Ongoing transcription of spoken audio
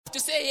to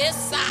say,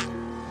 yes, sir.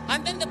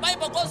 And then the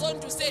Bible goes on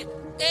to say,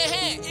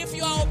 if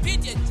you are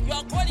obedient, you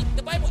are calling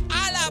the Bible,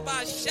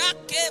 Alaba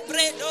Shake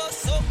Bredo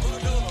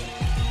Sokodo.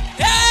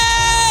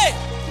 Hey!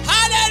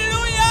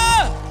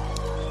 Hallelujah!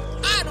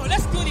 No,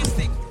 let's do this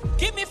thing.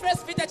 Give me 1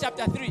 Peter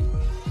chapter 3.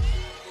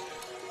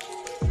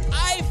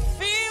 I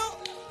feel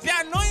the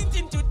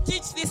anointing to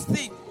teach this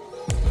thing.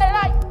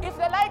 If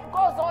the light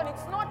goes on,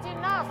 it's not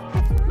enough.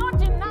 It's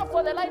not enough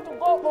for the light to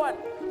go on.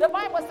 The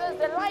Bible says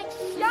the light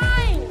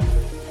shines.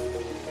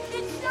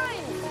 It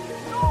shines.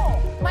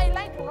 No, my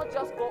light will not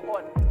just go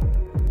on.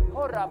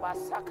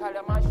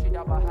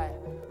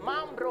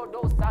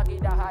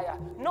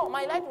 No,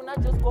 my light will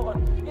not just go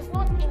on. It's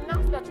not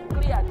enough that you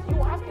cleared.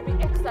 You have to be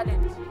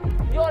excellent.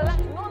 Your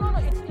light, no.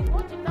 It's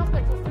not enough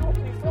that you feel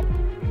before.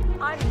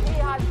 And He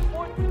has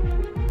put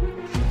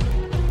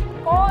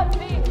all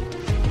things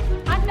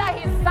under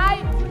His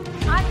side,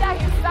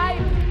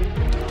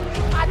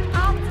 at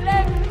arm's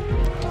length.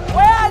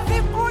 Where has He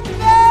put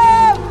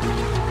them?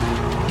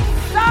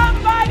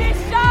 Somebody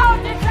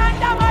shout, it's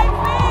under my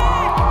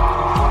feet.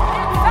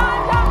 It's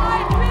under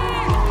my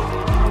feet.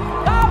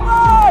 Come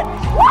on.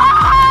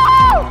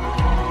 Wow!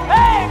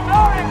 Hey,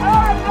 glory.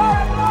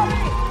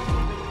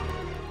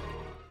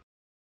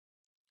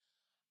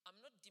 I'm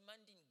not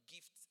demanding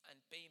gifts and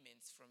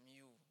payments from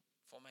you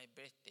for my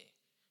birthday.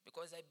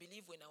 Because I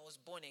believe when I was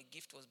born, a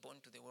gift was born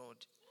to the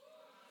world.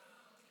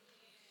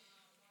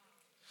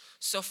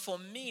 So for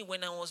me,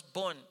 when I was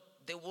born,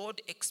 the world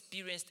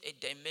experienced a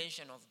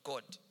dimension of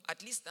God.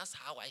 At least that's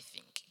how I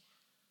think.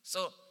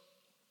 So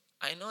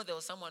I know there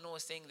was someone who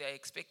was saying they're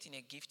expecting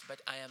a gift,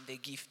 but I am the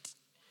gift.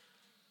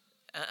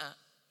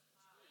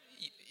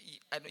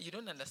 You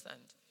don't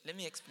understand. Let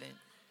me explain.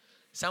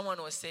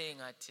 Someone was saying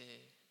that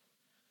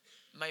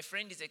my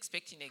friend is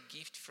expecting a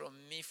gift from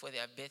me for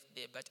their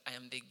birthday, but I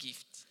am the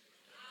gift.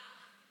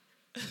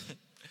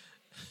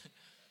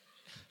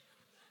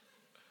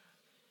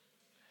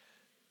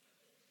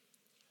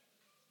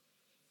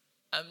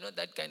 I'm not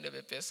that kind of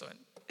a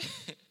person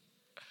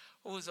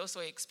who's also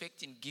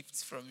expecting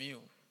gifts from you.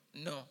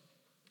 No.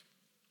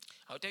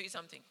 I'll tell you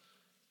something.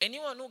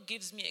 Anyone who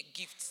gives me a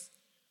gift,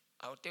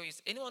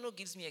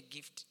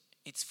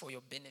 it's for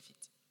your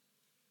benefit.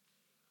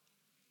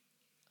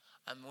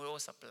 I'm well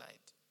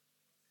supplied.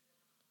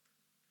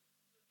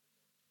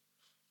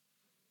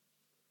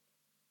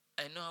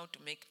 I know how to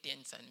make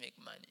tents and make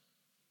money.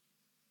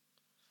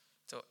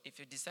 So if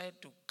you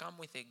decide to come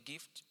with a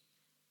gift,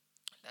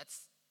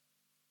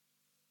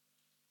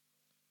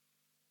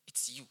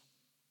 it's you.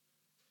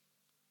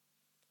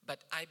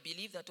 But I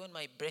believe that on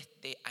my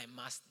birthday, I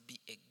must be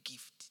a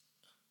gift.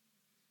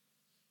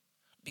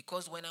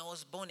 Because when I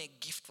was born, a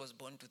gift was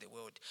born to the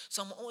world.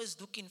 So I'm always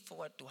looking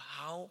forward to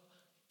how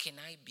can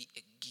I be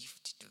a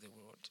gift to the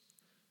world.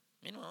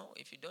 Meanwhile,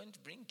 if you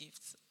don't bring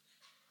gifts.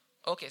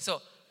 Okay,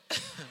 so...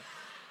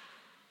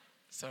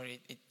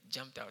 Sorry, it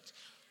jumped out.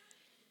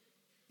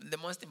 The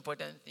most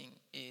important thing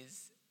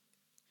is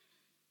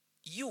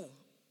you.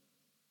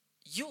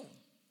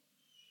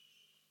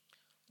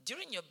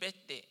 During your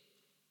birthday,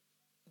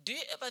 do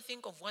you ever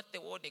think of what the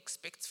world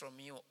expects from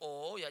you?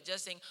 Or you're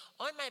just saying,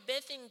 on my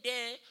birthday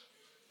day,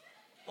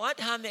 what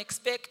I'm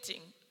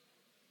expecting?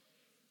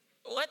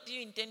 What do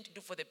you intend to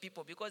do for the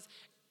people? Because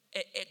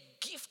a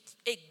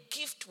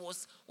gift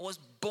was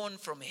born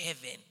from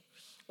heaven.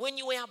 When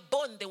you were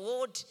born, the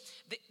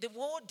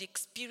world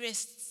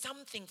experienced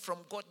something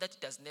from God that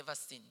it has never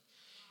seen.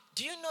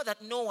 Do you know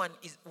that no one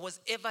was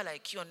ever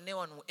like you and no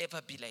one will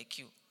ever be like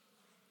you?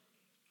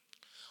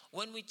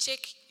 When we check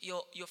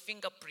your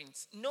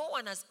fingerprints, no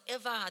one has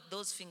ever had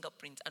those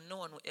fingerprints and no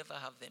one will ever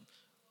have them.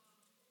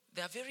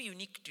 They are very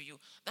unique to you.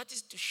 That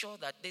is to show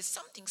that there's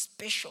something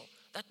special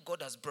that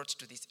God has brought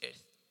to this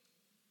earth.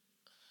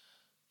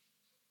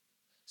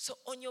 So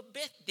on your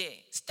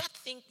birthday, stop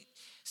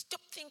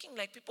thinking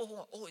like people who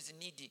are always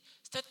needy.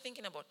 Start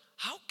thinking about,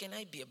 how can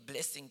I be a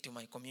blessing to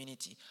my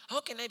community?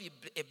 How can I be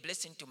a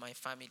blessing to my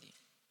family?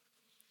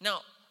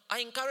 Now, I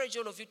encourage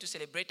all of you to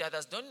celebrate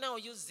others. Don't now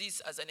use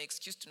this as an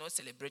excuse to not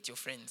celebrate your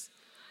friends.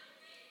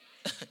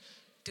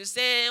 To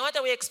say, what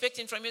are we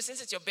expecting from you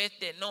since it's your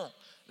birthday? No,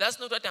 that's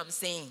not what I'm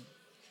saying.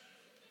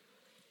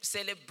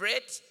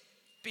 Celebrate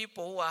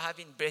people who are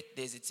having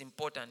birthdays. It's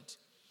important.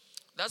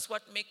 That's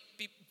what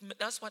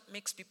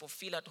makes people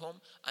feel at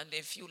home and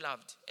they feel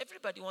loved.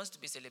 Everybody wants to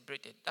be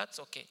celebrated. That's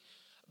okay.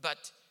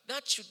 But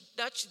that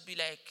should be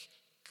like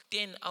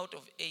 10 out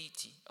of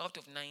 80, out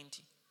of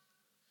 90.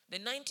 The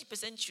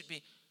 90% should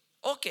be,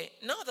 okay,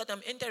 now that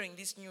I'm entering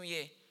this new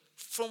year,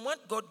 from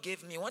what God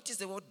gave me, what is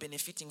the world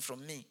benefiting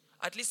from me?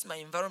 At least my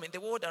environment,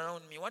 the world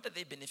around me, what are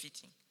they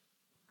benefiting?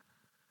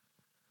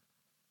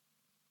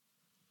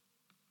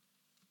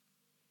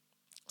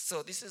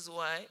 So this is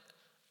why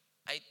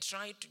I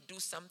try to do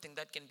something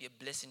that can be a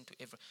blessing to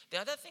everyone. There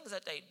are other things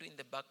that I do in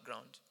the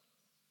background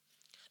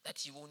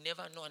that you will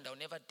never know and I'll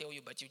never tell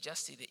you, but you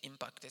just see the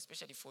impact,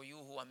 especially for you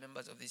who are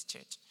members of this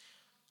church.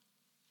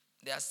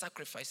 There are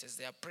sacrifices,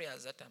 there are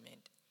prayers that are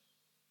made.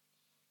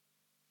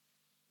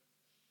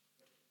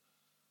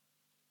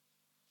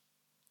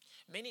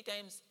 Many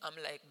times I'm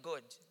like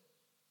God.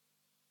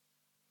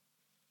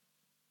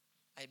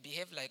 I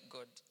behave like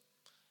God.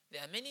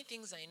 There are many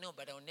things I know,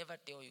 but I'll never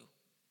tell you.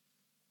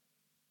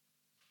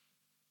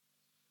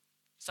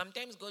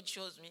 Sometimes God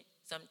shows me,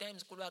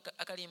 sometimes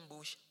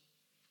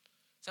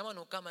someone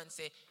will come and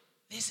say,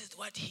 this is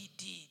what he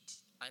did.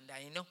 And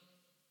I know.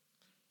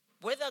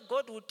 Whether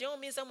God will tell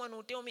me, someone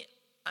will tell me,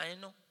 I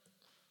know.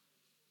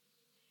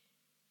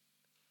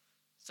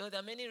 So there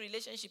are many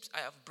relationships I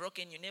have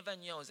broken. You never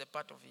knew I was a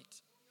part of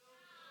it.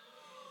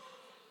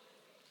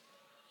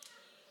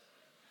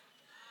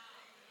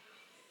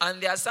 And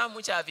there are some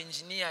which I have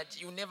engineered.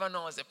 You never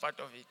know I was a part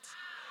of it.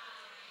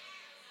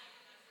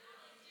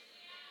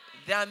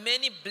 There are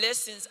many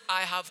blessings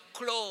I have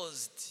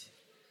closed.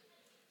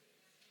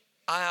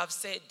 I have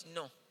said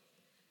no.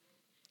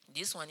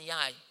 This one,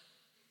 yeah.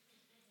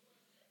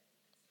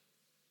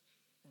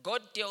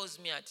 God tells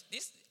me at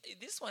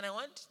this one I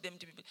want them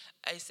to be.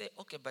 I say,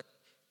 okay, but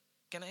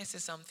can I say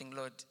something,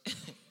 Lord?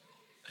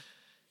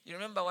 You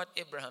remember what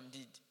Abraham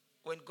did?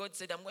 When God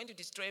said, I'm going to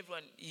destroy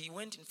everyone, he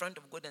went in front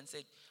of God and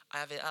said, I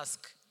have a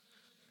ask.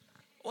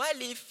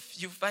 While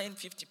if you find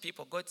 50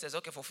 people, God says,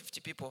 okay, for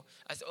 50 people.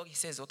 I say, oh, he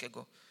says, okay,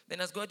 go.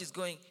 Then as God is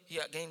going, he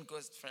again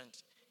goes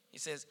front. He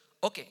says,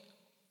 okay,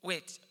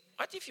 wait.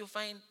 What if you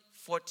find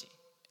 40?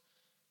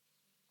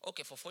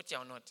 Okay, for 40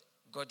 or not,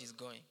 God is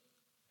going.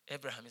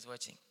 Abraham is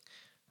watching.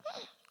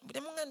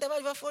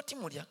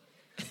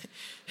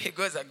 He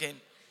goes again.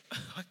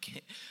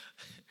 Okay.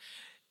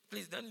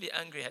 Please don't be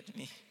angry at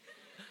me.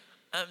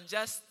 I'm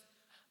just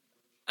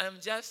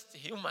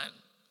human.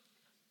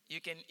 You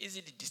can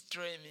easily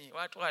destroy me.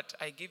 What?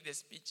 I give the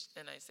speech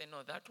and I say,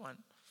 no, that one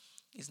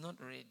is not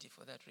ready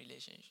for that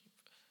relationship.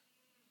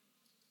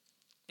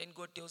 Then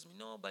God tells me,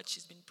 no, but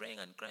she's been praying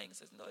and crying. He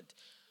says, Lord,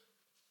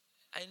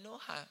 I know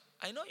her.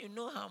 I know you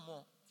know her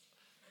more.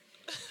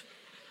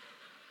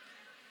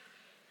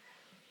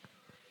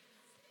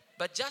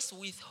 But just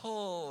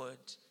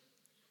withhold.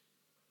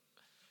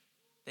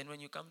 Then when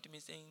you come to me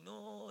saying,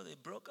 no, they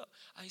broke up,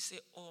 I say,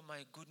 oh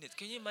my goodness.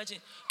 Can you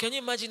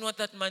imagine what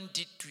that man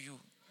did to you?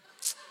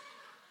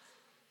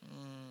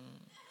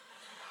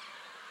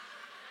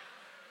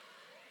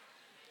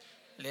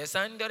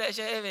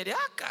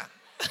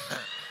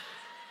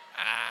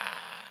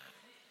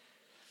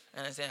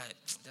 And I say,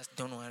 just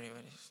don't worry about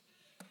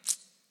it.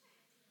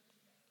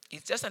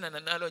 It's just an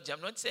analogy.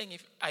 I'm not saying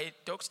if I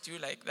talked to you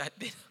like that,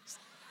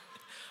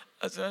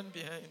 there's one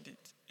behind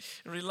it.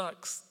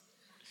 Relax.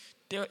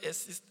 Tell a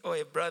sister or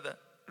a brother,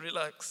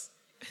 relax.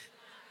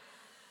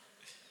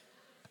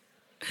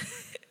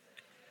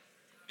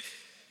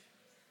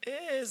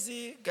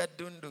 Easy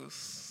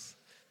gadundus.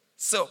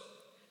 So,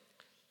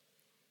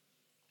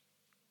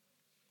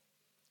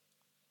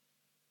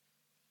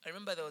 I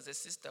remember there was a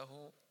sister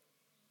who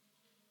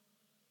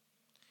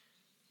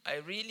I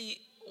really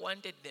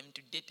wanted them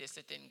to date a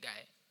certain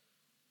guy.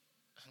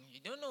 You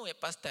don't know who a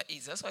pastor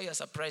is. That's why you're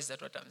surprised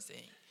at what I'm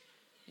saying.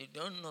 You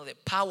don't know the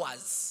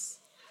powers.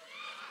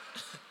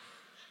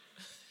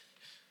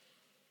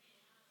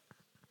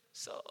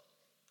 So,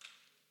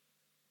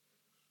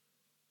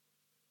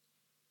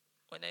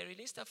 when I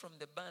released her from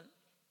the ban,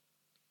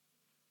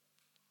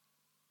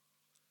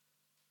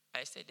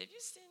 I said, have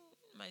you seen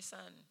my son?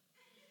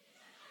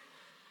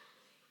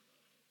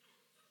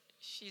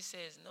 She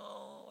says,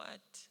 no,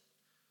 what?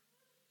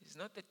 He's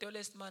not the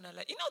tallest man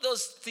alive. You know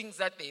those things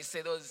that they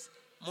say, those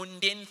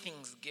mundane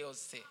things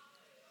girls say.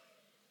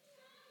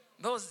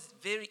 Those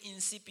very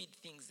insipid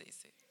things they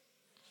say.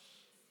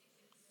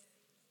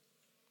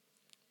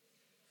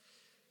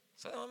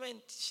 So the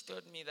moment she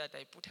told me that,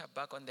 I put her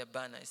back on the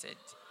ban. I said,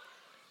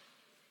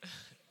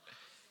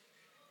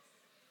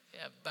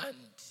 yeah, banned.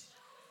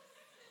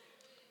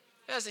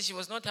 Yes, she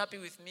was not happy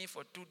with me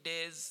for 2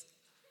 days.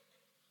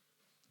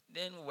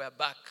 Then we were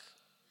back.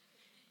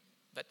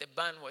 But the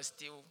ban was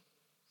still.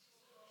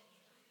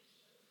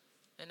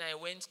 Then I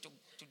went to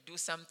do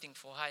something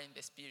for her in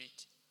the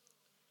spirit.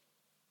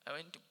 I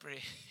went to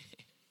pray.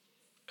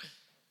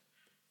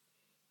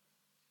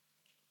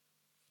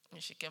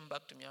 And she came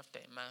back to me after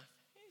a month.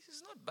 This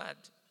is not bad.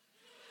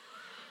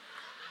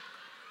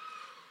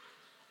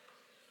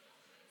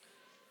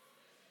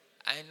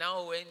 I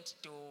now went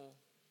to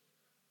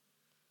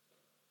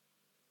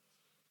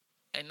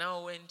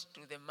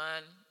the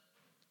man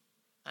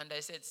and I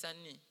said,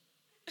 Sonny,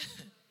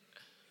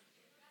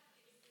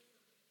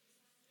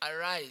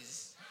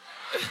 arise.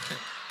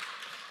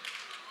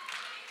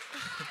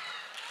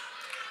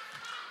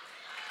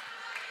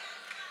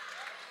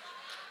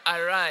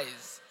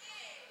 Arise.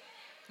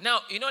 Now,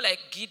 like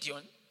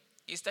Gideon,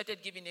 he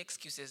started giving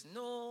excuses.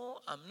 No,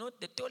 I'm not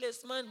the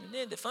tallest man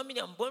in the family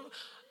I'm born.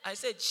 I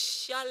said,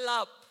 shut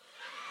up.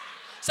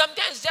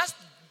 Sometimes just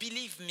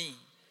believe me.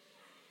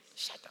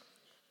 Shut up.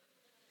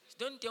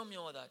 Don't tell me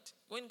all that.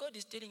 When God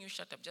is telling you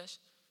shut up,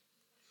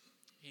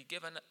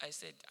 I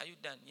said, are you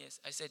done? Yes.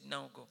 I said,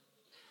 now go.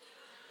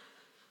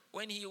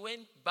 When he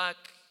went back,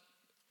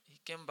 he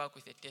came back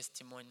with a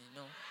testimony.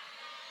 No.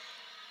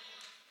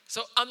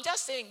 So I'm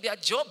just saying there are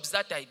jobs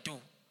that I do.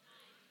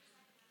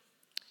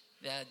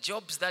 There are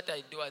jobs that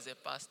I do as a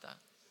pastor.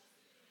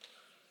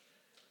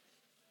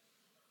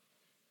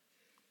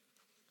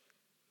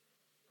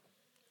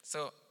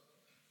 So,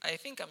 I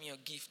think I'm your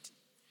gift.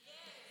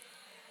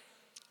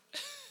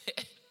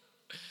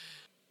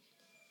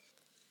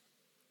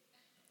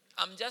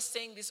 I'm just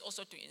saying this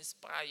also to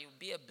inspire you.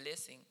 Be a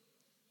blessing.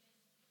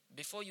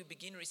 Before you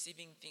begin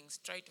receiving things,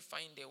 try to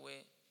find a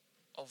way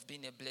of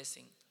being a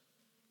blessing.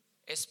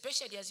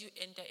 Especially as you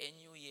enter a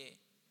new year,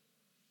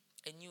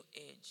 a new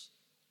age.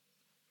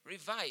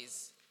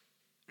 Revise,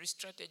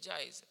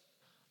 re-strategize.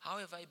 How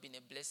have I been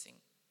a blessing?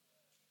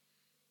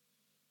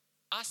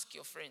 Ask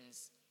your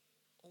friends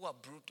who are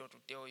brutal to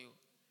tell you.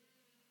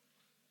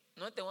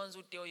 Not the ones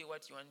who tell you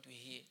what you want to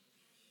hear.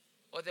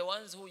 Or the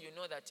ones who you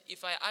know that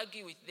if I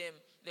argue with them,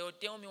 they will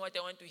tell me what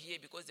I want to hear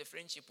because the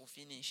friendship will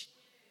finish.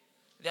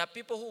 There are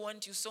people who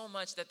want you so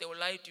much that they will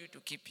lie to you to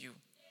keep you.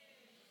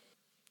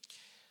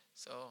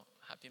 So,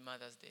 happy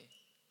Mother's Day.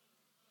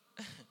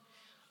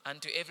 And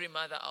to every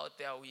mother out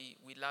there, we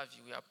love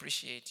you. We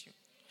appreciate you.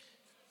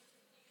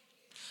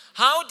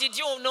 How did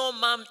you know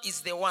mom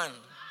is the one?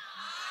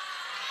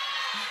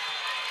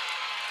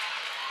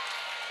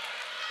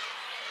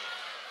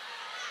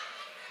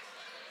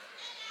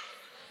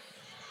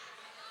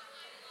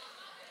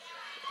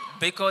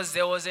 Because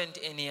there wasn't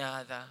any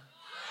other.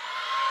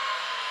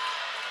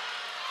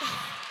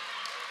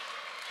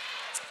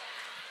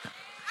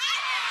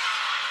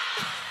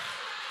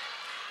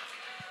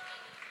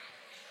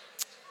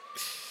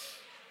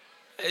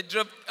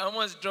 I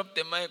almost dropped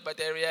the mic, but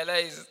I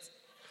realized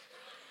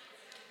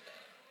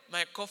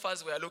my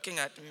coffers were looking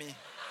at me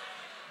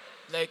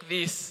like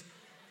this.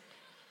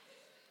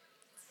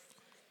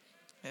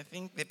 I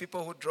think the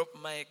people who drop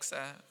mics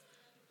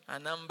are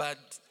numbered.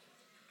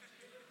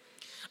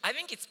 I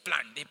think it's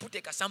planned. They put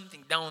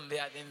something down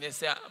there, then they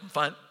say, I'm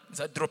fine.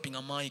 They're dropping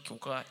a mic.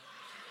 Okay.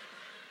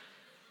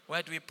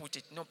 Where do we put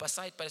it? No, per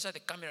side, the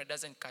camera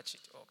doesn't catch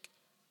it.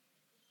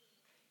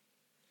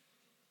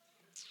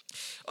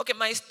 Okay,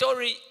 my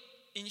story,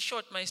 in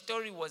short, my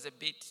story was a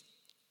bit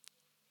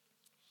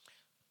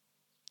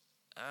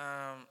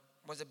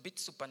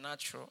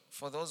supernatural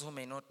for those who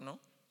may not know.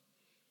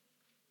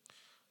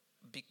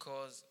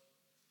 Because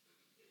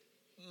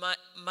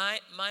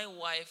my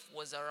wife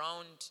was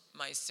around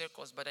my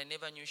circles, but I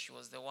never knew she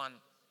was the one.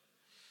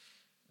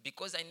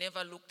 Because I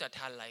never looked at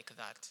her like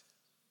that.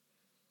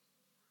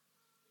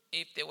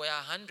 If there were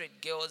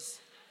 100 girls,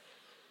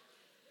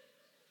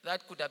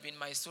 that could have been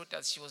my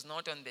suitors. She was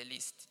not on the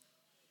list.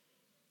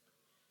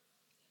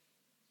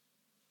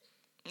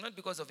 Not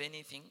because of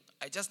anything.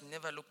 I just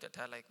never looked at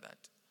her like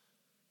that.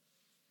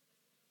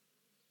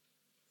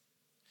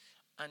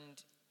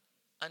 And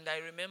I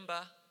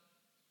remember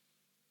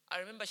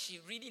she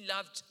really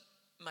loved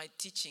my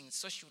teaching,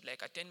 so she would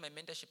attend my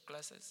mentorship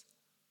classes.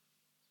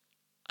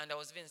 And I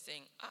was even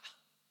saying,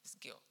 this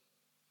girl,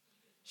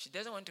 she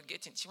doesn't want to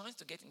get in, she wants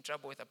to get in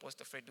trouble with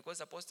Apostle Fred, because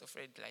Apostle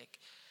Fred,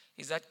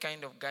 he's that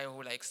kind of guy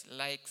who likes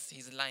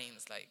his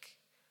lines.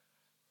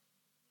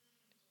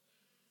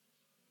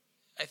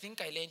 I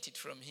think I learned it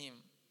from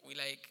him. We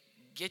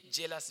get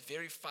jealous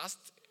very fast.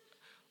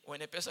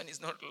 When a person is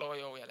not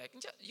loyal, we are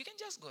you can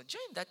just go,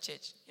 join that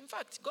church. In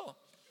fact, go.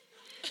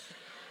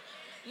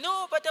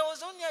 No, but I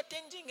was only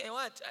attending a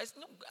what?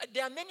 No,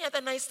 there are many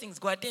other nice things.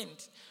 Go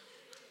attend.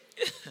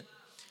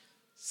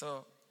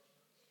 So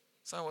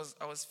I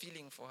was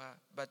feeling for her,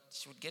 but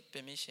she would get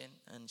permission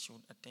and she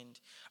would attend.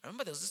 I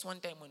remember there was this one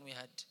time when we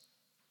had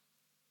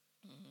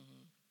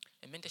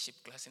a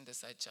mentorship class in the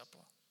side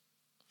chapel.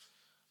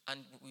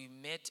 And we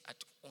met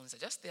at Unza,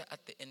 just there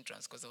at the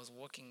entrance, because I was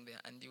walking there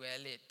and you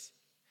were late.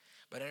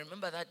 But I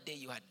remember that day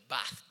you had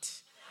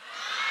bathed.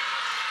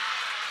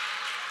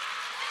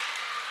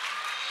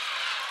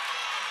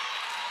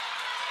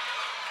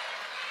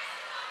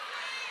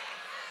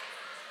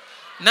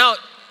 Now,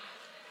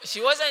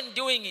 she wasn't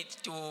doing it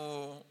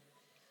to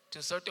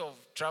sort of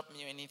trap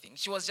me or anything.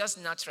 She was just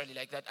naturally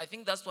like that. I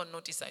think that's one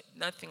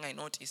thing I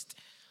noticed.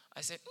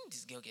 I said,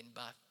 this girl can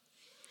bath.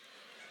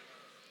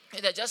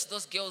 And they're just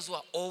those girls who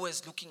are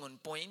always looking on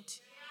point.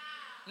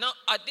 Now,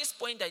 at this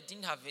point, I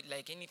didn't have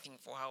anything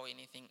for her or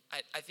anything.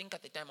 I think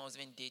at the time I was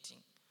even dating.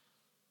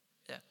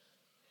 Yeah.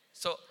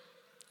 So,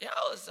 yeah,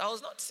 I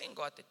was not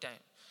single at the time.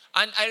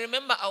 And I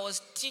remember I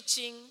was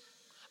teaching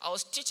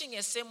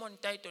a sermon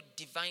titled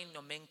Divine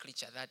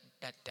Nomenclature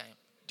that time.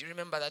 Do you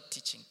remember that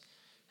teaching?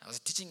 I was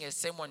teaching a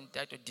sermon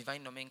titled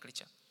Divine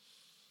Nomenclature.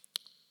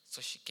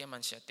 So she came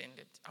and she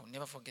attended. I'll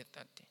never forget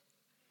that day.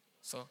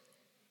 So,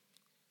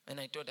 and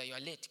I told her, you are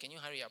late. Can you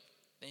hurry up?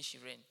 Then she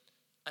ran.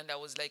 And I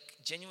was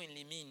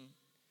genuinely mean.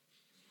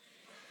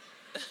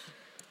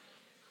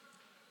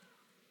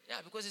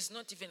 Yeah, because it's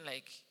not even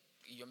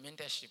your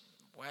mentorship.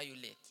 Why are you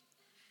late?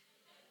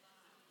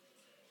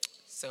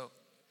 So,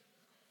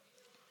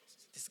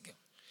 this girl.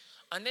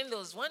 And then there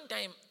was one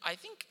time, I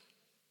think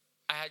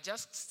I had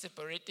just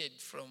separated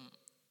from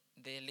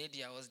the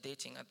lady I was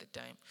dating at the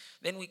time.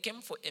 Then we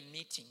came for a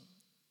meeting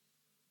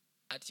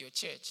at your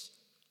church.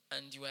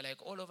 And you were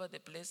all over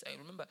the place. I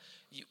remember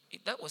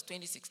that was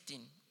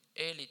 2016,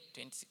 early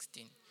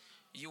 2016.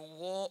 You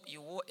wore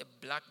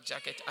a black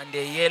jacket and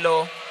a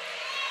yellow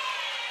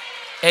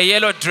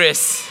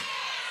dress.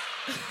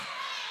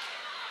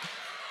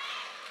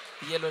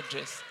 Yellow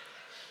dress.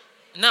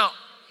 Now,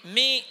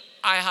 me,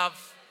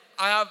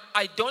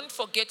 I don't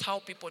forget how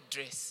people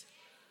dress.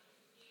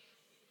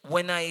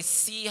 When I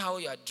see how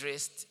you are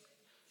dressed,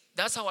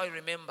 that's how I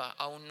remember.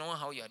 I will know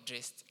how you are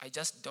dressed. I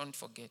just don't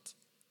forget.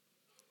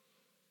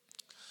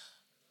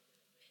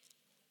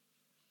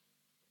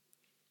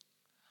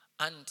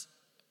 And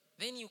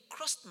then you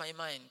crossed my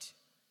mind.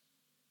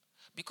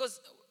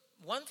 Because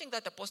one thing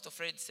that Apostle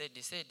Fred said,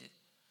 he said,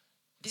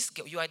 this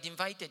girl, you had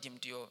invited him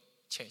to your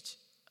church.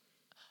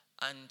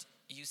 And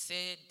you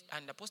said,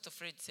 and Apostle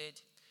Fred said,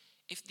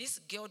 if this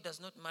girl does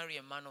not marry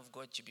a man of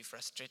God, she'll be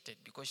frustrated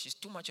because she's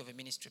too much of a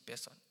ministry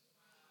person.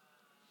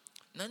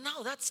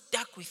 Now that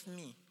stuck with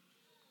me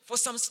for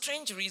some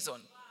strange reason.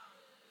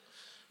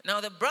 Now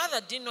the brother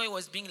didn't know he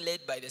was being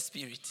led by the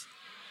Spirit.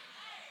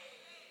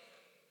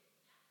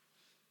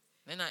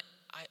 Then I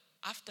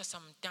after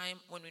some time,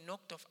 when we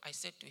knocked off, I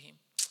said to him,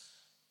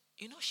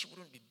 she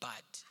wouldn't be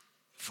bad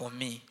for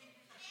me.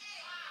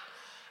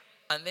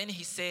 And then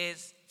he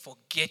says,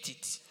 forget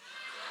it.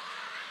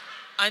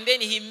 And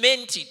then he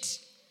meant it.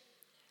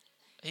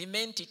 He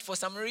meant it for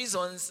some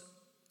reasons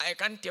I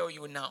can't tell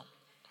you now.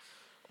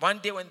 One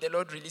day when the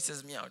Lord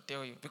releases me, I'll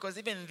tell you. Because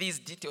even these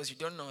details, you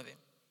don't know them.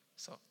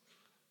 So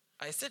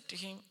I said to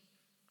him,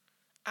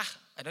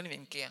 I don't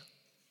even care.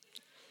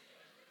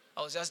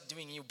 I was just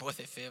doing you both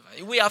a favor.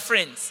 We are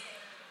friends.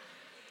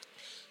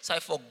 So I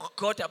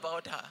forgot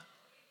about her.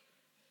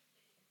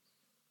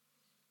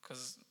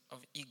 Because of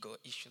ego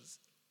issues.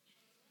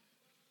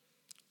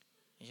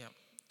 Yeah.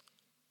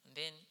 And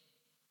then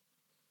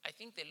I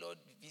think the Lord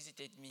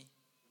visited me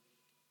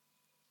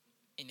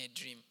in a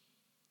dream.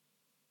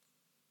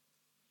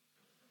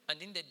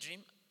 And in the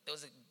dream, there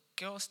was a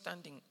girl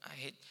standing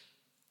ahead.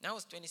 That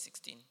was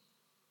 2016.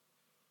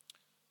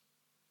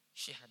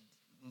 She had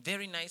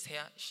very nice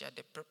hair. She had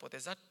the purple.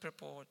 There's that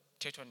purple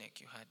turtleneck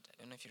you had. I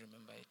don't know if you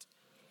remember it.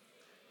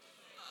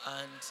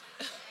 And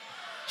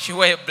she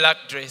wore a black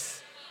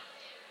dress.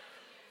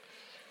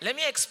 Let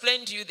me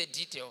explain to you the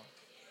detail.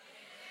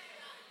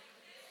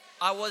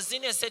 I was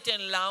in a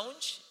certain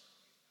lounge,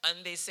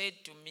 and they said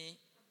to me,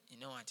 you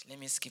know what, let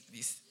me skip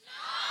this.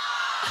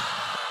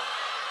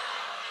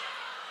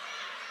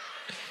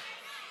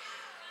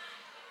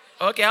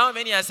 Okay, how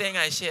many are saying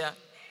I share?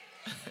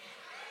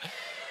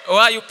 Or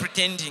are you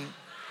pretending?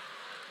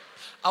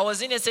 I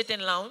was in a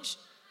certain lounge.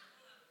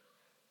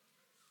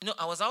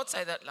 I was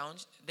outside that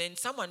lounge. Then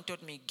someone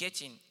told me,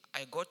 get in.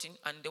 I got in,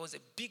 and there was a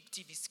big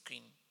TV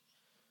screen.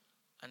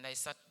 And I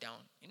sat down.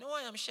 You know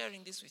why I'm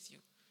sharing this with you?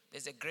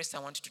 There's a grace I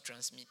want to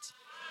transmit.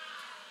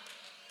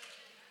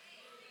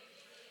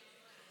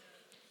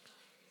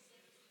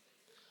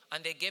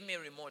 And they gave me a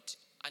remote,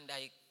 and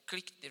I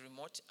clicked the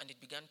remote, and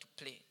it began to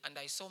play. And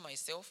I saw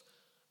myself,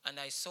 and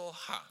I saw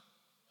her.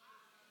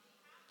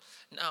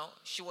 Now,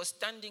 she was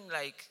standing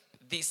like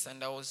this,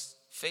 and I was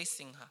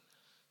facing her.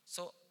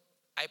 So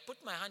I put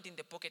my hand in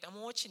the pocket.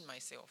 I'm watching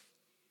myself.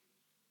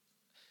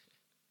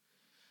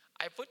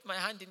 I put my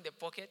hand in the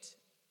pocket,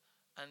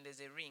 and there's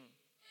a ring.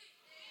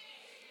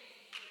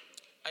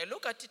 I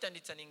look at it, and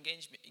it's an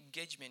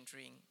engagement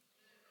ring.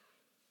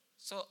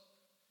 So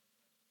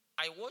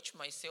I watch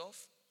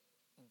myself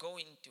go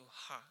into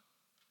her.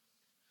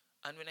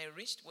 And when I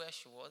reached where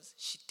she was,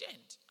 she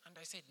turned. And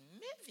I said,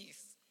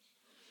 Mavis.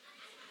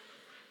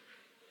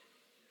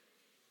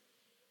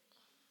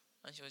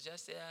 And she was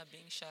just there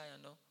being shy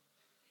and all.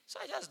 So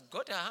I just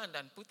got her hand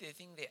and put the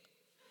thing there.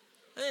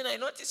 And then I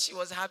noticed she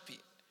was happy.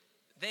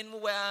 Then we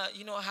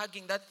were,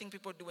 hugging, that thing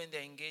people do when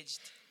they're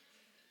engaged.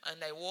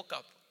 And I woke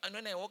up. And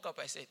when I woke up,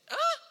 I said,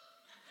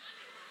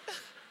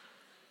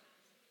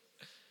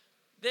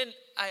 Then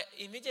I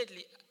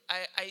immediately,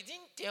 I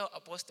didn't tell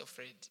Apostle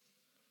Fred.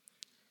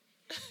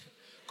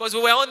 Because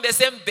we were on the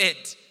same bed.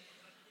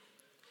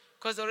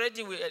 Because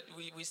already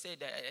we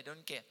said, I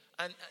don't care.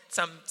 And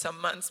some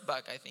months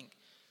back, I think.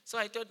 So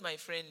I told my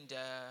friend,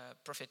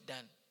 Prophet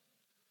Dan.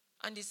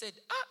 And he said,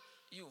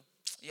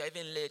 you're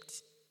even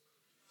late.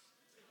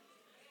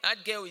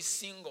 That girl is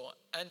single.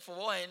 And for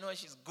all I know,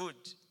 she's good.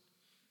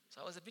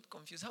 So I was a bit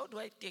confused. How do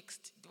I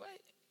text?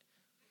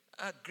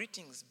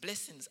 Greetings,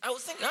 blessings. I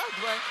was thinking, how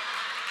do I?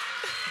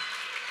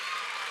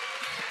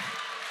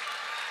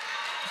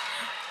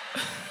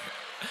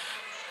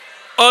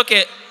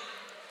 Okay,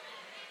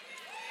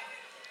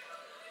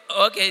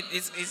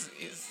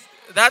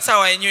 that's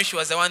how I knew she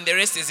was the one. The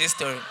rest is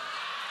history.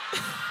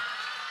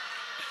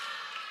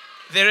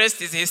 The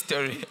rest is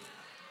history.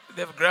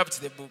 They've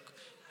grabbed the book.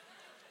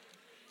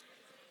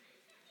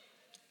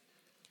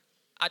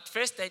 At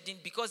first I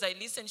didn't, because I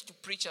listened to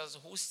preachers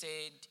who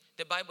said,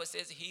 the Bible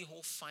says, he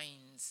who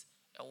finds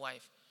a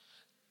wife.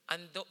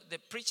 And the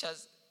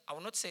preachers, I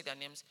will not say their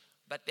names,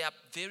 but they are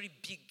very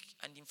big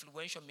and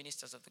influential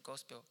ministers of the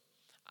gospel.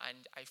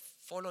 And I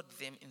followed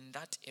them in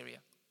that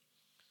area.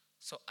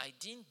 So I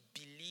didn't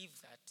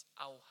believe that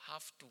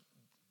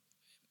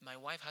my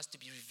wife has to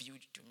be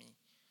revealed to me.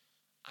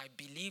 I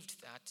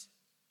believed that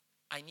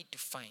I need to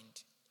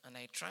find. And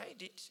I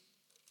tried it,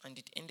 and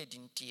it ended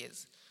in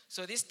tears.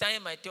 So this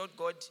time I told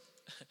God,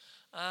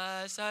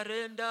 I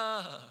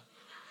surrender.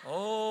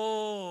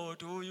 Oh,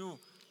 to you.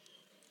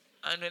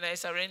 And when I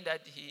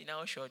surrendered, he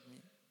now showed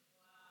me.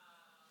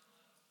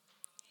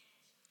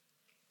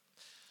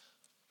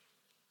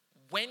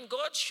 When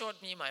God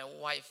showed me my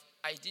wife,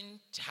 I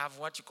didn't have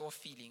what you call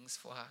feelings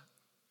for her.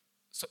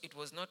 So it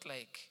was not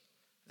like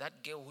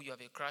that girl who you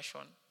have a crush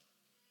on.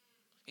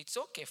 It's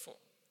okay for,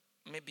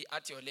 maybe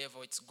at your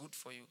level, it's good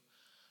for you.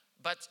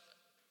 But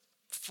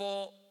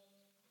for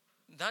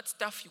that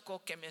stuff you call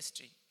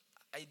chemistry,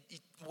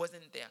 it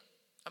wasn't there.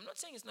 I'm not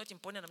saying it's not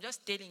important. I'm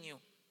just telling you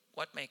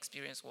what my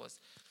experience was.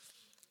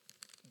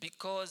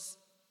 Because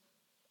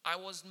I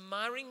was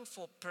marrying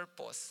for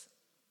purpose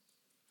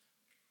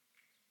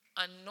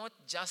and not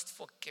just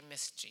for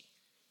chemistry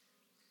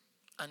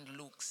and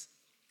looks.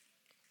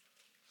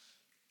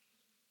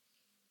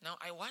 Now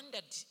I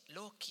wondered,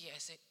 low-key, I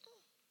said,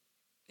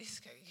 this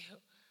guy.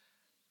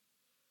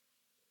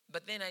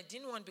 But then I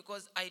didn't want,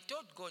 because I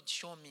thought God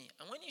show me.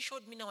 And when he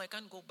showed me, now I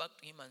can't go back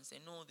to him and say,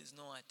 no, there's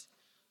no what.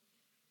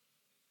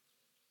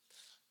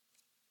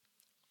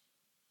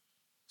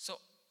 So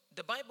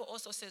the Bible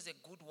also says a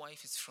good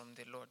wife is from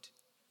the Lord.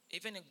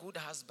 Even a good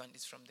husband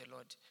is from the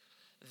Lord.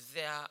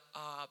 There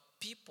are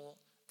people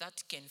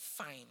that can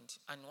find,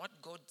 and what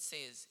God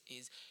says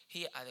is,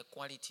 here are the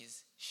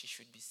qualities. She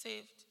should be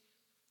saved.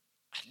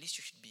 At least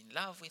you should be in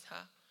love with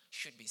her.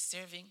 She should be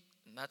serving,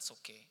 and that's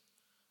okay.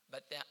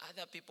 But there are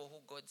other people who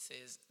God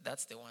says,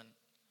 that's the one.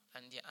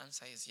 And the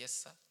answer is yes,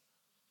 sir.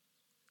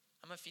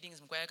 Ama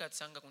feelings mkwayaka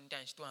tsanga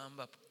kuntanshi to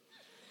ambapo.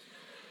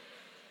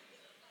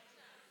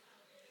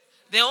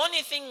 The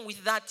only thing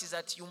with that is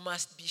that you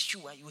must be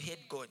sure you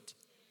hate God.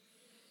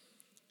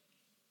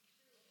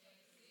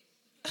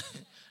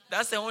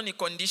 That's the only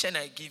condition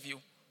I give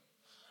you.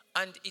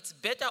 And it's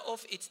better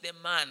off it's the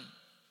man.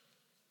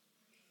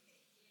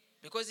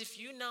 Because if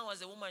you now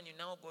as a woman, you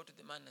now go to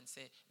the man and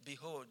say,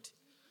 behold,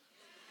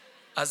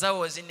 as I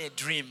was in a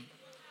dream,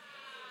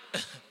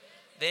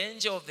 the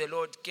angel of the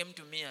Lord came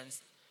to me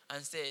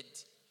and said,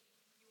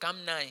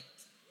 come nigh,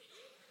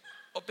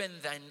 open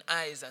thine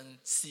eyes and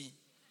see.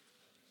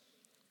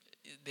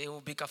 They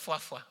will be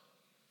kafwafwa.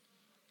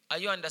 Are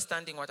you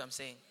understanding what I'm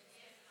saying?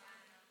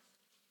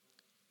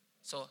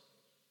 So,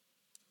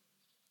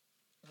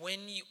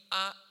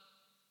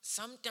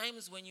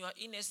 sometimes when you are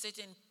in a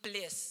certain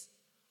place,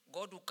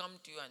 God will come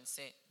to you and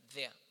say,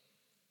 there,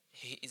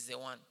 he is the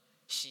one,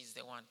 she is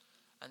the one.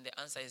 And the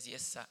answer is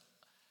yes, sir.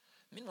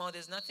 Meanwhile,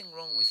 there's nothing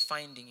wrong with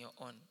finding your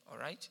own, all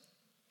right?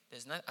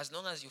 There's not, as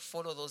long as you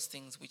follow those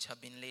things which have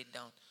been laid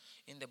down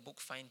in the book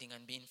Finding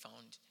and Being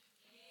Found.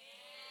 Yes.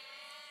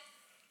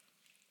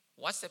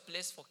 What's the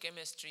place for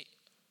chemistry?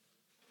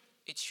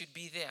 It should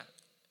be there.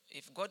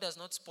 If God has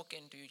not spoken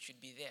to you, it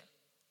should be there.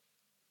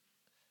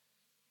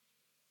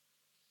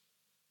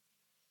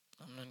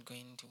 I'm not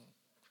going to.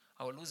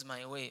 I will lose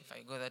my way if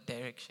I go that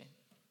direction.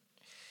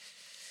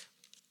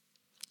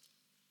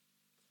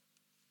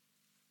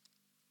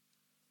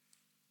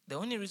 The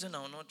only reason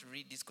I will not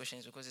read this question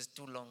is because it's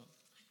too long.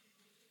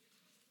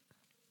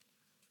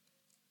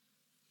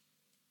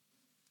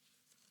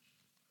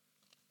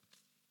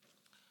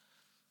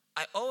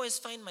 I always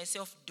find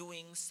myself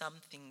doing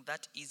something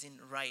that isn't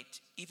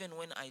right, even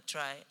when I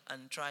try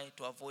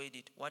to avoid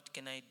it. What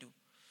can I do?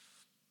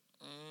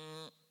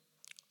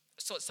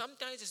 So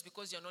sometimes it's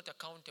because you're not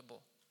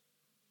accountable.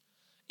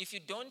 If you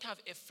don't have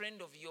a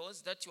friend of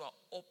yours that you are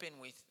open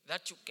with,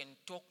 that you can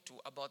talk to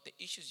about the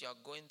issues you are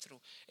going through,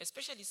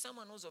 especially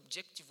someone who's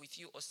objective with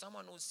you or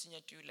someone who's senior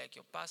to you like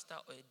your pastor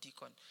or a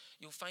deacon,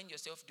 you find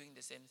yourself doing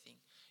the same thing.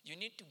 You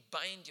need to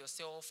bind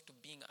yourself to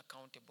being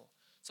accountable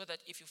so that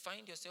if you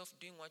find yourself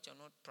doing what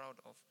you're not proud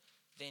of,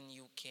 then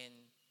you can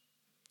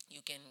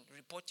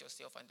report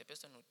yourself and the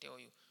person will tell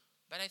you,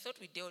 but I thought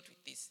we dealt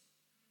with this.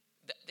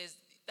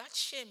 That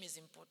shame is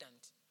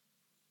important.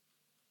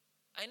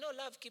 I know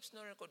love keeps no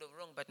record of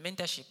wrong, but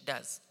mentorship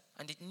does.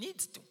 And it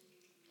needs to.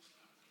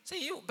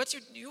 Say but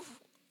you,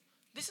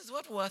 this is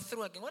what we are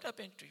through again. What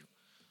happened to you?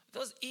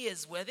 Those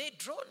ears, were they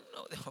drawn?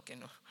 No, okay,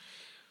 no.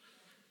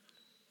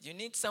 You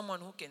need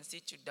someone who can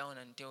sit you down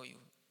and tell you,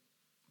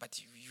 but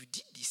you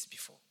did this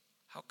before.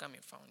 How come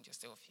you found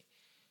yourself here?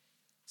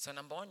 So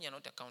number one, you're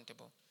not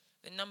accountable.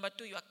 Then number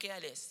two, you are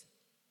careless.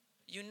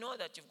 You know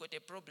that you've got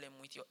a problem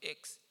with your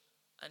ex.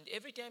 And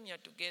every time you're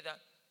together,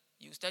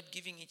 you start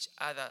giving each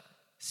other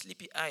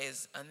sleepy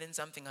eyes, and then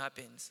something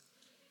happens.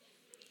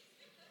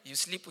 You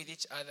sleep with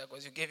each other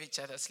because you gave each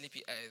other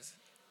sleepy eyes.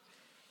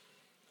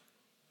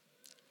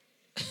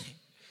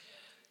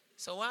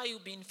 So why are you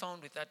being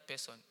found with that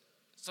person?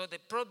 So the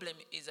problem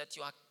is that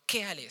you are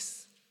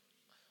careless.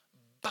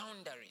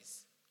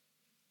 Boundaries.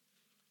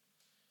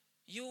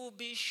 You will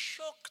be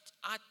shocked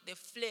at the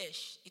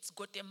flesh. It's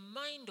got a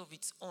mind of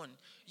its own.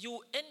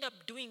 You end up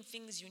doing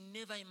things you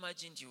never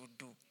imagined you would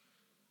do.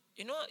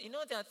 You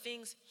know there are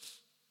things,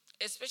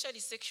 especially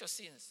sexual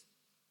sins.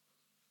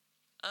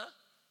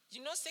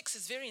 Sex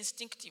is very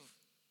instinctive.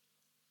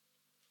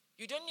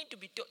 You don't need to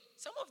be taught.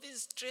 Some of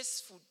these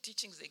stressful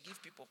teachings they give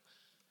people,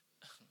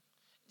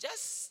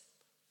 just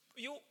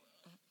you'll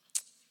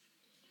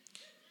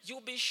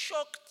be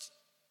shocked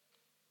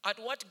at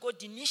what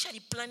God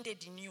initially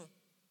planted in you.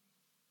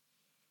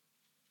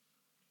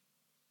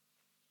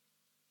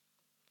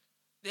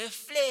 The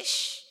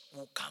flesh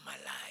will come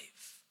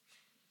alive.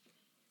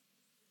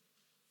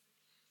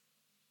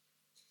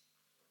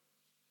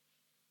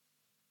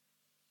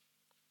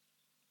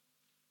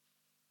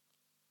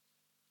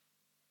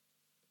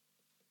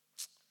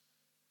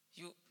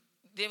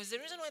 There is a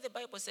reason why the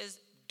Bible says,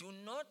 do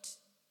not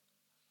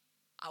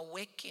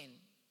awaken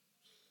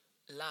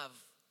love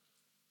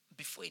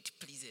before it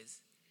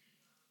pleases.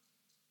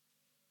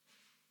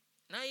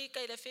 Na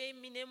ikaila fe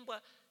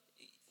minembwa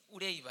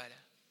ureibala.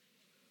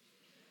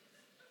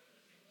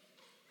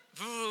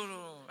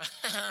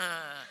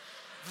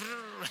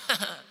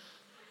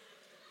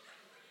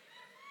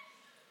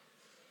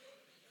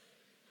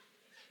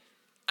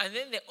 And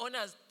then the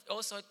owners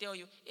also tell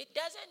you, it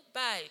doesn't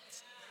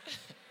bite.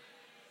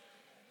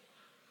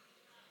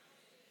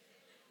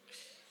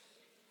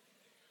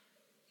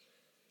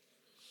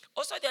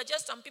 Also, there are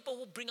just some people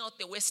who bring out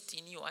the worst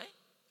in you.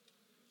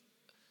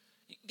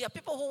 There are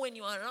people who, when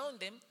you are around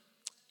them,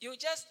 you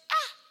just,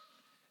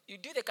 you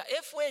do the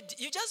F word.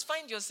 You just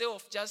find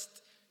yourself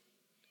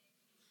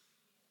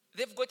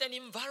they've got an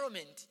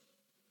environment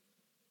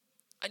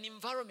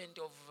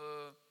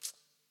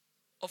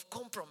of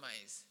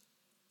compromise.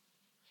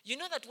 You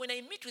know that when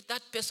I meet with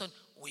that person,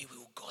 we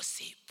will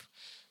gossip.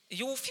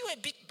 You will feel a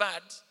bit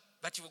bad,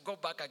 but you will go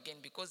back again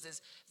because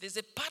there's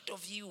a part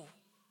of you.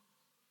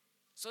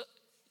 So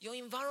your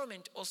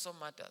environment also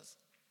matters.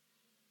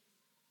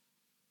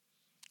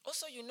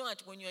 Also, you know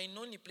that when you are in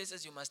lonely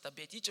places, you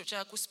masturbate.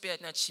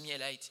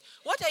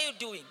 What are you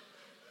doing?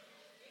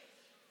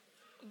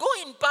 Go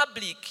in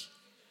public.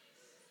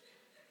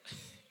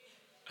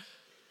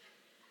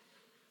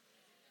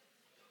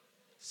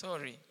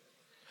 Sorry.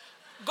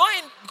 Go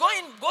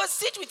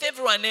sit with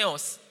everyone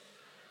else.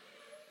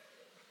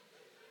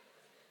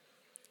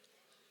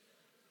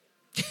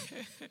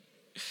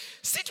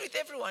 Sit with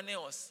everyone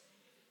else.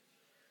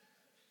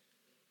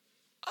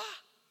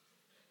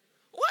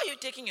 Why are you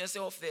taking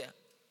yourself there?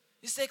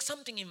 It's like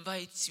something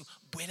invites you.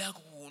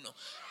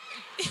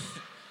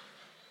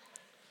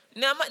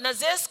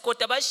 Nazesko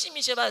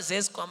tabashimishe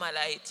bazesko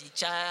amalaiti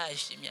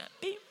chashimya.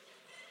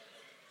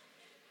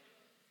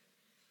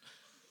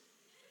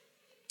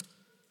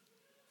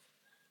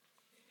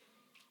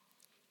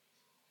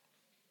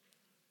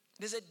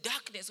 There's a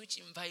darkness which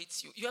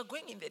invites you. You are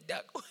going in the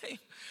dark. I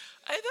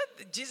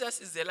thought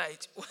Jesus is the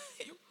light.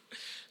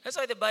 That's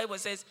why the Bible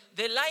says,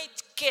 the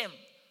light came,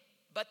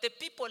 but the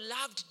people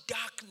loved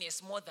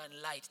darkness more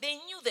than light. They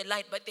knew the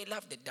light, but they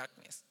loved the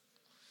darkness.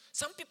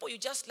 Some people, you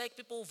just like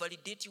people who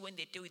validate you when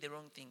they tell you the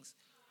wrong things.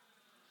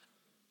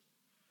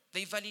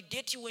 They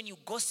validate you when you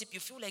gossip.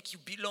 You feel like you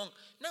belong.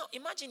 Now,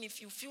 imagine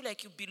if you feel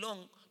like you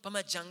belong,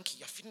 Pama junkie,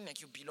 you're feeling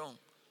like you belong.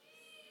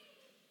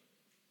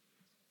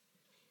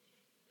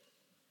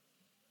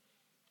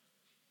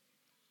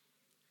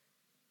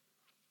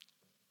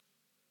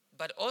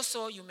 But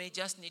also, you may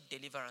just need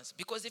deliverance.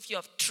 Because if you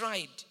have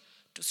tried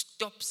to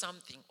stop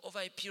something over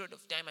a period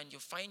of time and you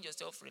find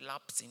yourself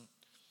relapsing,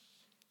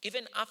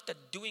 even after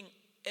doing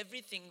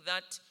everything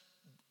that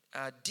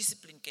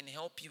discipline can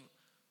help you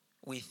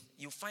with,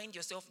 you find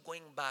yourself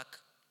going back,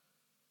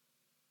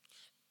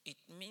 it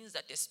means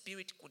that the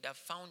spirit could have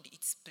found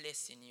its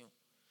place in you.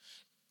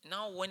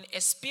 Now, when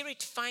a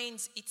spirit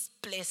finds its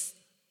place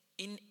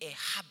in a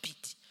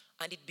habit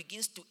and it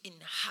begins to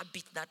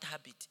inhabit that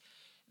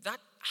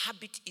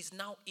habit is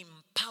now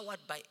empowered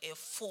by a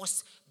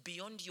force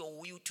beyond your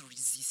will to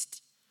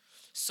resist.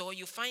 So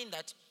you find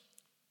that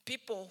there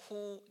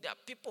are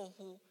people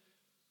who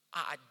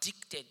are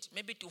addicted,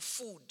 maybe to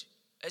food,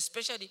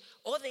 especially,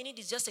 all they need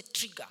is just a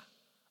trigger.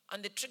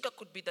 And the trigger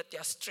could be that they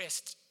are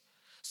stressed.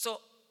 So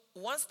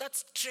once that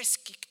stress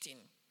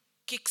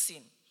kicks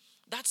in,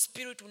 that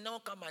spirit will now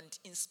come and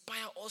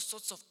inspire all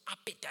sorts of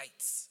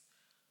appetites.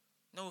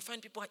 Now we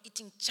find people are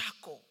eating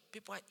charcoal.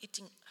 People are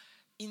eating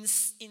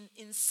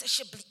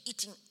insatiably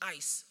eating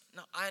ice.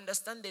 Now, I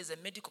understand there's a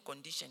medical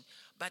condition,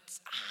 but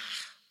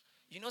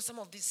you know some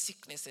of these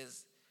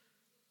sicknesses.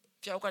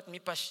 Tachifua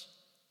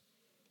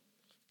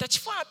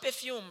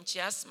perfume,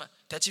 chiasma,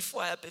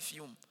 tachifua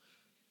perfume.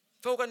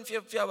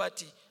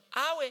 Wati,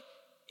 awe,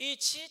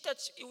 ichi,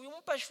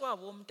 umupashwa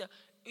wumta,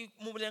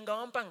 mubulenga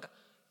wampanga.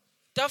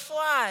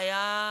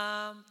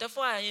 Tafua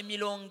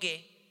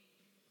milonge.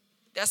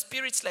 There are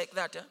spirits like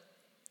that, huh?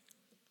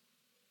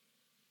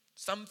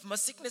 Some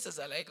sicknesses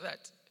are like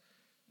that.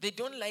 They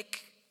don't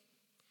like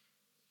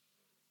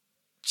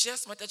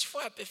just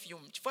matachifua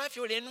perfume. Chifua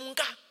fiole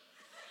nunga.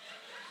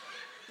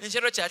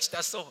 Njero church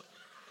taso.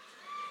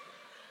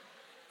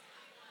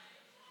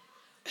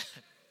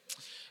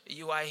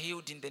 You are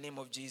healed in the name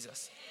of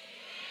Jesus.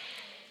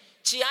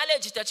 Chiale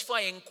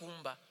jitachifua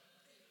enkumba.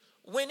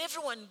 When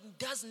everyone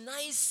does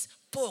nice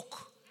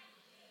pork,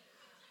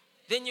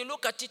 then you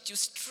look at it, you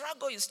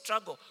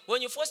struggle.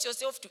 When you force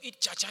yourself to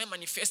eat chachai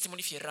manifest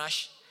if you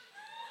rush.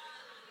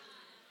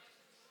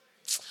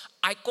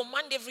 I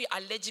command every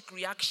allergic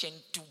reaction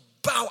to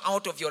bow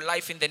out of your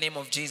life in the name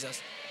of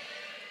Jesus.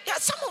 Yeah,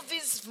 some of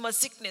these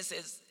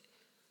sicknesses,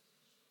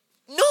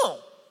 no.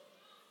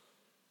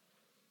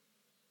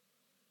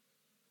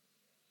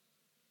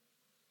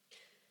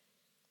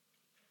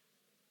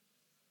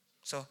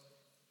 So,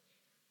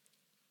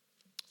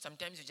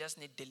 sometimes you just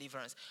need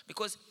deliverance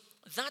because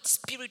that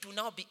spirit will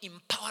now be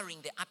empowering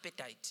the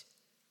appetite.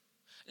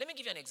 Let me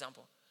give you an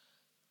example.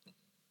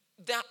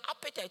 There are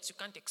appetites you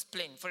can't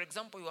explain. For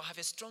example, you have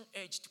a strong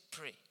urge to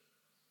pray.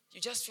 You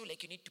just feel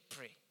like you need to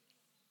pray.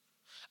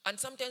 And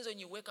sometimes when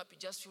you wake up, you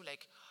just feel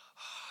like,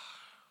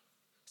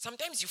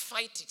 sometimes you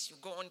fight it. You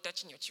go on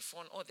touching your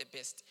chiffon, all the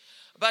best.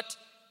 But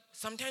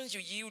sometimes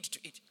you yield to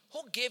it.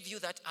 Who gave you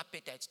that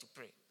appetite to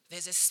pray?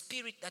 There's a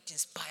spirit that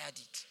inspired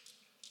it.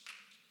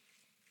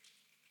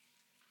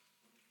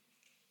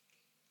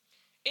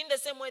 In the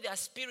same way, there are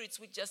spirits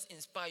which just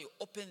inspire you.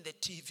 Open the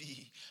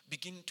TV,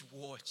 begin to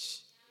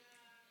watch.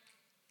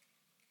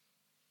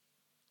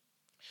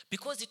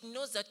 Because it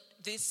knows that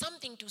there's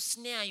something to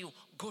snare you.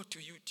 Go to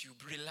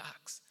YouTube,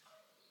 relax.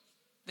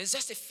 There's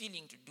just a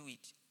feeling to do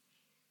it.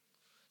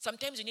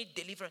 Sometimes you need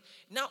deliverance.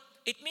 Now,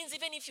 it means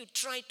even if you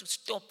try to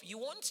stop, you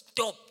won't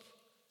stop.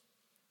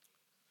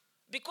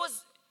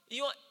 Because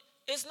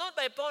it's not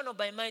by power nor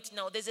by might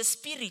now. There's a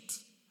spirit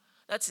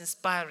that's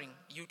inspiring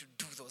you to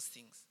do those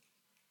things.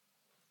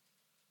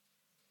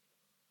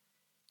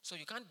 So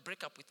you can't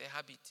break up with a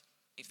habit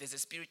if there's a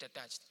spirit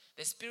attached.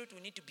 The spirit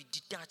will need to be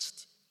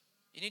detached.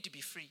 You need to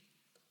be free.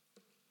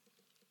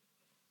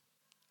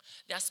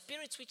 There are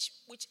spirits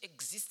which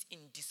exist in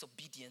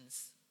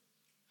disobedience.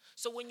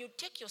 So when you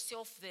take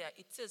yourself there,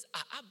 it says,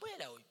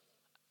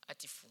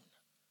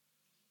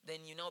 then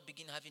you now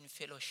begin having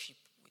fellowship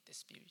with the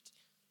spirit.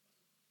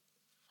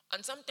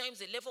 And sometimes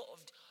the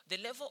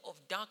level of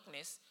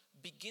darkness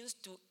begins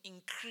to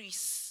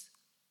increase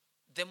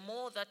the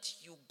more that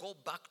you go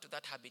back to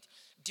that habit.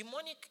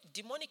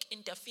 Demonic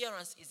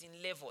interference is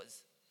in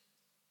levels.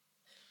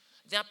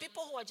 There are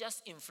people who are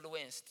just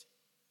influenced.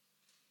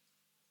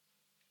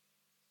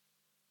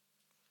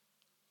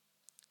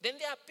 Then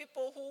there are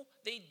people who,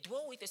 they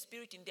dwell with the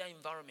spirit in their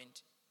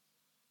environment.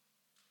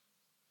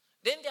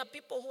 Then there are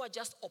people who are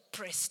just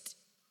oppressed.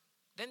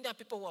 Then there are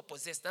people who are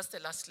possessed. That's the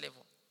last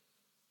level.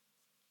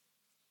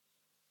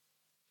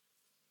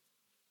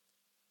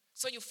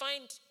 So you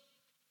find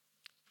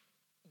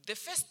the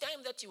first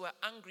time that you were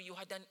angry, you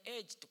had an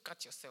urge to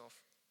cut yourself.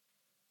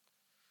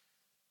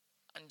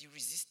 And you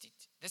resist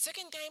it. The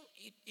second time,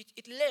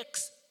 it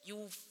lurks. You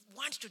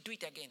want to do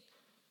it again.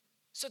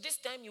 So this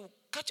time you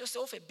cut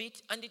yourself a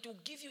bit and it will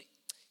give you,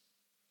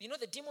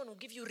 the demon will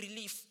give you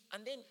relief.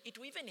 And then it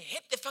will even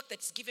hate the fact that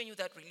it's giving you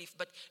that relief,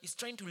 but it's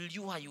trying to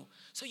lure you.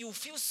 So you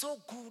feel so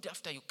good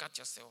after you cut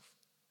yourself.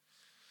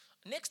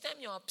 Next time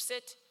you're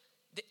upset,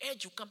 the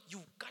urge will come,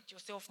 you cut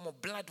yourself, more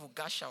blood will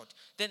gush out.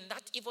 Then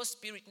that evil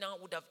spirit now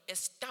would have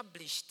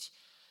established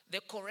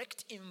the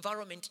correct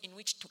environment in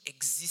which to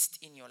exist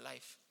in your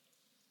life.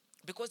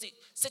 Because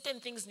certain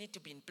things need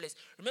to be in place.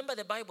 Remember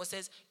the Bible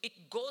says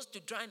it goes to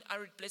dry and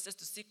arid places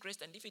to seek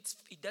rest. And if it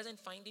doesn't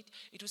find it,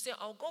 it will say,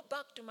 I'll go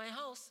back to my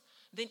house.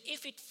 Then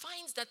if it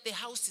finds that the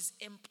house is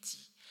empty.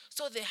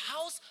 So the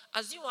house,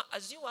 as you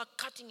are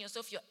cutting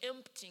yourself, you're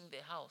emptying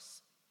the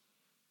house.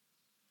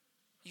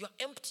 You're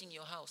emptying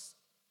your house.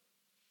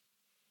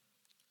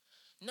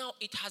 Now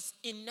it has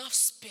enough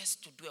space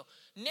to dwell.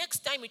 Next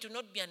time it will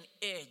not be an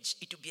urge,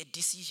 it will be a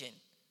decision.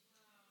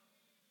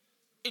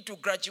 It will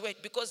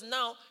graduate because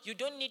now you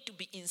don't need to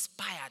be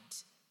inspired.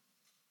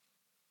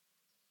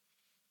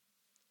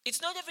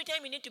 It's not every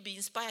time you need to be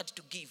inspired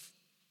to give.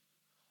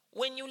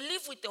 When you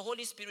live with the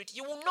Holy Spirit,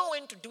 you will know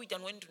when to do it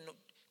and when to not.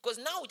 Because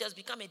now it has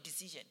become a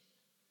decision.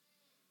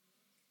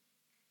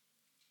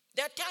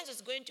 There are times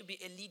it's going to be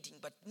a leading,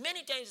 but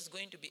many times it's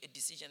going to be a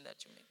decision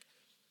that you make.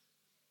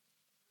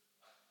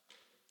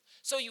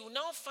 So you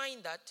now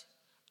find that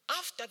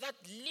after that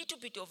little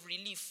bit of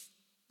relief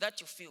that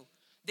you feel,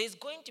 there's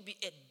going to be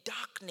a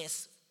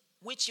darkness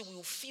which you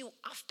will feel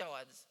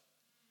afterwards.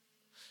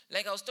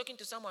 Like I was talking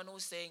to someone who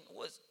was saying,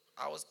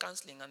 I was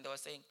counseling and they were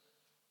saying,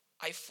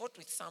 I fought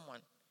with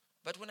someone,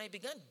 but when I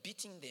began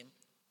beating them,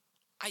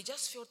 I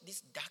just felt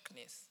this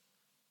darkness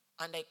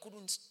and I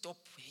couldn't stop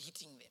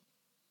hitting them.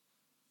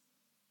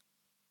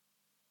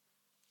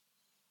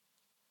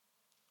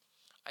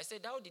 I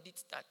said, how did it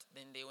start?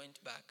 Then they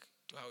went back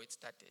to how it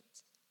started.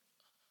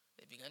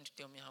 They began to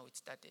tell me how it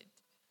started.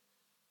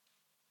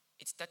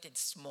 It started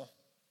small.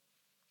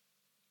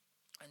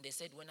 And they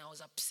said, when I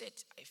was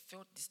upset, I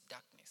felt this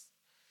darkness.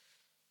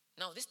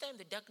 Now, this time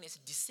the darkness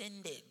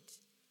descended.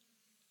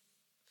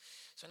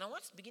 So now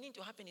what's beginning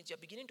to happen is you're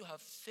beginning to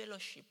have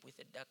fellowship with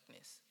the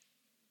darkness.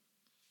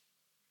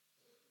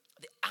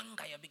 The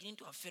anger, you're beginning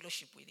to have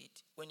fellowship with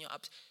it when you're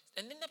upset.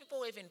 And then the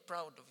people were even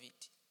proud of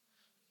it.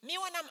 Me,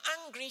 when I'm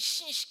angry,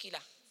 shinshkila.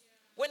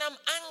 When I'm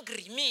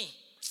angry, me.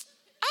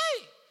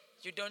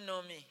 You don't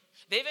know me.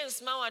 They even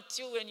smile at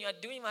you when you are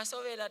doing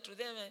masovela to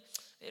them.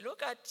 They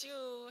look at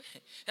you.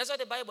 That's what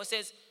the Bible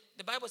says.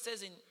 the Bible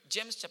says in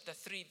James chapter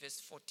 3 verse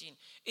 14,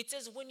 it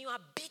says when you are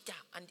bitter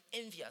and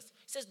envious, it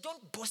says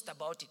don't boast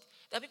about it.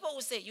 There are people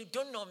who say, you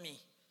don't know me.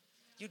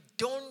 You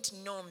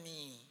don't know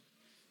me.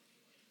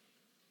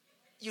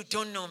 You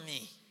don't know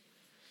me.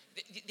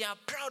 They are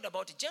proud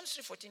about it. James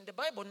 3:14, the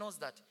Bible knows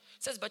that.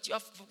 It says, but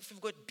if you've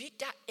got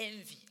bitter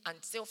envy and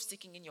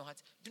self-seeking in your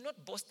hearts, do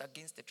not boast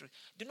against the truth.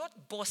 Do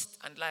not boast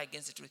and lie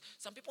against the truth.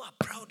 Some people are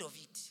proud of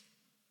it.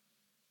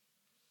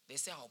 They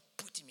say, I'll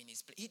put him in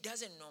his place. He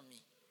doesn't know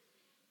me.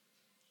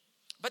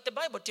 But the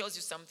Bible tells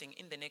you something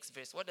in the next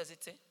verse. What does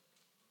it say?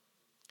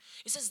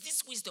 It says,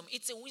 this wisdom,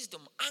 it's a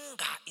wisdom.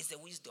 Anger is a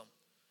wisdom.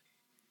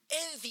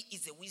 Envy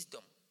is a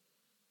wisdom.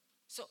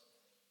 So,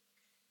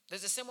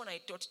 there's a sermon I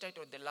taught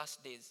titled The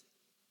Last Days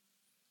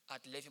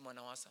at Levi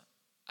Manawasa.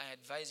 I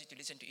advise you to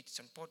listen to it. It's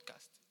on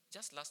podcast.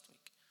 Just last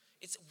week.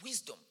 It's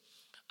wisdom.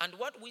 And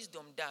what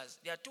wisdom does,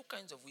 there are two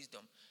kinds of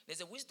wisdom.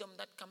 There's a wisdom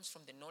that comes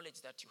from the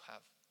knowledge that you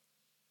have.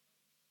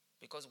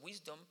 Because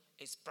wisdom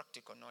is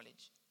practical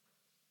knowledge.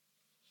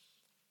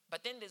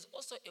 But then there's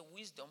also a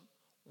wisdom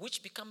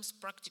which becomes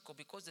practical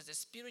because there's a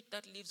spirit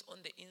that lives on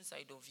the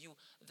inside of you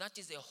that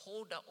is a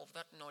holder of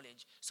that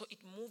knowledge. So it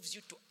moves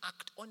you to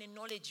act on a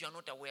knowledge you are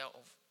not aware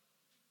of.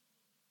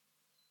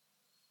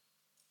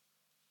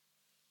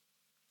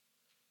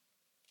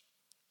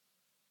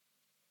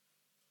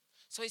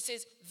 So it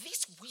says,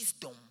 this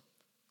wisdom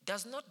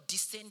does not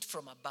descend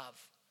from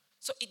above.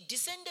 So it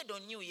descended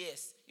on you,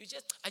 yes.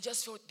 I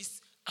just felt this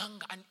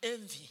anger and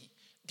envy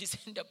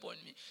descend upon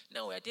me.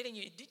 Now we are telling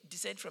you, it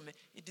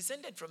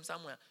descended from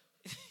somewhere.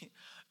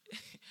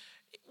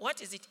 What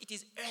is it? It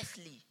is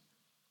earthly.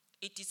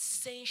 It is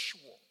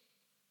sensual.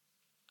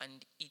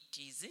 And it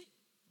is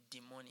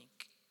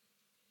demonic.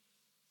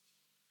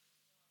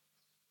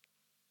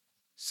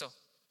 So,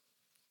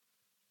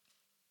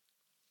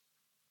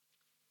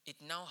 it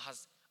now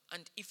has,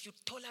 and if you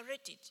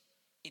tolerate it,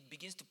 it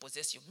begins to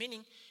possess you.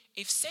 Meaning,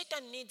 if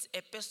Satan needs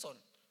a person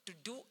to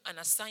do an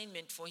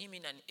assignment for him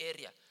in an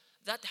area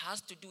that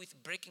has to do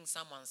with breaking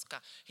someone's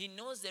car, he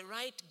knows the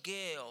right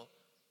girl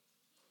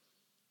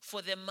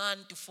for the man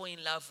to fall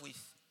in love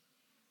with.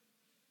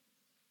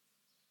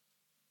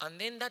 And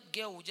then that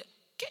girl will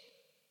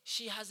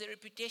she has a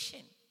reputation.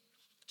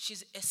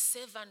 She's a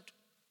servant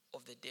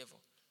of the devil.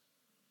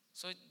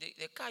 So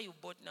the car you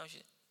bought now,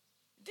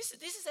 this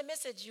is a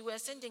message you were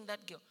sending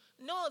that girl.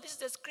 No, this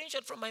is a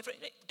screenshot from my friend.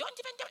 Don't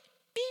even do it.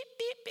 Beep,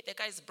 beep, beep. The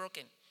car is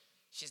broken.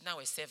 She's now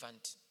a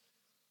servant,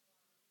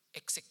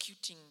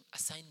 executing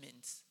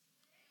assignments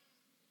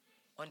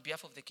on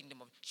behalf of the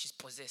kingdom of. She's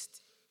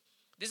possessed.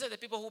 These are the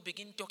people who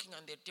begin talking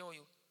and they tell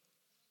you,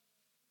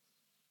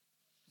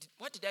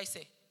 what did I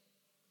say?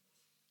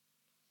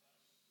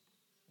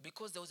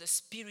 Because there was a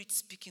spirit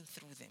speaking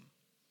through them.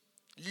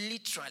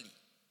 Literally.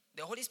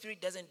 The Holy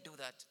Spirit doesn't do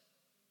that.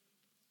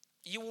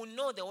 You will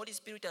know the Holy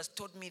Spirit has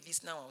told me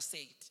this, now I'll say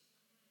it.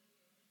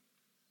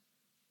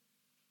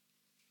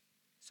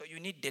 So you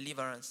need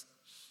deliverance.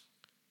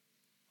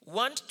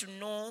 Want to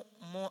know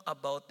more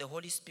about the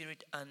Holy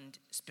Spirit and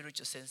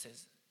spiritual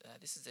senses?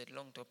 This is a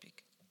long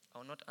topic. I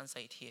will not answer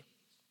it here.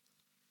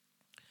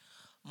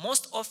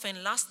 Most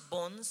often, last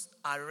bonds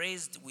are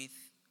raised with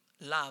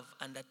love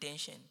and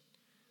attention.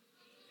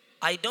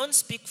 I don't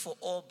speak for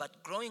all,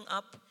 but growing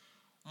up,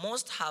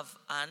 most have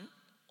an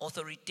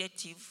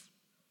authoritative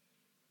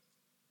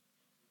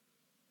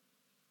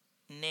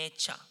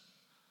nature.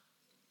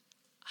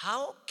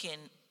 How can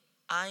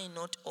I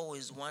not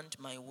always want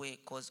my way?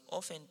 Because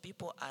often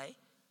people I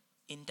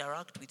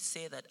interact with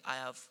say that I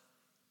have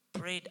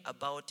prayed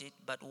about it,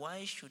 but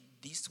why should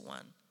this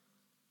one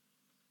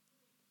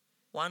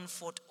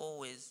thought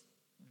always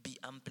be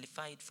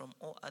amplified from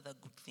all other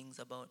good things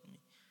about me?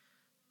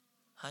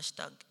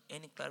 Hashtag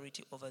any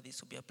clarity over this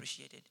will be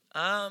appreciated.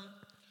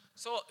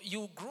 So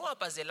you grew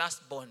up as a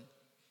last born.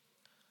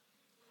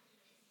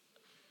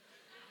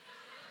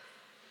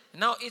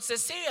 Now it's a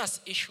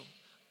serious issue.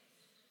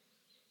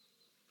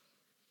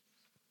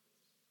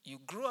 You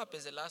grew up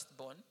as a last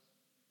born.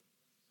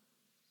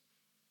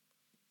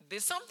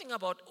 There's something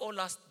about all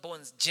last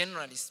borns,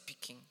 generally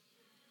speaking.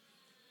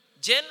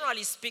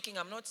 Generally speaking,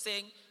 I'm not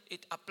saying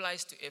it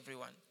applies to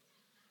everyone.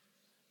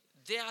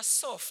 They are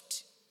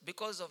soft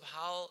because of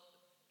how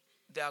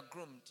they are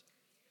groomed.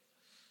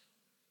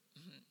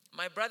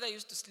 My brother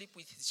used to sleep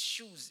with his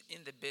shoes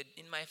in the bed,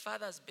 in my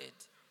father's bed.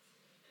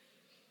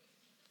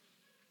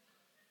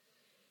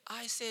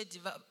 I said,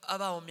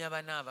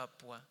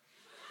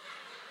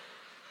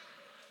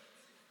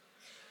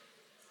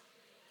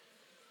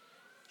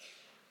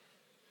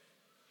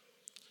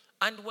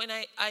 and when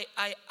I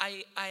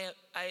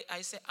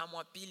say I'm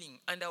appealing,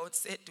 and I would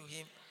say to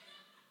him,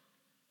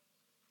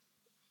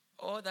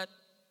 all that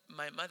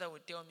my mother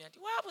would tell me,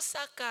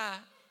 Wabusaka.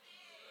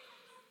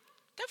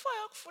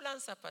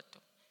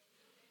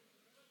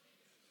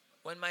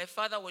 When my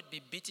father would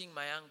be beating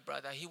my young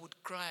brother, he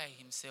would cry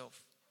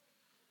himself.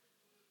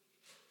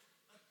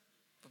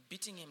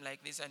 Beating him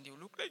like this, and he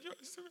would look like, don't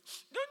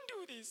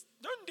do this.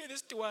 Don't do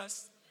this to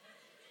us.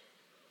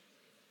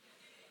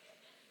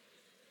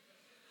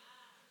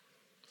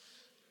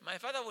 My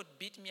father would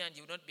beat me and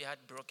he would not be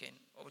heartbroken,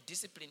 or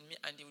discipline me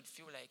and he would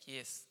feel like,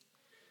 yes,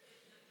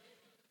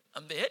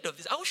 I'm the head of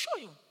this. I will show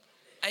you.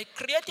 I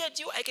created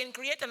you. I can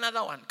create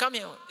another one. Come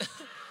here.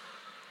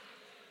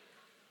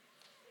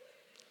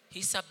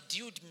 He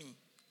subdued me.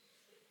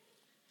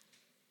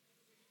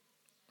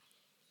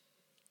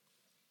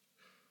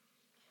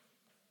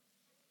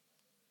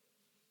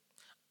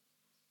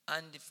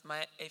 And if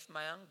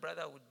my young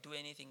brother would do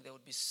anything, they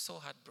would be so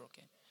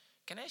heartbroken.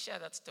 Can I share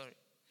that story?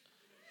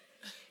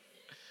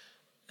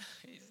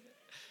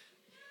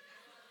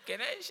 Can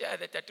I share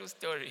the tattoo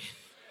story?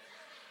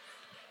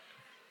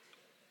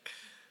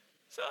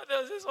 So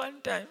there was this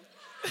one time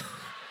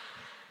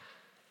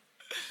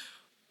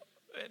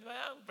when my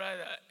young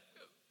brother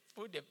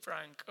put a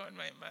prank on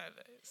my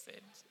mother. He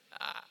said,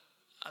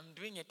 I'm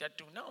doing a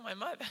tattoo. Now my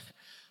mother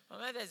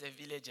is a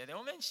villager. The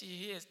moment she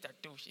hears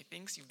tattoo, she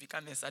thinks you've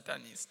become a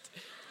Satanist.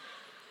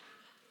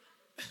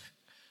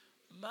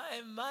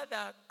 My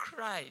mother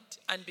cried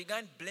and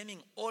began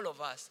blaming all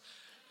of us.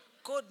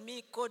 Called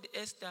me, called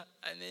Esther,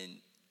 and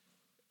then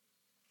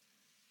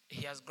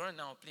he has grown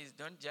now. Please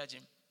don't judge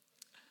him.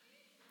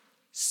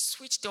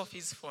 Switched off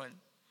his phone.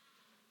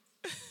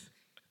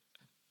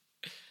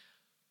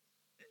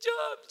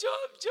 Job.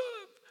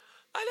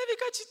 I let me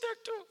catch you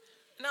tattoo.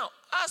 Now,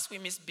 us, we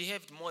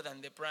misbehaved more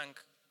than the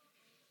prank.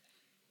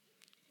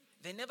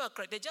 They never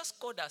cried. They just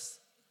called us.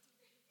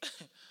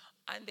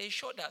 And they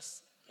showed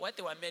us what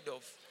they were made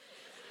of.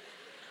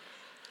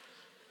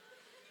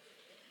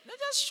 They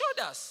just showed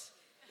us.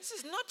 This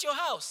is not your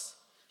house.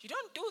 You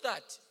don't do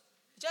that.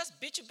 Just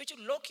beat you,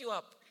 lock you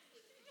up,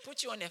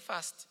 put you on a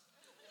fast.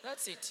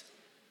 That's it.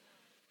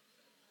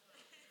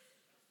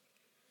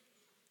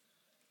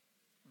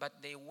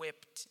 But they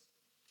wept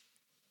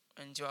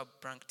and Joab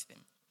pranked them.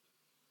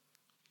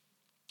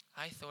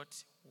 I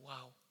thought,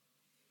 wow.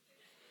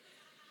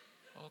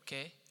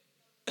 Okay.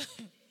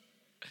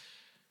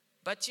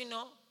 But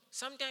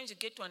sometimes you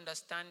get to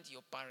understand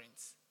your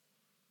parents.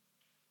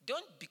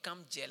 Don't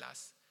become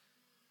jealous.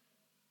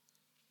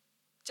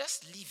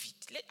 Just leave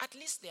it. At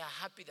least they are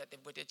happy that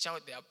they've got a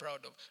child they are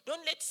proud of.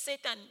 Don't let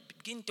Satan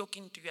begin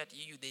talking to you at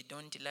you. They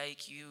don't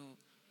like you.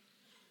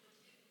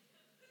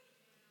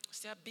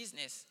 It's their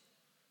business.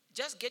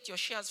 Just get your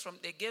shares from,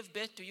 they gave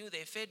birth to you,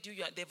 they fed you,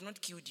 they've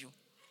not killed you.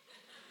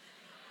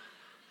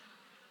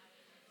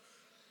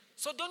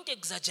 So don't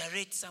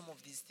exaggerate some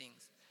of these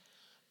things.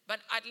 But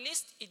at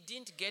least it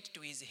didn't get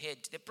to his head.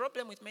 The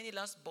problem with many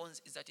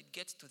lastborns is that it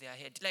gets to their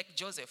head. Like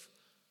Joseph.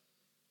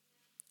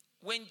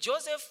 When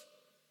Joseph,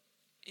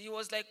 he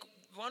was like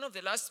one of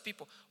the last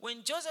people.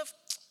 When Joseph,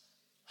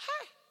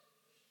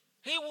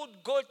 he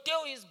would go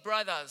tell his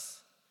brothers,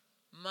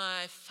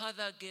 my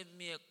father gave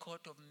me a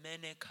coat of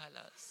many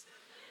colors.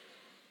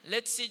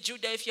 Let's see,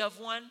 Judah, if you have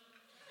one.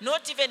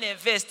 Not even a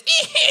vest.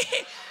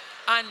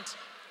 And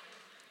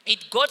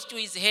it got to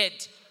his head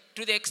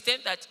to the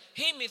extent that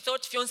he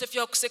thought fiance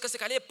fia kuseka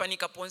sekale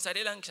panika ponsa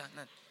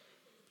alelangishanan.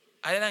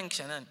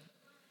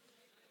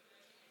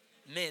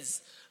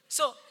 Mez.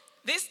 So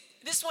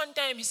this one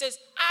time he says,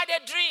 I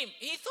had a dream.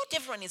 He thought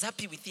everyone is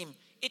happy with him.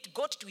 It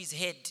got to his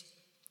head.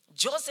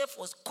 Joseph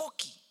was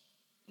cocky.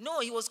 No,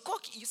 he was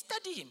cocky. You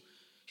study him.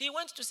 He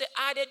went to say,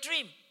 I had a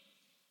dream.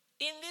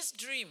 In this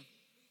dream,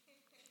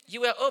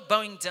 you were all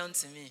bowing down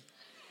to me.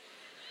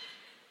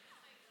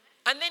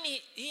 And then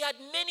he had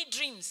many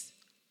dreams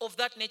of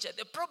that nature.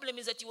 The problem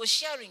is that he was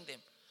sharing them.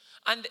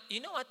 And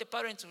you know what the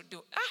parents would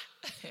do?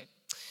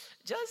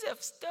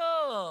 Joseph,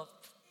 stop.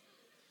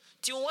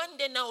 Till one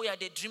day now we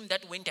had a dream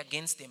that went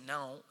against them.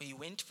 Now he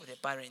went for the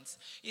parents.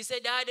 He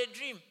said, I had a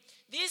dream.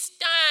 This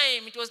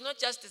time it was not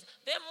just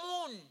the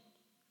moon.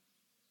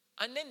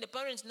 And then the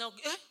parents now,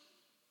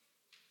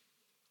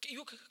 can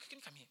you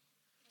come here?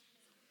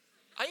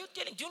 Are you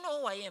telling, do you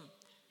know who I am?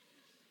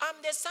 I'm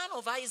the son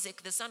of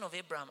Isaac, the son of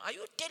Abraham. Are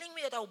you telling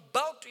me that I'll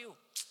bow to you?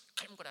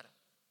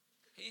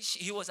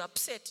 He was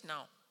upset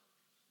now.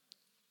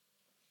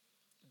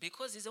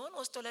 Because he's the one who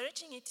was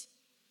tolerating it.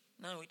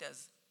 Now it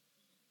has.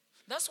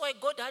 That's why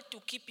God had to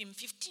keep him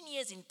 15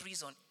 years in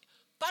prison.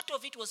 Part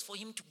of it was for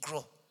him to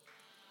grow.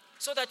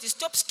 So that he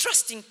stops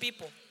trusting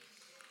people.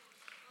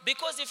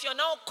 Because if you're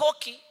now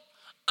cocky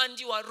and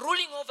you are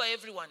ruling over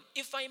everyone,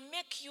 if I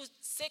make you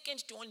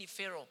second to only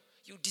Pharaoh,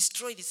 you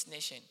destroy this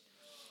nation.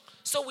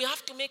 So we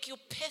have to make you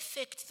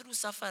perfect through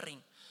suffering.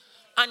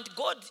 And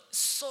God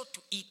saw to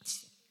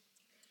it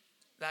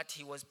that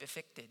he was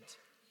perfected.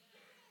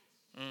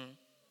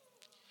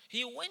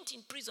 He went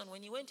in prison.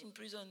 When he went in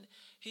prison,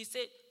 he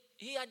said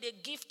he had a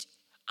gift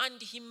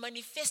and he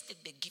manifested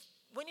the gift.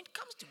 When it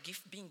comes to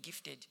being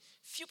gifted,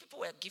 few people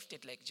were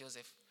gifted like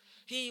Joseph.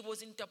 He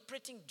was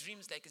interpreting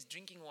dreams like he's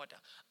drinking water.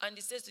 And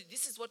he says,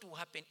 this is what will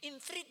happen. In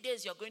 3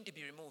 days, you're going to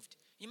be removed.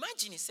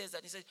 Imagine he says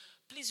that. He says,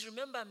 please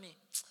remember me.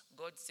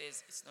 God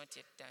says, it's not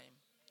yet time.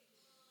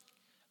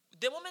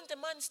 The moment the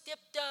man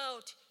stepped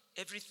out,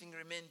 everything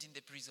remained in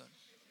the prison.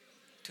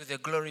 To the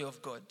glory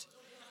of God.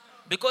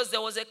 Because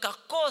there was a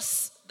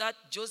course that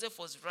Joseph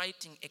was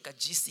writing, a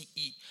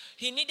GCE.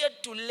 He needed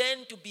to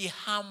learn to be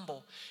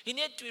humble. He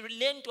needed to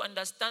learn to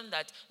understand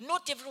that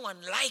not everyone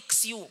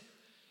likes you.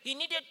 He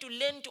needed to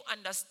learn to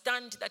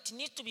understand that he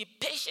needs to be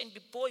patient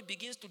before he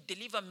begins to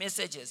deliver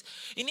messages.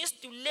 He needs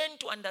to learn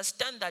to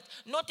understand that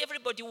not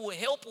everybody will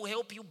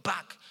help you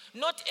back.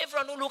 Not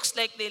everyone who looks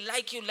like they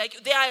like you.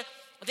 There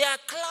are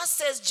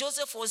classes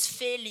Joseph was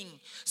failing.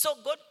 So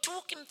God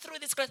took him through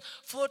this class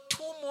for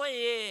 2 more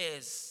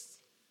years.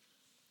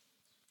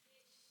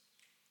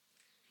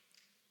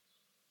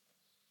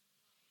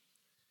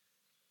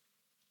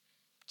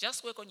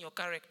 Just work on your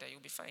character, you'll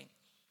be fine.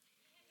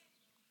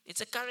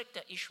 It's a character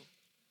issue.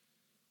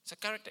 It's a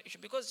character issue.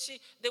 Because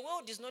the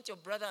world is not your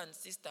brother and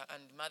sister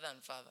and mother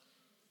and father.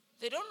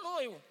 They don't know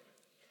you.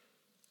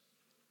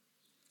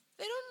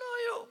 They don't know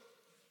you.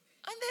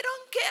 And they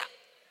don't care.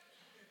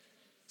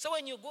 So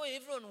when you go,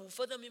 everyone will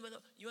further me,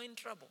 you're in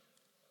trouble.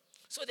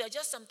 So there are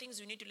just some things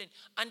you need to learn.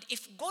 And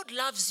if God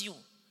loves you,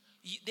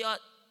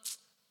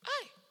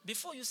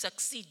 before you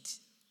succeed,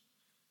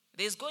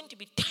 there's going to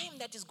be time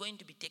that is going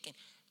to be taking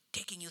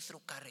you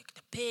through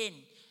character, pain.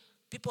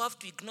 People have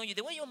to ignore you.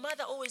 The way your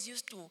mother always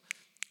used to,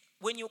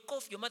 when you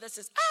cough, your mother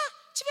says,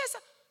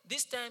 Chivesa.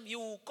 This time you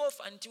will cough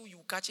until you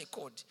catch a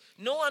cold.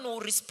 No one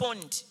will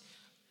respond.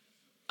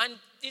 And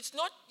it's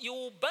not,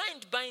 you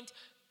bind.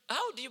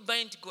 How do you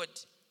bind God?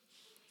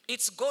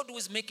 It's God who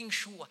is making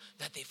sure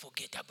that they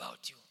forget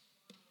about you.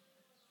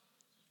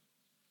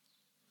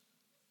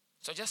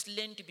 So just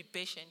learn to be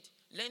patient.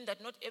 Learn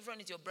that not everyone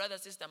is your brother,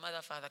 sister,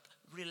 mother, father.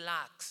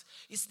 Relax.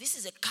 This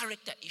is a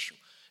character issue.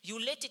 You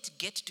let it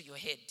get to your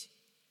head.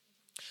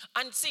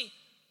 And see,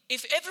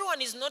 if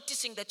everyone is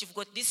noticing that you've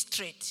got this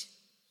trait,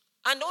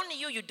 and only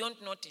you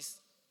don't notice,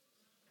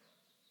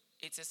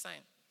 it's a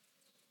sign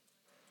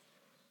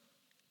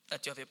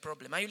that you have a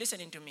problem. Are you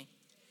listening to me?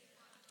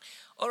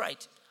 All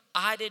right.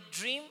 I had a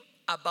dream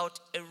about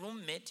a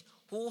roommate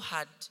who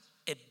had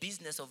a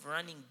business of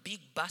running big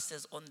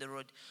buses on the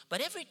road.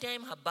 But every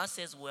time her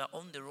buses were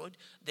on the road,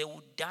 they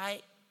would die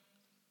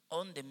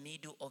on the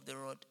middle of the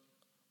road.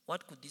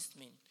 What could this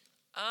mean?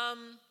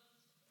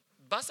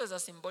 Buses are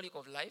symbolic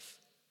of life.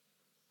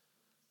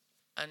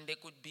 And they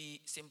could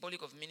be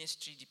symbolic of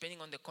ministry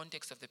depending on the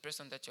context of the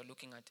person that you're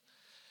looking at.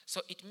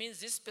 So it means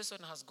this person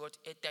has got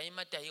a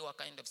taima taiwa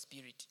kind of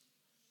spirit.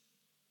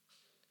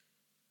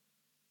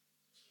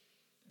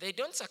 They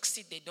don't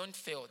succeed, they don't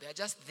fail. They're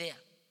just there.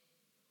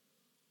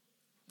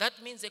 That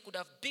means they could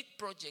have big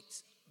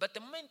projects, but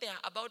the moment they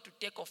are about to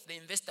take off, the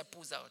investor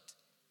pulls out.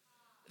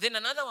 Then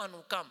another one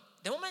will come.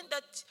 The moment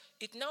that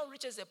it now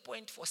reaches a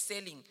point for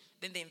selling,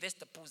 then the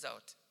investor pulls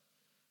out.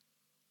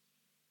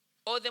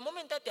 Or the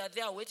moment that they are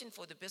there waiting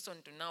for the person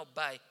to now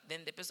buy,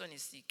 then the person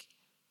is sick.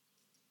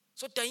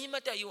 So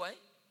taima taiwa,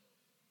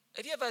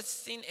 have you ever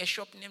seen a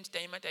shop named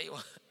taima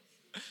taiwa?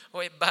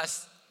 Or a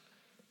bus?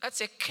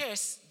 That's a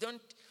curse.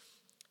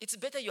 It's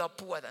better you are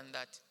poor than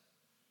that.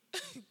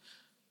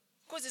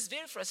 Because it's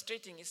very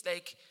frustrating. It's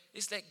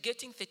like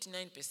getting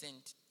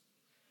 39%.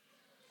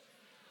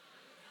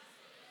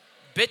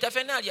 Better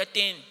final, you're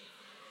 10.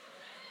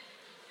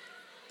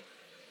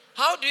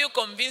 How do you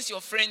convince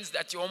your friends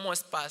that you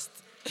almost passed?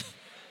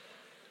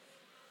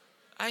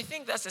 I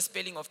think that's a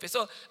spelling of pain.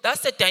 So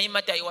that's the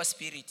taima taiwa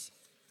spirit.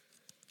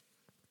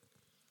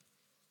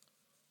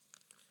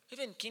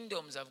 Even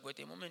kingdoms have got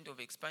a moment of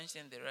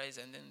expansion, they rise,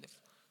 and then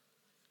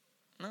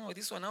no,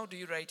 this one, how do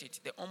you write it?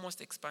 The almost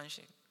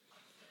expansion.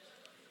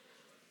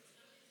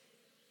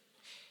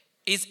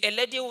 Is a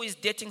lady who is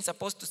dating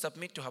supposed to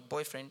submit to her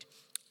boyfriend?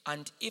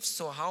 And if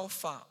so, how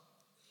far?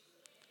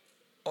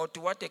 Or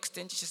to what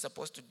extent is she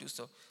supposed to do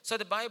so? So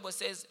the Bible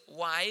says,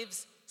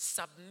 wives,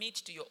 submit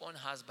to your own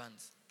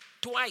husbands.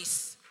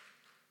 Twice.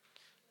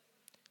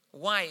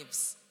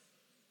 Wives.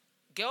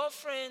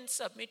 Girlfriends,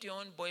 submit to your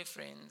own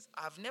boyfriends.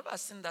 I've never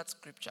seen that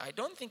scripture. I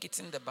don't think it's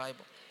in the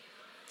Bible.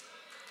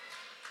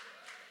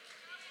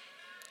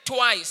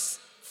 Twice.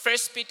 1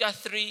 Peter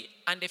 3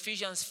 and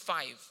Ephesians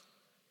 5.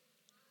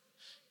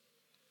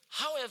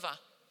 However,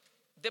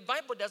 the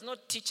Bible does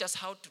not teach us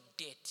how to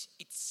date.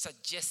 It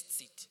suggests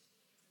it.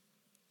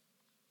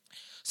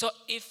 So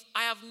if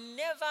I have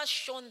never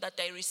shown that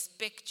I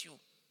respect you,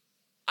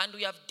 and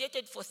we have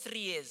dated for 3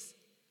 years,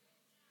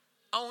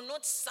 I will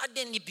not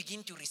suddenly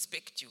begin to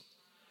respect you.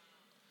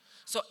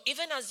 So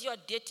even as you are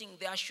dating,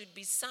 there should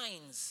be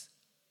signs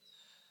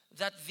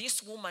that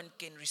this woman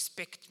can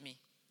respect me.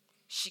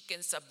 She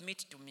can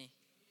submit to me.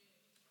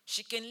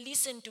 She can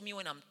listen to me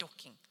when I'm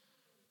talking.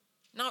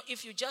 Now,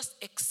 if you just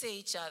excel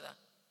each other,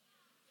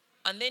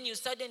 and then you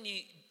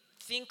suddenly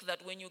think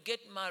that when you get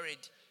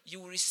married,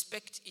 you will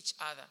respect each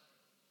other,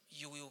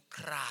 you will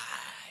cry.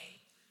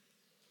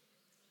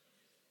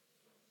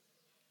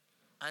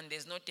 And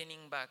there's no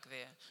turning back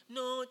there.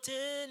 No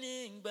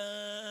turning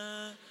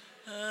back.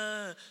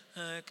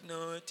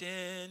 No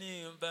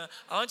turning back.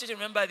 I want you to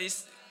remember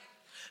this.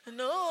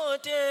 No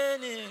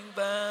turning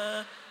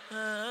back.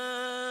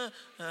 No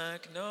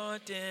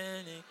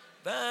turning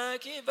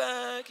back.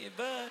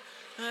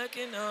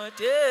 No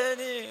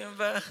turning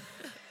back.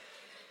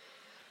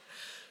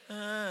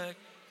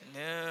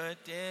 No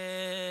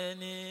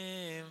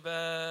turning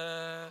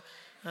back.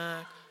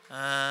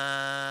 Amen.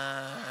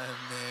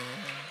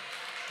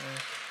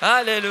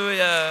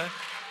 Hallelujah.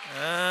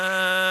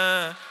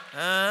 Amen.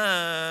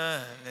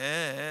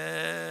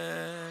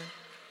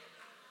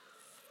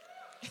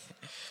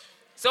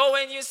 So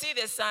when you see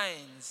the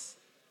signs,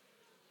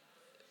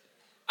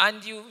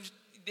 and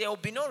there will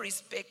be no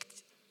respect.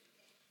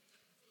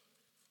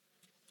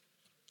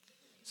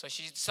 So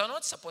she's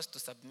not supposed to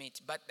submit,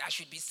 but there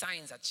should be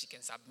signs that she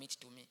can submit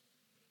to me.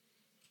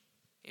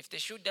 If the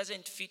shoe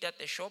doesn't fit at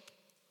the shop,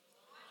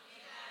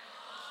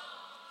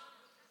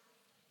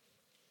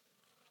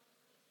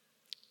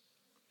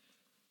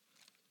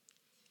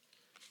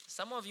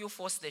 some of you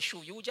force the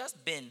shoe, you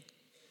just bend.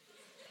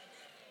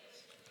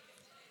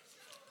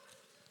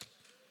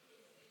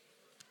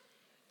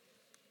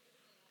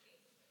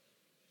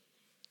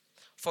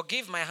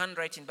 Forgive my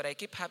handwriting, but I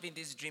keep having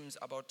these dreams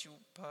about you,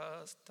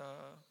 Pastor.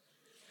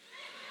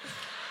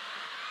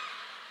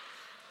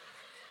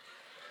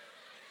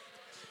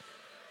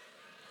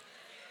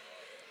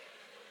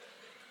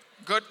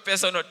 Good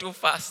person or too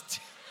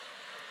fast.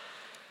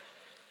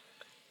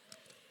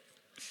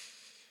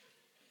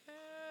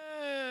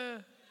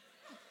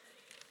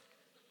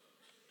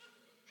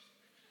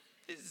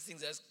 These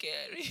things are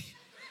scary.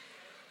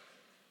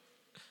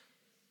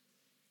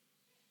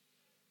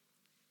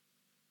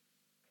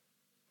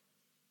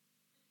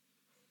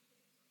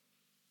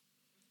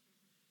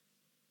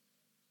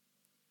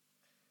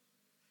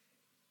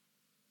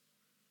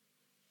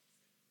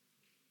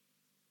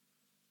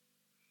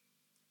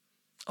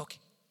 Okay,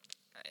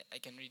 I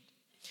can read.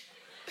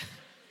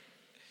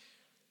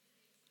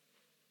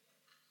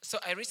 So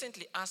I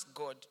recently asked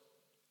God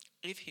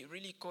if he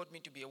really called me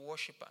to be a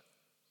worshiper.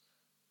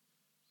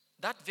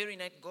 That very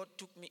night, God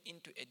took me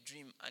into a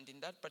dream, and in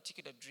that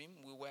particular dream,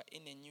 we were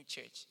in a new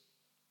church.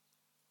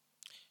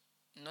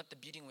 Not the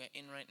building we're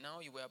in right now.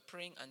 You were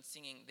praying and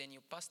singing. Then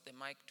you passed the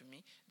mic to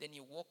me. Then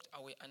you walked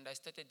away, and I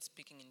started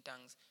speaking in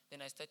tongues.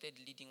 Then I started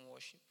leading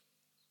worship.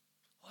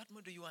 What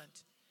more do you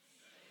want?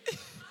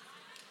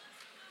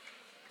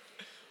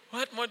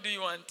 What more do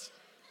you want?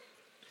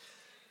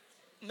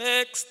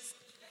 Next.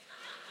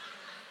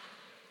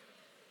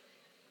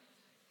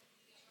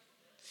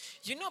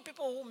 You know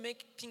people who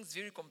make things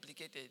very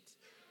complicated.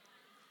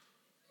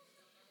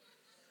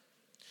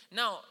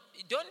 Now,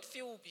 don't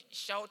feel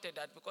shouted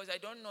at because I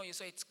don't know you,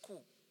 so it's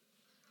cool.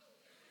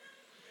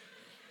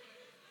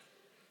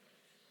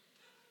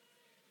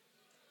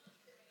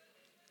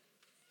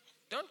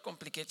 Don't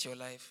complicate your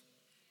life.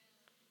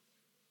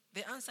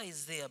 The answer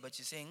is there, but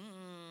you're saying,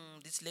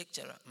 this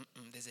lecturer,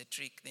 there's a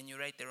trick. Then you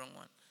write the wrong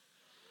one.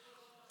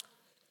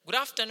 Good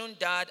afternoon,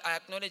 Dad. I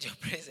acknowledge your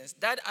presence.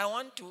 Dad, I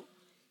want to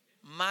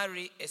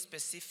marry a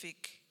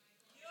specific...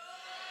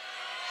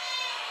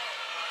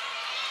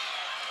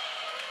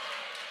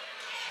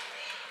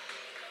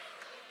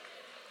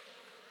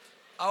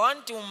 I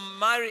want to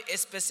marry a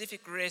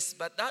specific race,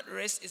 but that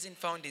race isn't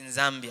found in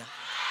Zambia.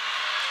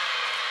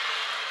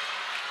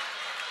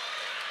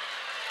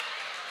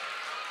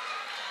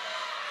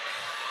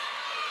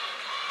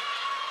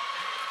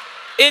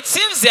 It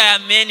seems there are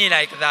many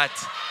like that.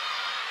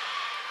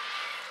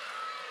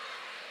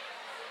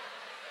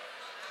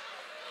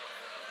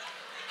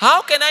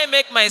 How can I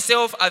make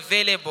myself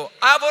available?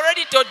 I've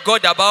already told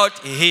God about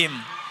him.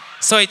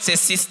 So it's a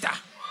sister.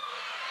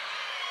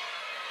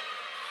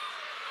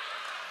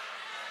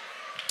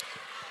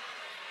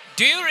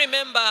 Do you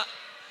remember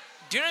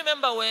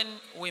when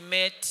we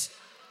met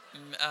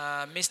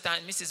Mr.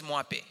 and Mrs.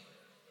 Mwape?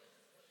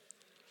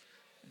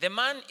 The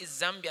man is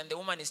Zambian, the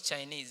woman is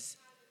Chinese.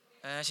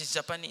 She's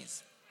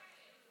Japanese.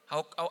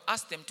 I'll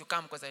ask them to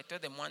come because I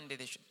told them one day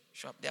they should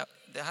show up.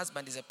 The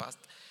husband is a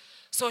pastor.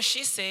 So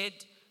she said,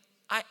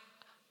 I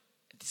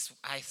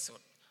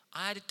thought,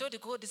 I had told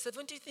God the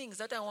 70 things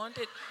that I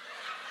wanted.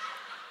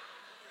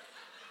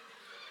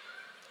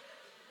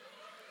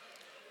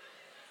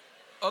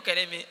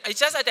 Okay, it's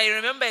just that I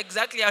remember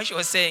exactly how she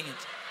was saying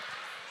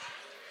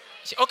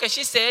it.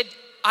 She said,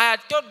 I had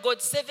told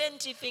God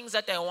 70 things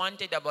that I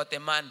wanted about a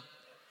man.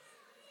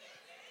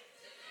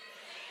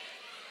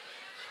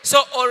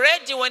 So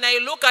already when I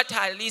look at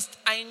her list,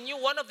 I knew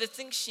one of the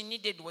things she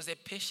needed was a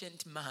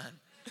patient man.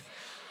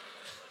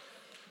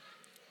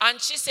 And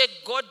she said,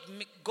 God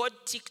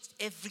ticked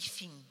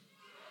everything.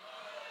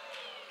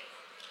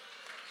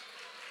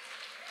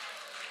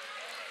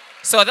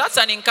 So that's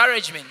an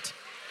encouragement.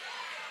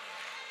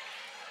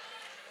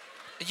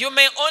 You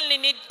may only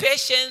need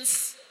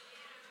patience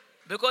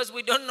because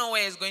we don't know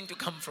where it's going to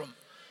come from.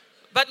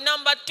 But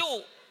number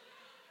two,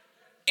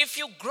 if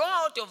you grow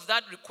out of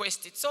that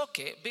request, it's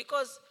okay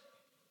because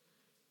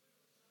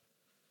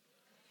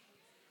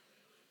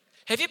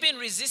have you been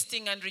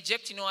resisting and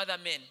rejecting other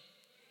men?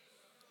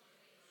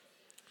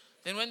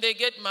 Then when they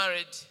get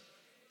married,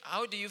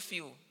 how do you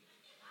feel?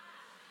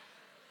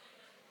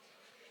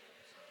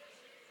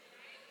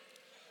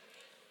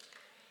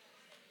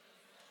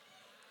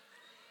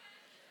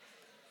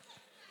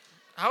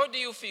 How do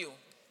you feel?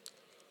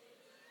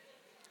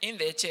 In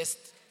their chest.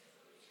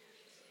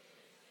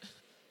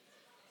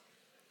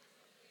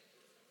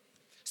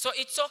 So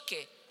it's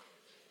okay.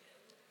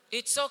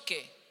 It's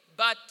okay.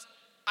 But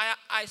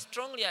I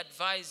strongly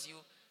advise you,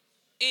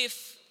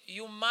 if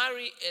you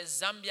marry a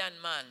Zambian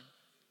man,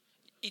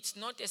 it's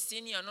not a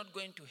sin, you are not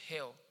going to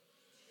hell.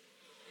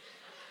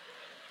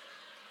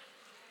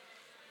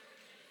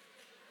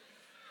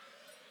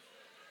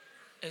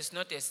 It's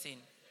not a sin.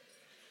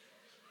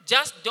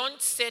 Just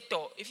don't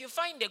settle. If you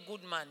find a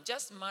good man,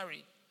 just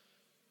marry.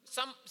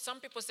 Some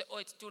people say, oh,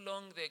 it's too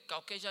long, the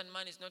Caucasian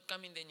man is not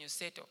coming, then you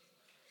settle.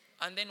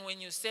 And then when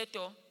you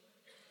settle,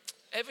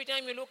 every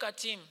time you look at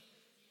him,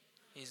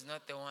 he's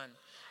not the one.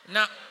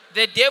 Now,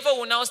 the devil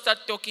will now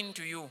start talking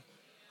to you.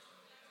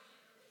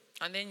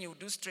 And then you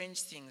do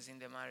strange things in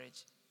the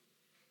marriage.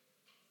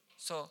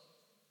 So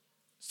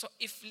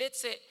if,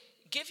 let's say,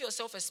 give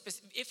yourself a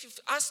space. If you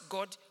ask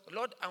God,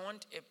 Lord, I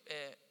want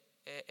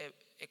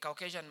a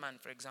Caucasian man,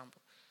 for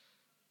example,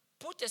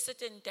 put a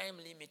certain time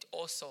limit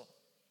also.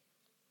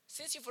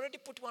 Since you've already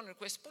put one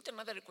request, put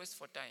another request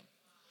for time.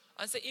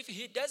 And say, if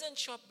he doesn't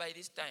show up by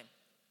this time,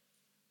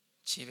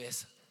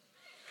 Chives.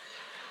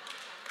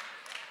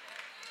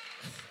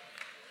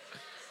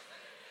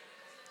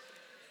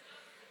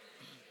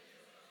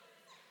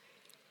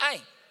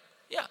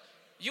 Yeah.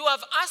 You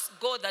have asked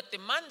God that the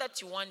man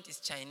that you want is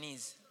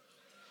Chinese.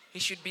 He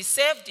should be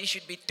saved, he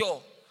should be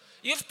tall.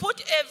 You've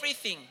put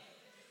everything.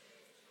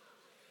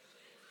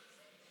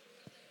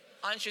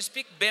 And should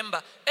speak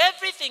Bemba.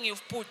 Everything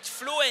you've put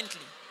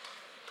fluently.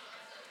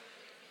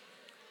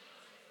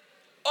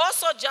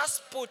 Also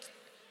just put,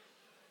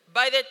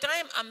 by the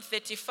time I'm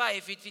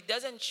 35, if it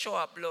doesn't show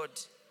up, Lord,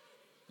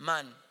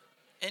 man,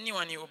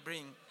 anyone you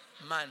bring,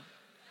 man,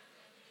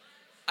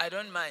 I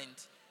don't mind.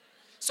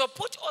 So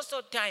put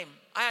also time.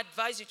 I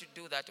advise you to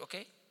do that,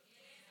 okay?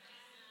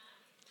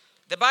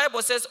 The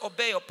Bible says,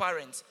 obey your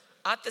parents.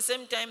 At the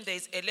same time, there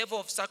is a level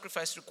of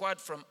sacrifice required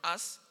from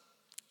us,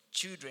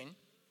 children,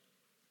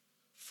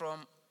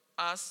 from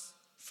us,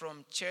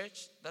 from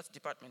church, that's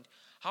department.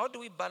 How do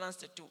we balance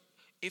the two?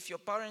 If your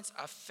parents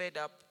are fed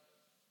up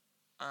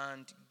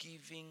and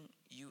giving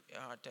you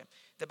a hard time.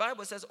 The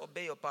Bible says,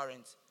 obey your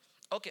parents.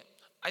 Okay,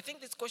 I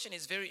think this question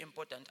is very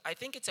important. I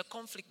think it's a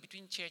conflict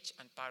between church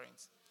and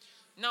parents.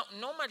 Now,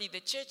 normally the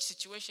church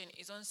situation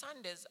is on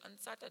Sundays and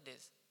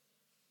Saturdays.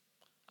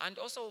 And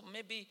also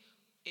maybe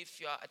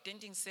if you are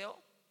attending sale.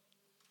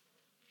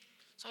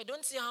 So I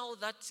don't see how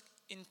that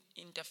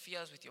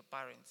interferes with your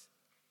parents.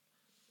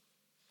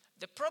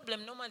 The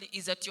problem normally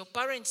is that your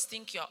parents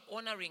think you are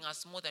honoring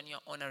us more than you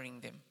are honoring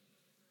them.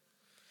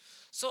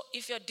 So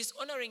if you are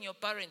dishonoring your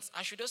parents,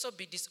 I should also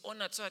be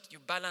dishonored so that you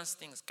balance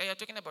things. Okay, you're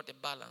talking about a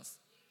balance.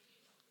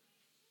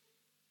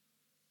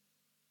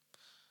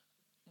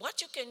 What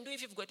you can do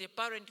if you've got a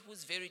parent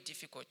who's very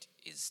difficult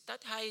is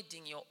start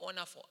hiding your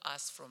honor for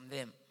us from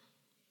them.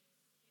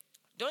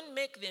 Don't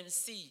make them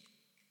see.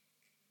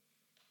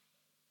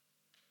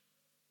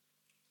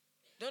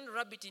 Don't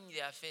rub it in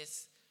their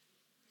face.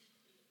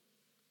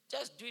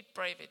 Just do it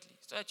privately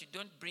so that you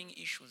don't bring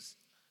issues.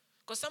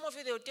 Because some of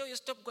you, they will tell you,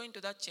 stop going to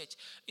that church.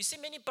 You see,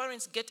 many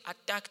parents get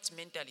attacked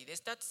mentally. They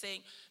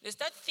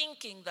start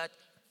thinking that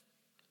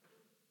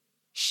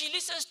she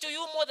listens to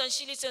you more than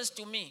she listens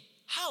to me.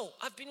 How?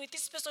 I've been with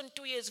this person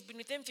 2 years, I've been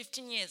with them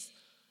 15 years.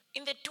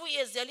 In the 2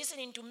 years, they're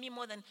listening to me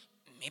more than,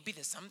 maybe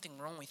there's something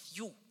wrong with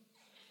you.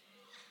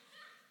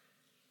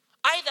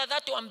 Either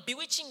that or I'm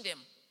bewitching them.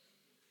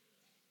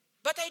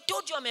 But I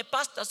told you I'm a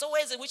pastor, so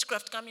where's the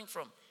witchcraft coming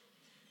from?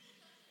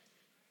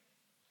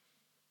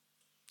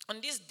 On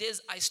these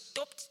days, I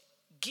stopped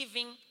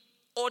giving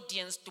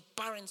audience to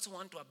parents who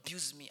want to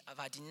abuse me. I've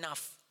had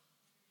enough.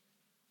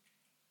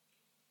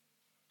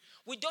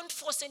 We don't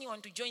force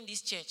anyone to join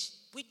this church.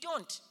 We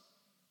don't.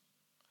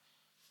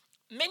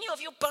 Many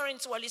of you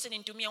parents who are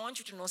listening to me, I want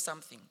you to know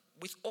something.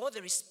 With all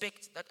the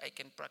respect that I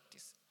can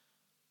practice.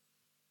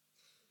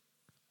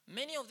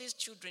 Many of these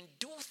children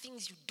do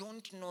things you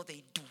don't know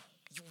they do.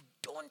 You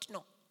don't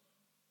know.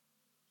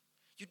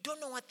 You don't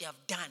know what they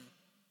have done.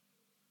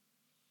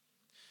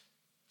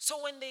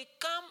 So when they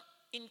come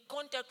in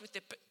contact with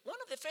one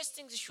of the first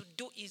things you should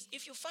do is,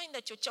 if you find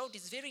that your child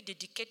is very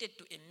dedicated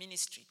to a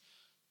ministry,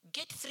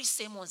 get 3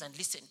 sermons and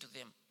listen to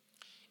them.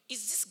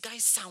 Is this guy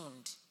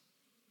sound?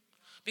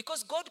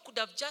 Because God could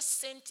have just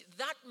sent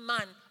that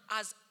man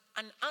as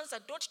an answer,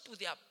 not to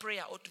their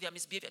prayer or to their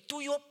misbehavior,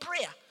 to your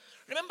prayer.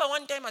 Remember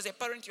one time as a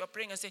parent you are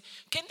praying and say,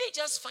 can they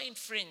just find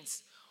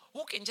friends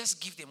who can just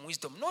give them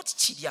wisdom, not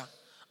chidia?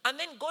 And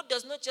then God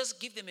does not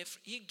just give them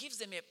he gives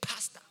them a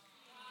pastor.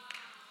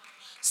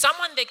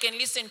 Someone they can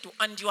listen to,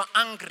 and you are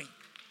angry.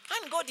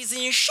 And God is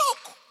in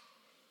shock.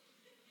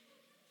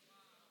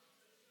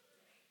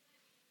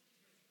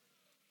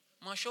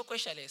 Mashoko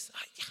shales.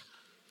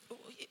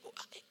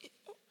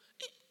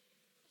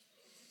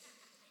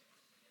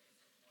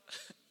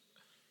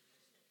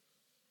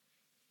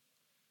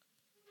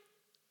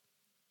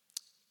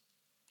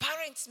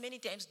 Parents many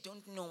times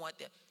don't know what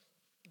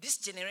this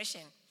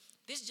generation,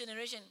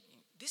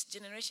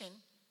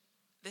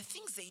 the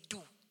things they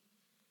do,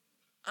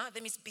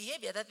 the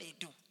misbehavior that they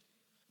do.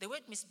 The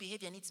word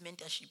misbehavior needs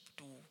mentorship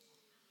too.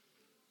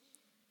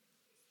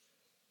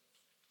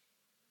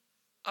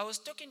 I was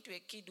talking to a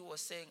kid who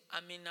was saying,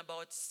 I'm in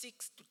about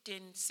 6 to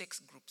 10 sex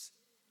groups.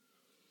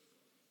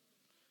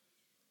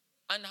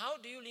 And how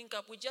do you link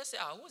up? We just say,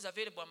 who's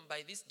available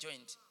by this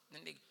joint?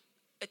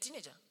 A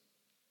teenager.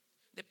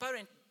 The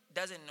parent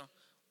doesn't know.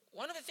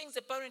 One of the things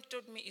the parent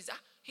told me is,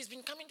 he's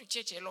been coming to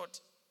church a lot.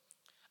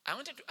 I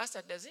wanted to ask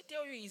her, does he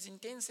tell you he's in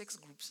 10 sex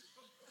groups?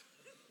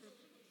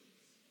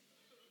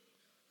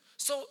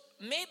 So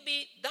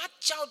maybe that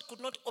child could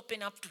not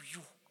open up to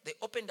you. They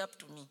opened up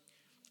to me.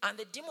 And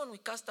the demon we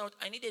cast out,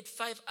 I needed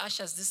 5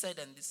 ushers this side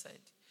and this side.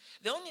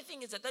 The only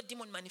thing is that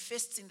demon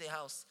manifests in the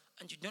house.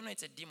 And you don't know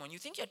it's a demon. You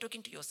think you're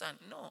talking to your son.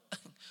 No.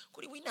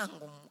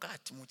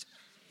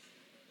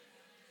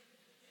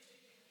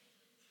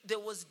 There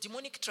was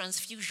demonic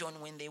transfusion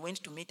when they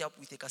went to meet up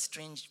with a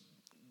strange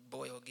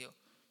boy or girl.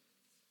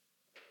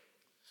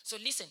 So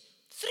listen,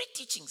 3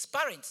 teachings.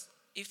 Parents,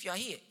 if you are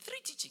here, 3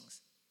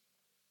 teachings.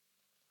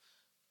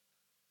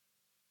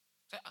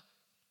 So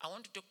I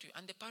want to talk to you.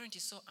 And the parent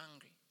is so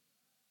angry.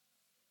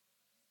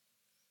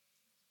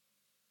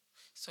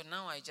 So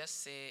now I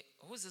just say,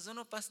 who's the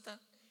zonal pastor?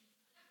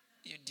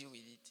 You deal with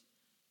it.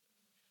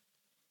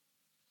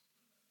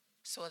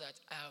 So that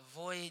I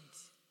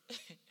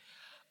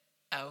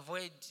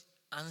avoid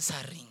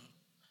answering.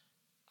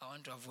 I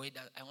want to avoid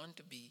that. I want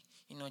to be,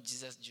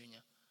 Jesus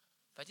Jr.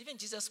 But even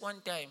Jesus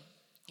one time,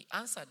 he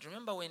answered.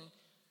 Remember when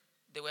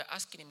they were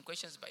asking him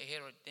questions by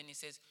Herod, then he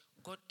says,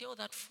 go tell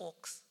that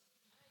fox.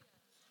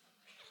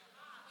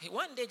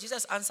 One day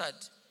Jesus answered.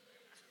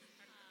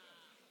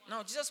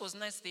 Now Jesus was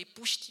nice, they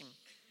pushed him.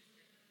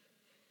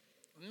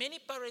 Many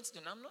parents do.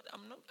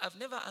 I've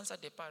never answered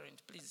a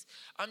parent, please.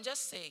 I'm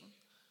just saying,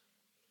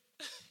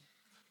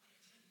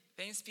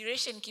 the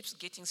inspiration keeps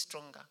getting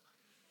stronger.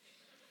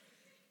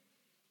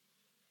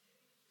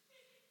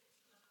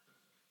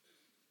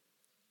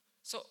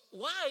 So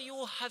why are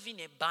you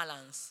having a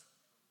balance?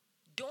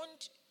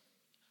 Don't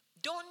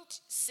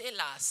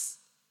sell us.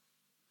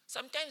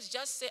 Sometimes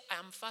just say, I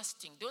am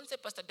fasting. Don't say,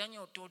 Pastor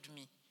Daniel told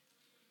me.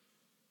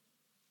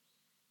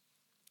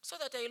 So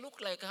that I look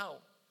like how?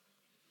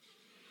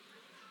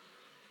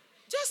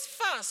 Just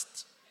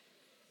fast.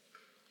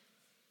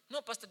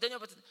 No, Pastor Daniel,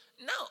 but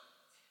now,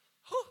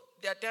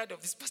 they are tired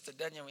of this Pastor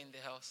Daniel in the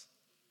house.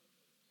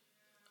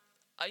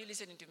 Are you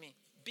listening to me?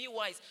 Be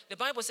wise. The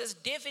Bible says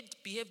David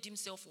behaved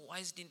himself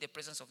wisely in the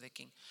presence of the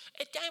king.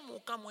 A time will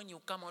come when you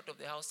come out of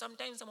the house.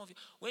 Sometimes some of you,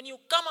 when you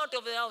come out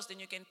of the house, then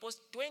you can post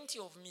 20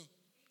 of me.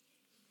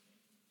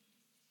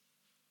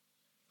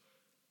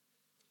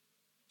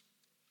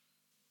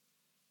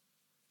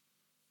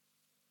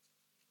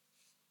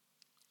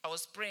 I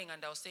was praying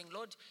and I was saying,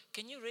 Lord,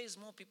 can you raise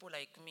more people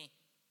like me?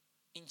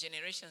 In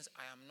generations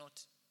I am not.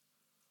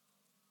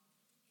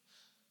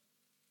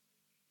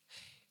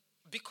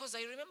 Because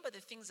I remember the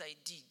things I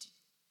did.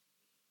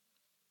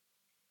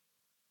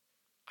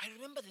 I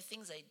remember the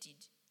things I did.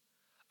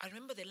 I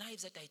remember the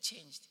lives that I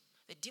changed.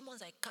 The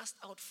demons I cast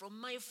out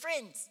from my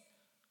friends.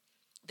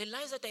 The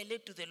lives that I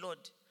led to the Lord.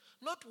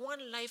 Not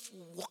one life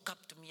will walk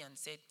up to me and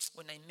say,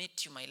 when I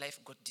met you, my life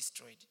got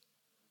destroyed.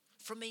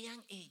 From a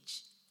young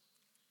age.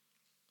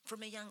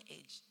 From a young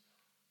age.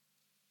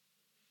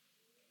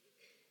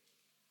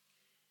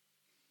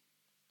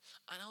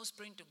 And I was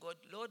praying to God,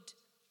 Lord,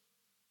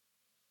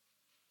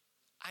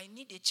 I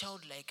need a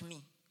child like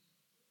me.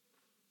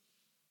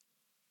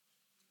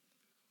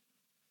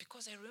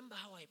 Because I remember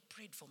how I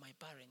prayed for my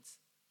parents.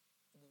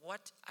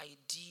 What I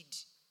did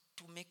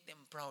to make them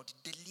proud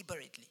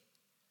deliberately.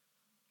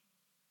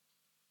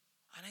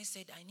 And I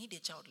said, I need a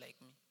child like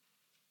me.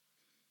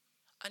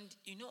 And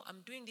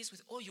I'm doing this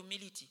with all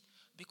humility.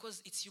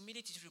 Because it's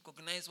humility to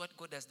recognize what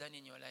God has done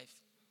in your life.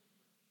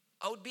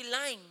 I would be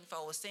lying if I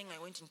was saying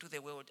I went into the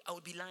world. I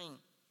would be lying.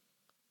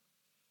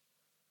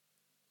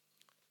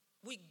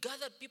 We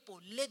gathered people,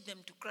 led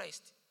them to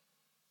Christ.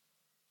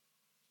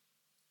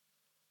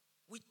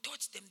 We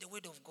taught them the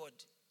word of God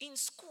in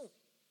school.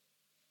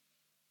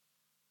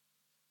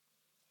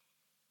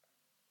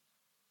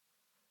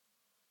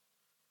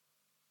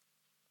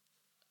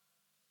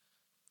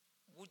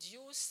 Would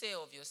you say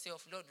of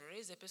yourself, Lord,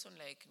 raise a person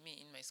like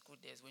me in my school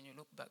days when you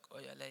look back,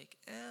 or you're like,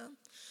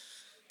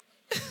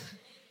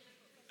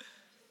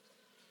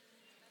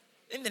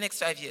 in the next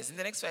 5 years.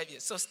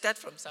 So start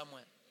from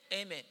somewhere.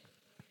 Amen.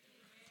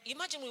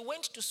 Imagine we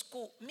went to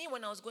school. Me,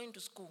 when I was going to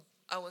school,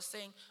 I was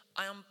saying,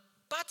 I am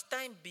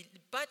part-time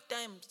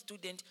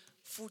student,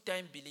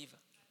 full-time believer.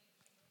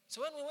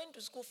 So when we went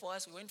to school for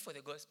us, we went for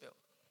the gospel.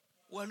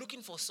 We were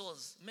looking for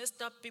souls.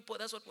 Messed up people,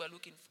 that's what we were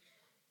looking for.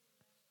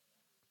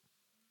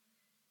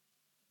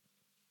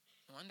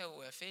 I wonder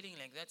we were failing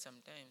like that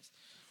sometimes.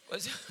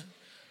 Because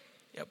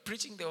you're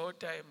preaching the whole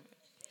time.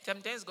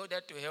 Sometimes God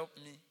had to help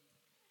me.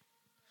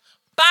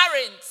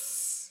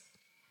 Parents,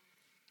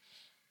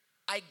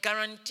 I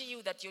guarantee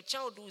you that your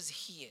child who is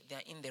here, they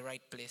are in the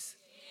right place.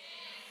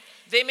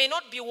 Yes. They may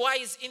not be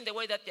wise in the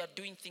way that they are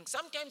doing things.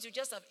 Sometimes you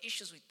just have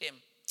issues with them.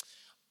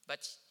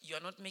 But you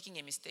are not making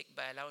a mistake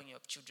by allowing your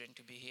children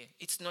to be here.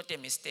 It's not a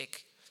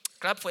mistake.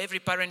 Clap for every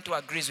parent who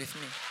agrees with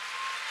me.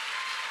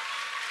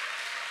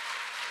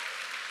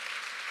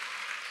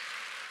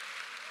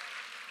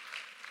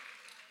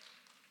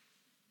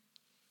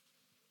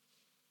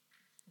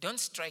 Don't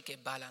strike a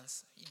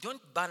balance.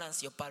 Don't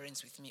balance your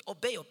parents with me.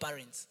 Obey your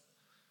parents.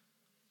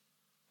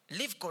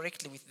 Live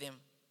correctly with them.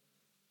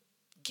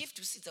 Give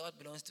to Caesar what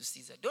belongs to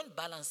Caesar. Don't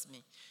balance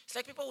me. It's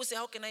like people who say,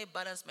 how can I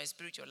balance my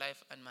spiritual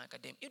life and my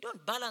academic? You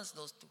don't balance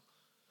those two.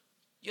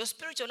 Your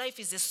spiritual life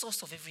is the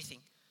source of everything.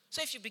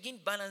 So if you begin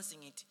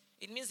balancing it,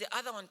 it means the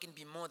other one can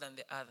be more than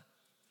the other.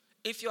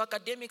 If your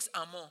academics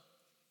are more,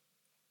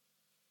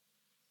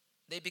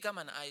 they become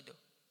an idol.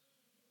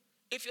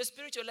 If your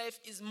spiritual life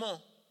is more,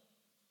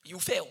 you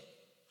fail.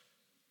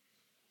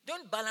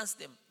 Don't balance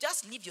them.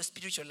 Just live your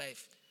spiritual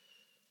life.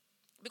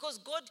 Because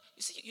God,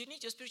 you see, you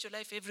need your spiritual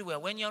life everywhere.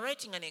 When you're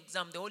writing an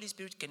exam, the Holy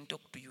Spirit can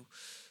talk to you.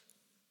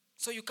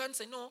 So you can't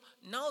say, no,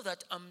 now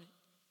that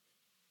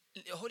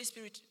the Holy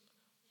Spirit,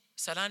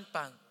 salan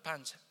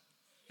pancha.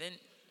 Then,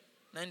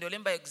 na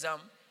ndolemba exam,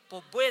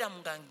 pobwela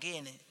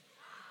mungangene.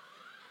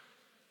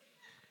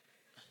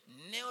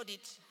 Nailed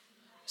it.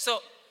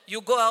 So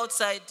you go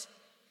outside,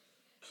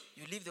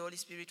 you leave the Holy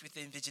Spirit with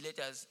the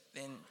invigilators,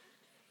 then,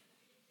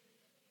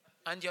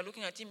 and you're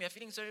looking at him, you're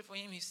feeling sorry for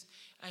him.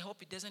 I hope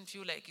he doesn't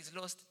feel like he's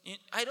lost.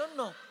 I don't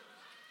know.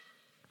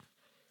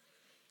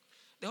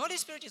 The Holy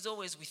Spirit is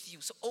always with you,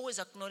 so always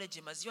acknowledge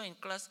him. As you are in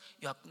class,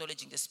 you're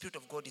acknowledging the Spirit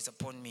of God is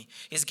upon me.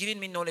 He's giving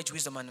me knowledge,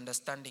 wisdom, and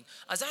understanding.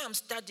 As I am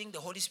studying,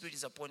 the Holy Spirit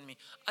is upon me.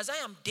 As I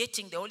am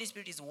dating, the Holy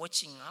Spirit is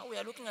watching. How we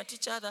are looking at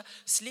each other,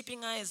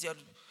 sleeping eyes,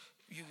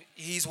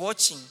 he's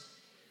watching.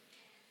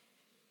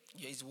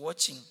 Yeah, he's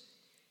watching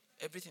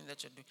everything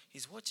that you're doing.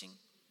 He's watching.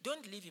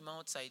 Don't leave him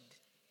outside.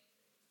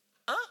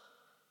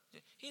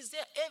 He's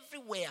there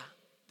everywhere,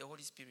 the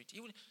Holy Spirit.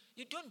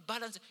 You don't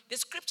balance. The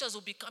scriptures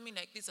will be coming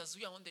like this as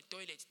we are on the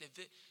toilet.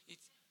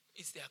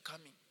 It's they are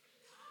coming.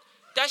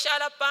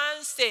 Tashala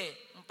panse.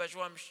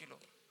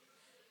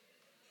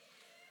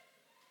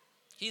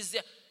 He's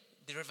there.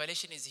 The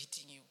revelation is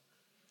hitting you.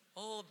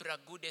 Oh,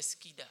 bragude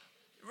skida.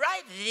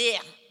 Right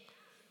there.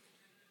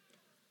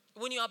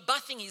 When you are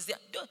bathing, he's there.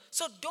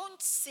 So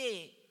don't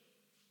say.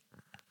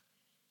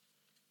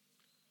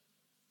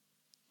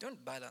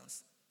 Don't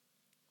balance.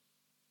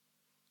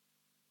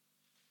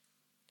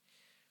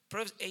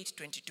 Proverbs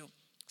 8:22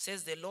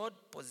 says, the Lord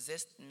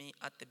possessed me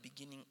at the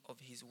beginning of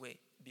his way,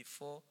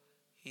 before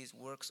his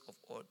works of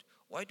old.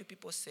 Why do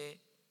people say,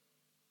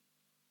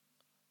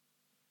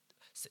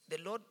 the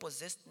Lord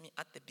possessed me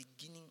at the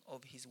beginning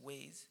of his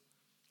ways,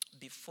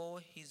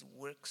 before his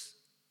works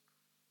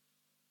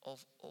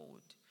of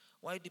old?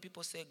 Why do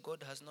people say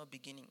God has no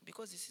beginning?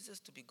 Because he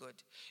ceases to be God.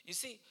 You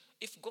see,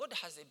 if God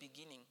has a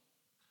beginning,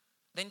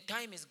 then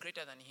time is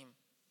greater than him.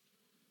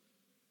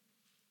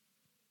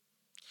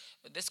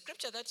 The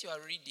scripture that you are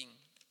reading,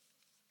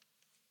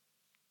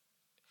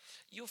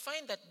 you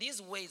find that these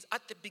ways,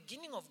 at the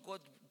beginning of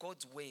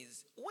God's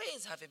ways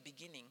have a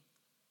beginning.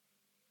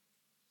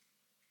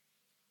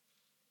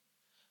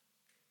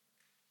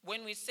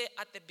 When we say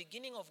at the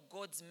beginning of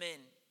God's men,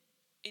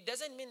 it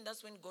doesn't mean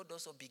that's when God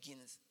also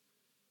begins.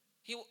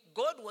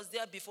 God was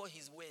there before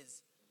his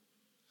ways.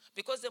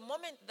 Because the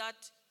moment that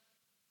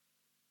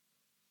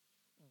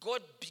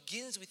God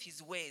begins with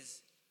his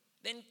ways,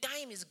 then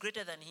time is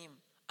greater than him.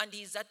 And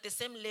he is at the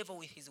same level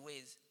with his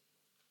ways.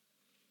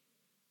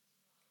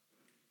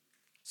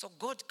 So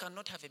God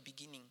cannot have a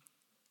beginning.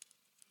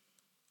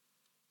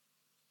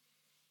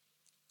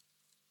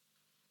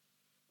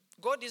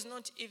 God is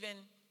not even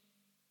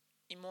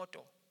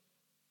immortal.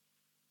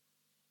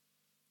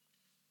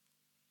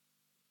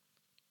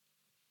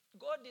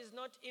 God is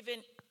not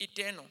even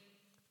eternal.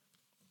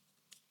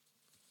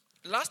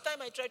 Last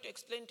time I tried to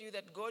explain to you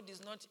that God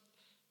is not,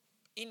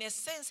 in a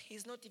sense,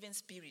 he's not even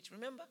spirit.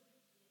 Remember?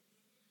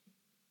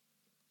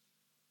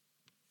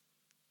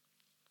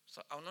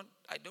 So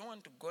I don't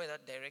want to go in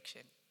that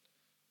direction,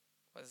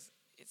 because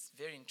it's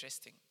very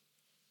interesting.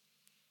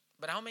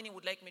 But how many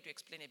would like me to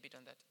explain a bit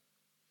on that?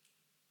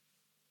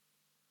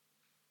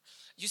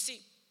 You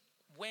see,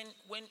 when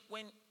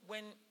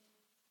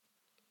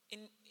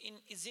in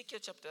Ezekiel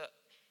chapter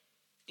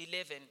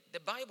 11, the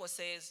Bible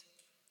says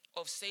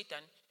of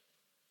Satan,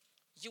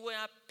 you were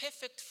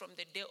perfect from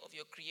the day of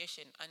your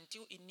creation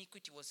until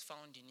iniquity was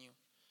found in you.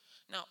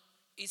 Now,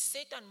 is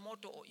Satan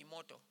mortal or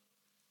immortal?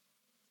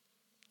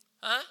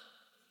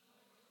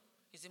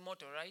 He's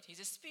immortal, right? He's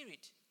a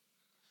spirit.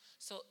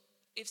 So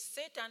if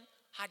Satan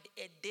had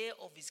a day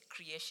of his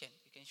creation,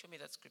 you can show me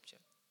that scripture,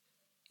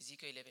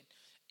 Ezekiel 11.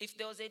 If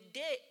there was a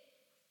day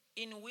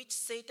in which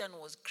Satan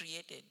was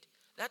created,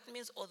 that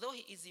means although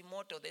he is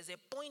immortal, there's a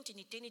point in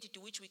eternity to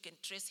which we can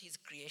trace his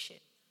creation.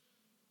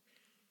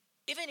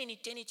 Even in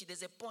eternity,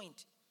 there's a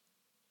point.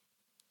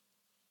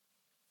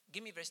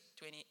 Give me verse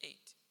 28.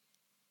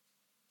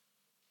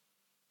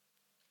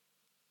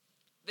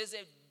 There's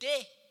a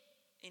day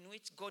in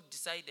which God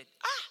decided,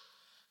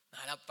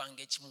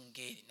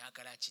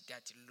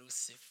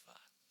 Lucifer.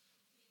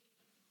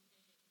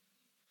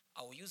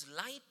 I will use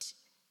light.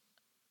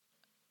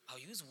 I'll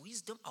use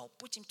wisdom. I'll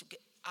put him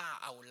together.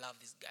 I will love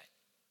this guy.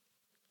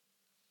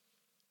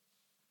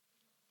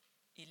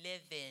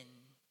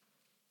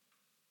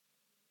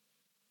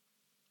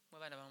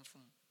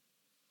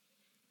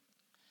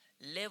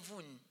 11.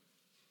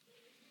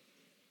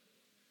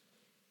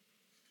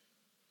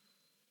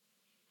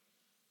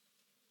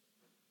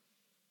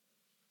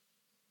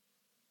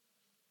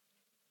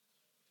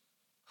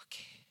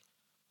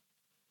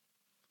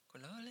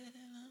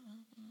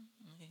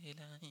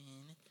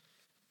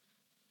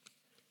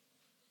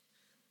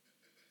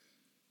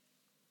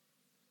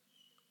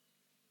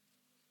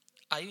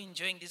 Are you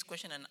enjoying this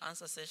question and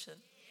answer session?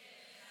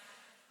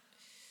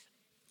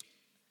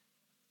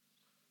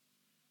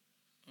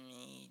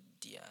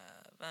 Media.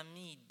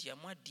 Media.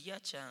 Media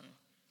chan.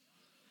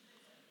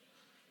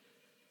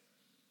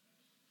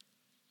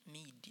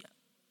 Media.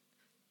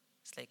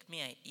 It's like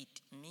me, I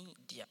eat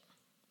media.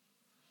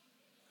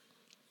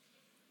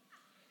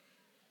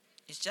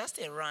 It's just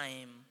a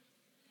rhyme.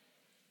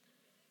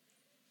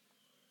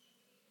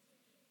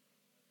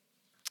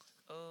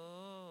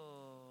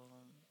 Oh,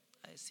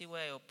 I see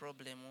where your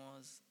problem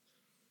was.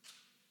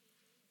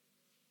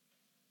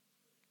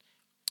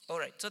 All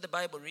right, so the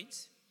Bible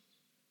reads.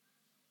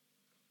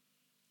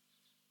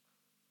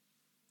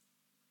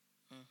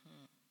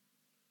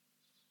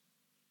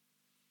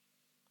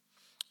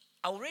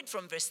 I'll read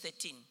from verse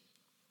 13.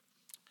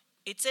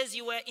 It says,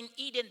 you were in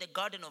Eden, the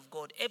garden of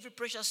God. Every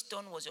precious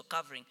stone was your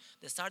covering.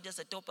 The sardius,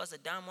 the topaz, the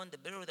diamond, the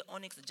beryl, the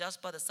onyx, the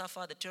jasper, the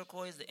sapphire, the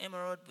turquoise, the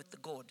emerald with the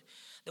gold.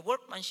 The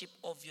workmanship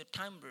of your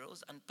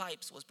timbrels and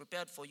pipes was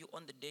prepared for you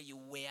on the day you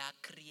were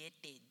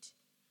created.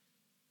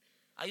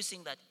 Are you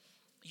seeing that?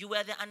 You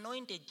were the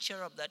anointed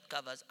cherub that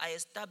covers. I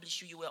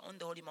established you. You were on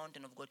the holy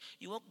mountain of God.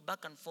 You walked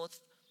back and forth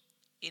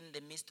in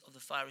the midst of the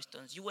fiery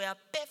stones. You were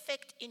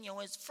perfect in your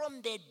ways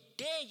from the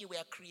day you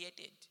were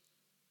created.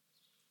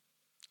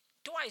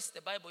 Twice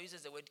the Bible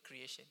uses the word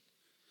creation.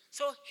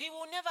 So he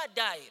will never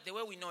die the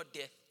way we know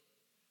death.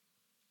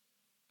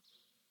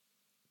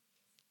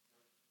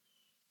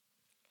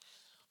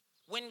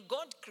 When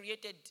God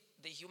created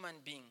the human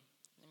being,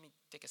 let me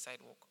take a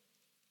sidewalk.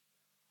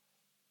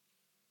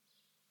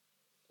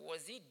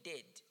 Was he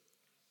dead?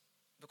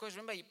 Because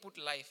remember, he put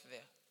life there.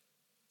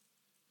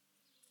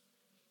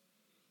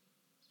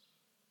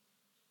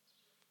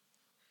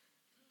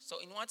 So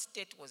in what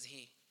state was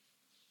he?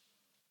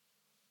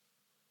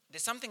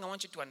 There's something I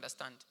want you to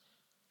understand.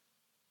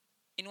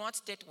 In what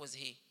state was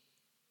he?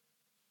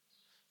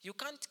 You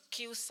can't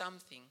kill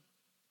something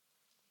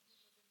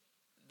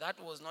that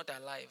was not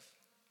alive.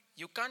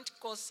 You can't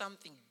cause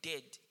something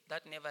dead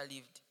that never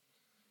lived.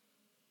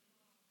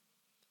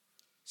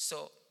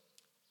 So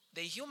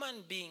the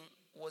human being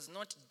was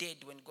not dead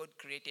when God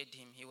created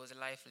him. He was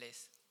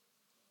lifeless.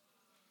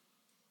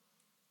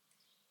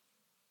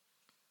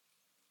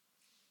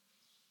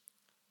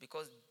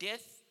 Because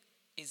death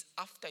is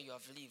after you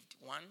have lived.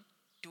 1,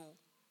 2,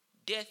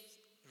 death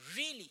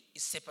really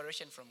is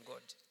separation from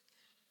God.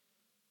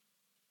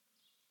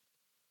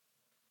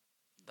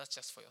 That's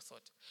just for your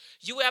thought.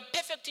 You were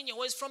perfect in your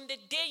ways from the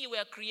day you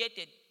were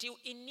created till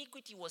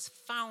iniquity was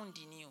found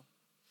in you.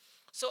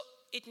 So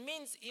it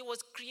means he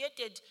was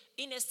created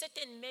in a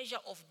certain measure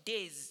of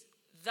days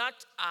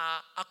that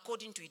are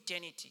according to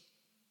eternity.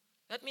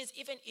 That means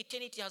even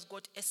eternity has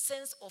got a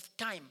sense of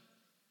time,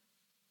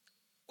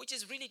 which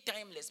is really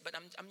timeless, but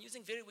I'm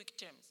using very weak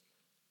terms.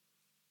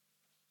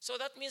 So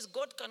that means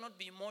God cannot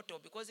be immortal,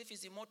 because if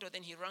he's immortal,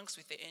 then he ranks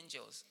with the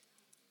angels.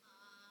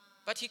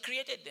 But he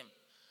created them.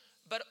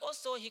 But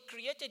also he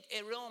created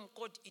a realm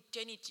called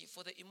eternity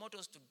for the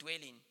immortals to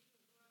dwell in.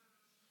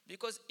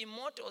 Because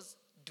immortals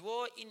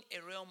dwell in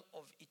a realm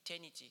of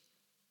eternity.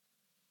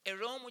 A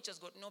realm which has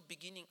got no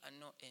beginning and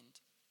no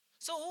end.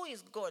 So who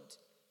is God?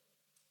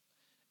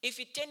 If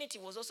eternity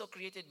was also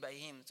created by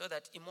him so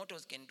that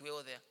immortals can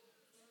dwell there.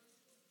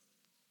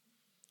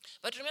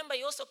 But remember,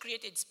 he also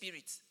created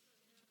spirits.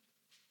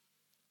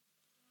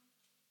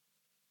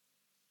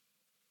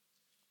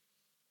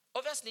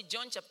 Obviously,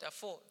 John chapter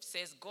 4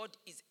 says God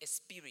is a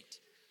spirit.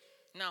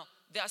 Now,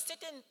 there are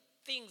certain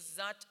things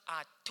that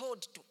are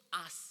told to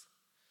us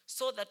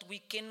so that we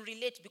can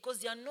relate, because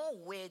there are no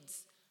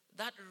words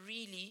that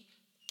really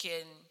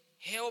can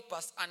help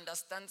us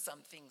understand some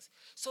things.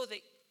 So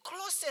the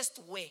closest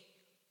way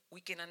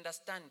we can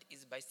understand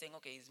is by saying,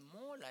 okay, it's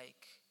more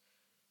like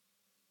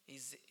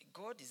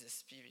God is a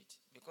spirit.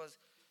 Because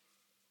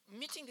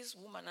meeting this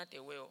woman at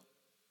a well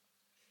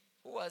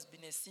who has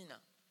been a sinner,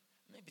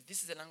 maybe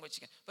this is a language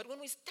you can. But when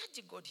we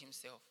study God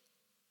himself,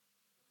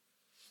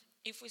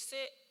 if we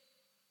say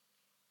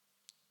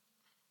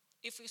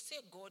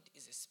God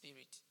is a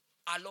spirit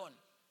alone,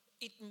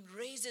 it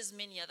raises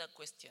many other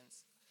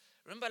questions.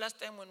 Remember last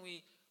time when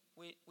we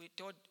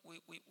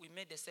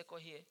made a circle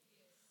here,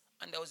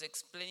 and I was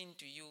explaining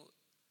to you,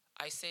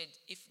 I said,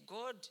 if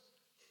God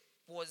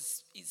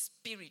is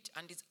spirit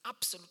and is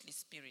absolutely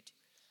spirit,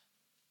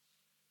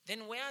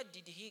 then where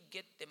did he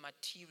get the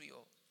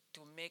material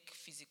to make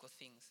physical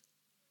things?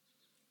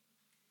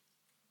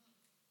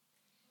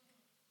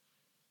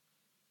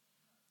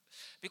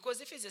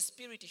 Because if he's a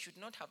spirit, he should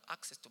not have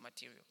access to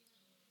material.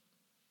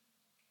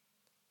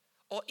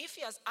 Or if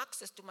he has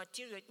access to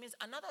material, it means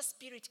another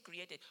spirit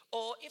created.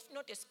 Or if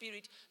not a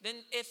spirit, then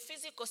a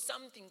physical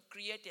something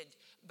created.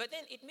 But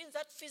then it means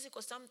that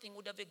physical something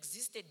would have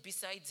existed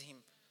besides him.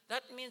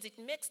 That means it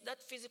makes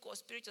that physical or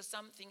spiritual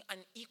something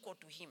unequal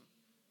to him.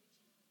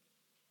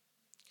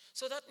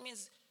 So that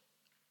means,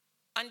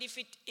 and if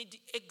it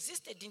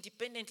existed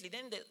independently,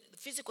 then the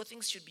physical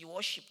things should be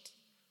worshipped.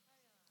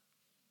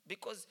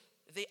 Because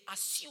they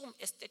assume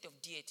a state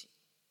of deity.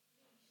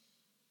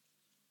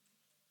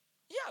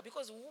 Yeah,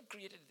 because who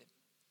created them?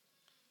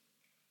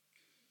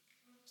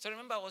 So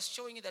remember, I was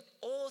showing you that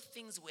all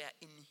things were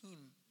in him.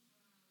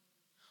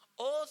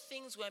 All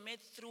things were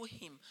made through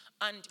him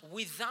and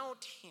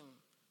without him.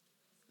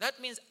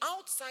 That means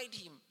outside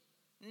him,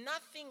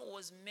 nothing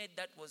was made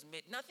that was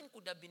made. Nothing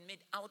could have been made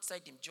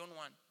outside him, John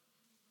 1.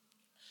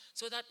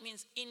 So that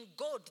means in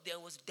God there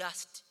was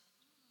dust.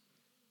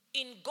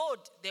 In God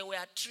there were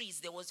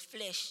trees, there was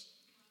flesh.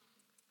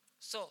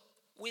 So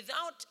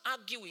without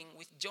arguing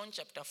with John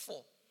chapter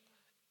 4,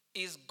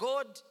 is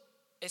God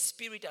a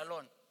spirit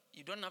alone?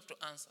 You don't have to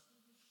answer.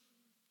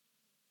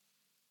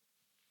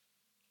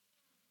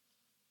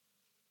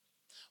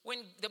 When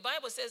the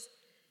Bible says,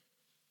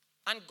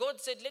 and God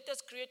said, let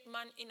us create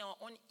man in our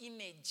own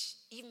image,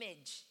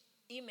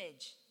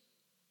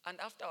 and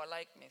after our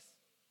likeness.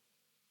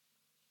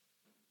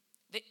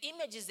 The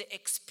image is the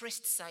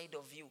expressed side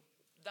of you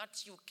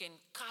that you can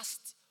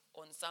cast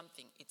on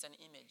something. It's an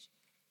image.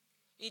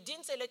 He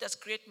didn't say, let us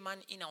create man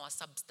in our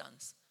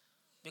substance,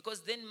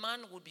 because then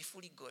man would be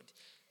fully God.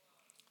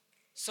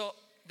 So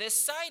the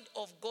side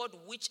of God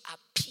which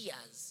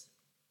appears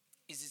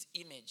is his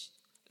image.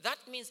 That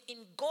means in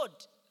God,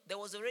 there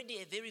was already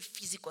a very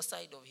physical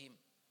side of him.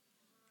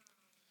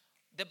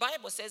 The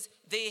Bible says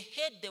they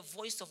heard the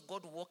voice of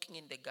God walking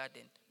in the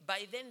garden.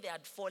 By then they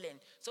had fallen.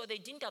 So they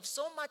didn't have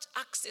so much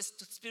access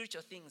to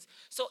spiritual things.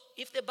 So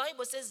if the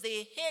Bible says they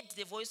heard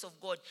the voice of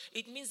God,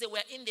 it means they were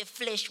in the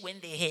flesh when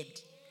they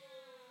heard.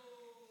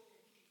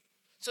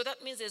 So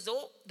that means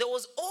there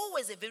was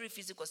always a very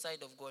physical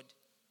side of God.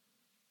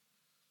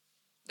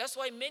 That's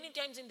why many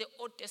times in the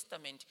Old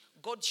Testament,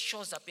 God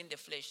shows up in the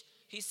flesh.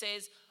 He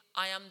says,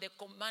 I am the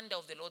commander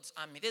of the Lord's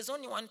army. There's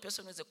only one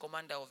person who's the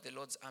commander of the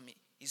Lord's army.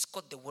 He's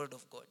called the Word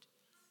of God.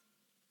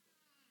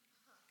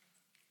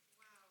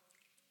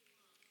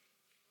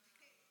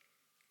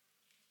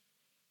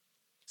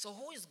 So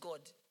who is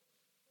God?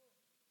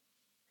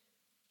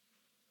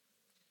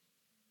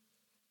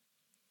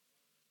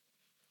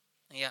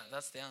 Yeah,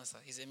 that's the answer.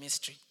 He's a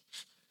mystery.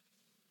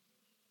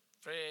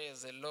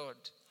 Praise the Lord.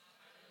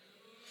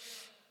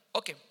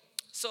 Okay,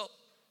 so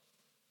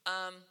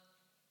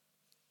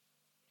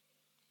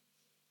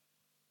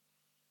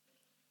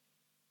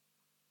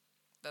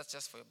that's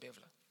just for your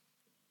Bevla.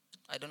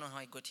 I don't know how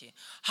I got here.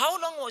 How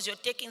long was your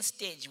taking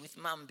stage with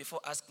mom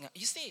before asking her?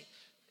 You see,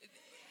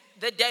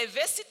 the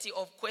diversity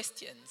of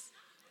questions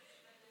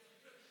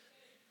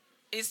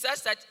is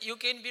such that you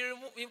can be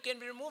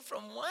removed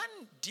from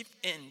one deep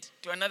end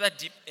to another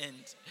deep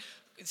end.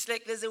 It's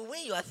like there's a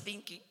way you are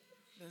thinking,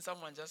 then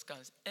someone just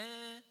comes,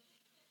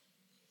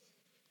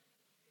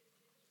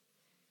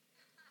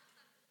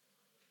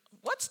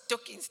 What's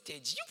talking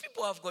stage? You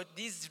people have got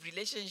these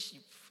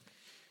relationship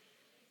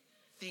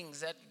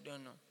things that you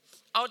don't know.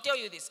 I'll tell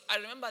you this. I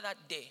remember that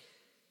day.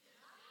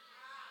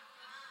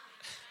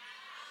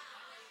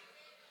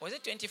 Was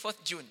it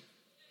 24th June?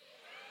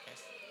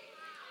 Yes.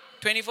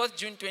 24th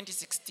June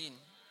 2016.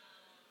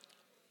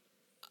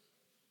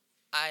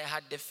 I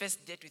had the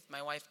first date with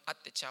my wife at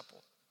the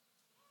chapel.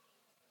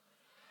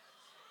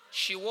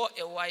 She wore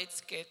a white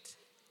skirt.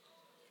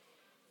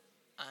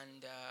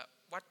 And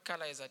what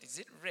color is that? Is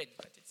it red?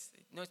 But it's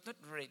not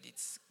red.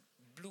 It's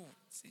blue.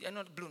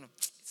 Not blue. No.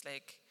 It's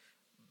like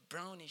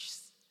brownish.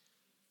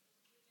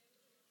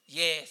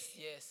 Yes.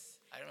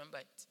 I remember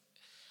it.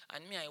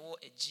 And me, I wore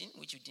a jean,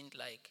 which you didn't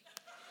like.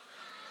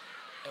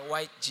 A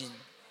white jean.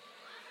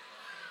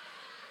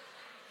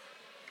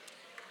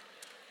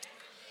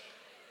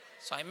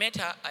 So I met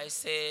her. I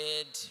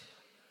said,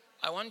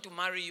 I want to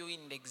marry you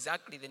in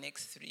exactly the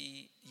next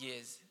 3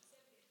 years.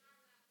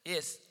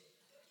 Yes.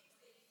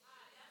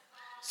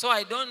 So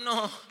I don't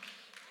know.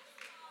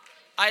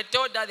 I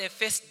told her the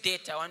first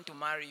date I want to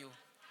marry you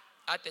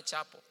at the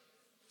chapel.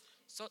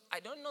 So I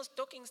don't know,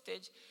 talking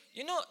stage.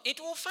 You know, it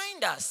will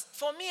find us.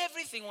 For me,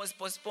 everything was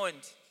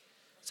postponed.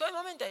 So the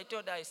moment I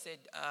told her, I said,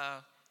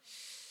 I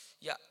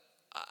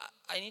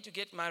need to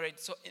get married.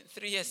 So in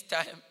 3 years'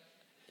 time,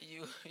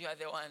 you are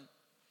the one.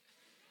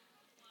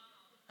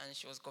 And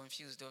she was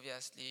confused,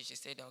 obviously. She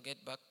said, I'll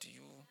get back to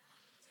you.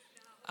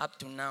 Up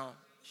to now,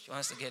 she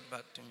wants to get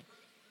back to me.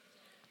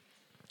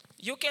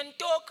 You can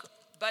talk,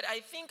 but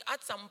I think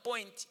at some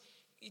point,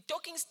 the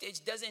talking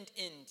stage doesn't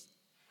end.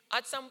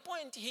 At some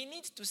point, he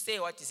needs to say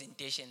what his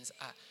intentions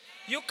are.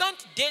 You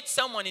can't date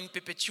someone in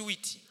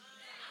perpetuity.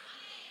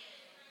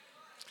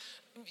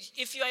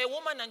 If you are a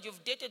woman and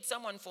you've dated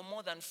someone for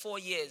more than 4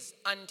 years,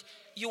 and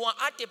you are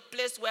at a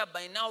place where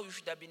by now you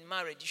should have been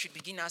married, you should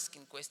begin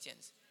asking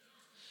questions.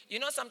 You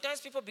know, sometimes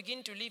people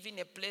begin to live in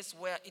a place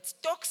where it's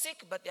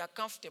toxic, but they are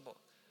comfortable.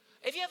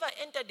 Have you ever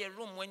entered a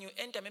room, when you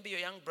enter maybe your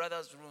young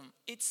brother's room,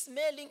 it's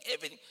smelling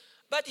everything,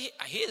 but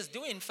he is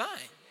doing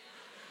fine.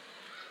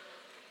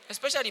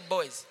 Especially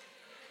boys.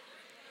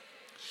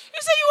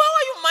 You say, how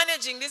are you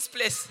managing this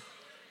place?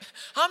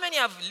 How many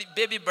have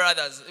baby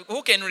brothers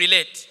who can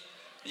relate?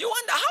 You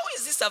wonder, how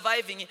is he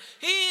surviving?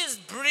 He is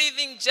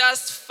breathing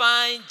just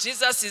fine.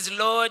 Jesus is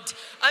Lord.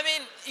 I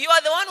mean, you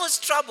are the one who's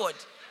troubled.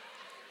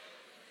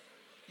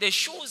 The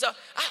shoes are...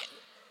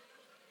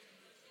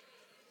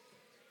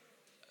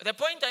 The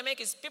point I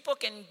make is people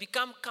can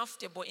become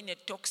comfortable in a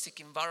toxic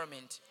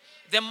environment.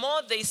 the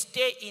more they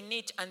stay in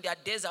it and their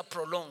days are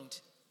prolonged.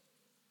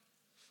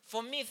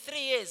 For me, 3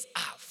 years,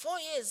 4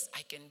 years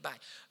I can buy.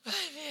 5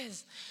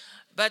 years.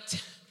 But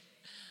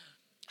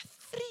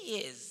 3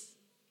 years,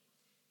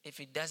 if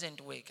it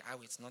doesn't work,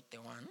 it's not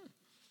the one.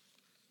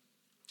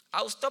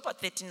 I'll stop at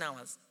 13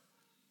 hours.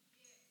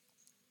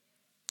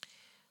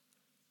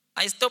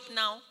 I stop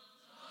now.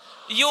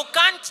 You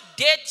can't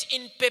date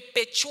in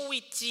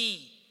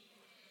perpetuity.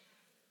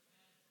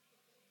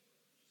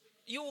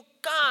 You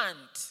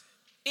can't.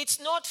 It's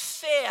not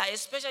fair,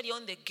 especially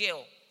on the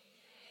girl.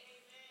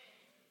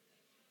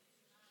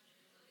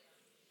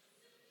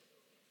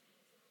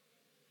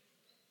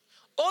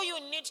 All you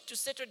need to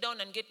settle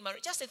down and get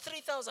married, just a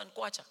 3,000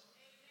 kwacha.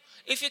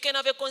 If you can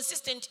have a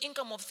consistent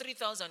income of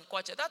 3,000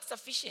 kwacha, that's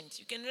sufficient.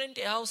 You can rent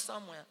a house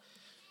somewhere.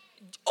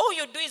 All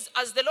you do is,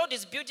 as the Lord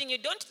is building you,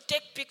 don't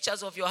take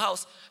pictures of your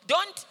house.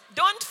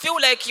 Don't feel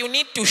like you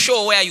need to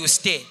show where you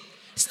stay.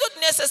 It's not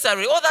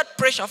necessary. All that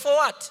pressure for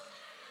what?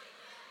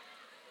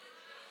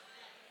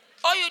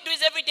 All you do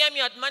is every time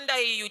you're at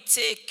Monday, you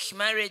take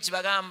marriage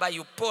bagamba,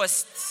 you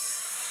post.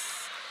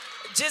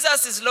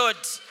 Jesus is Lord.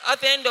 At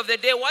the end of the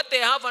day, what they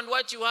have and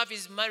what you have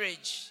is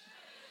marriage.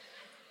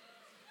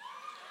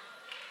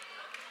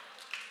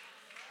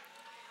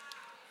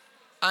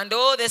 And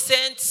all the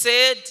saints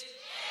said, Amen.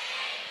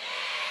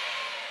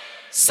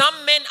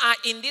 Some men are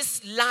in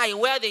this lie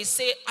where they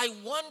say, I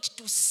want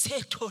to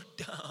settle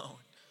down.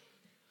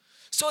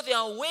 So they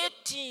are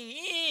waiting.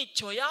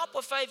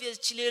 5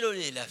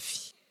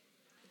 years.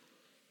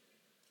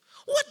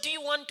 What do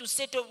you want to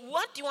settle?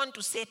 What do you want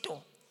to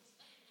settle?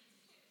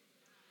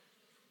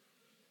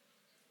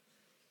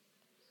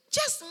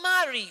 Just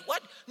marry.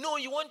 What? No,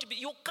 you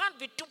can't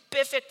be too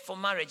perfect for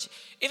marriage.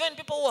 Even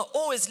people who are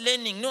always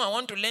learning, no, I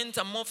want to learn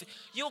some more.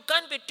 You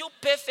can't be too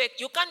perfect.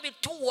 You can't be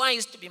too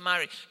wise to be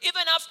married.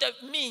 Even after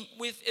me,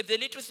 with the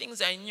little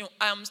things I knew,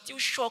 I am still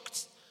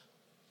shocked.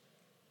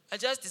 I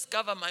just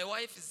discovered my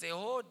wife is a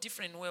whole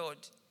different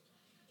world.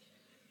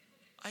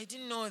 I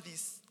didn't know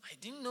this.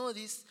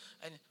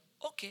 And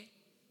okay.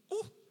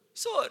 Oh,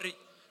 sorry.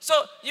 So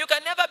you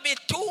can never be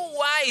too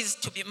wise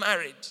to be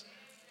married.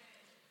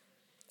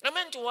 I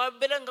meant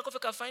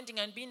to finding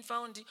and being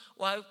found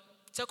while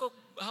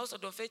house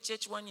of faith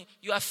church 1 year.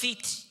 You are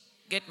fit.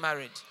 Get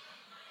married.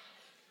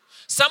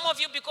 Some of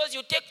you, because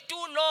you take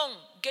too long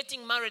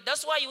getting married,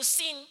 that's why you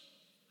sin.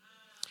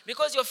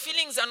 Because your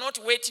feelings are not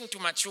waiting to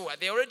mature.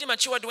 They already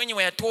matured when you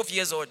were 12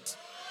 years old.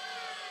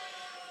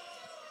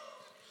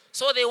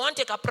 So they won't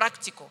take a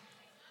practical.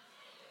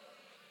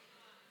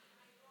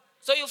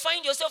 So you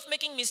find yourself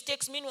making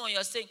mistakes. Meanwhile,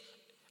 you're saying,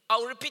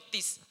 I'll repeat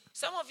this.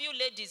 Some of you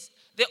ladies,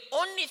 the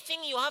only thing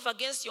you have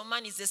against your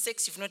man is the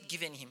sex you've not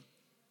given him.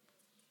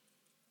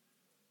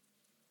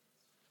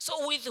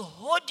 So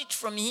withhold it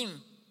from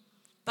him.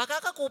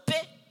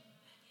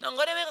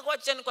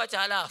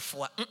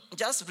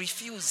 Just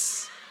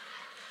refuse.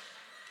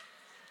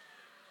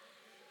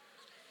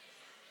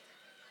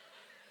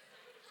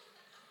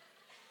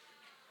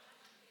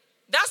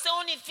 That's the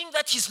only thing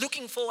that he's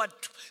looking forward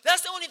to.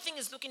 That's the only thing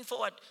he's looking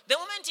forward. The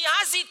moment he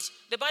has it,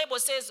 the Bible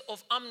says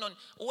of Amnon,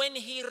 when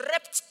he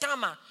raped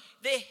Tamar,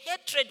 the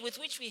hatred with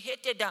which we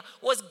hated her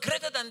was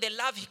greater than the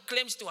love he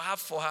claims to have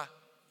for her.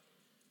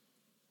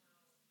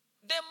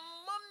 The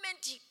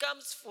moment he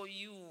comes for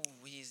you,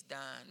 he's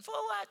done. For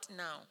what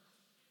now?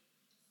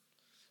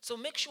 So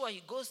make sure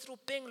he goes through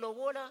paying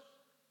lobola,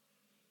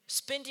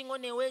 spending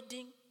on a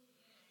wedding,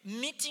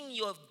 meeting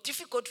your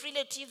difficult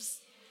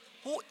relatives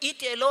who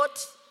eat a lot,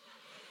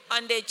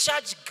 and they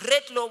charge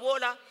great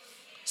lobola,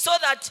 so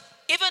that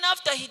even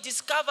after he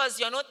discovers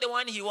you're not the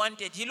one he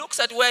wanted, he looks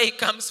at where he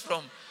comes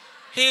from.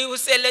 He will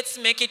say, let's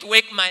make it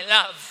work, my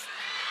love.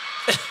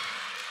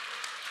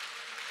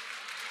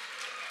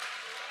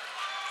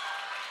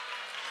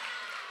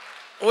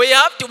 We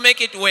have to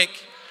make it work.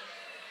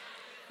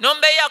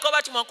 Nombe yako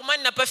bati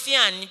mwakumani na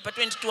pafiani pa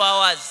 22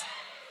 hours.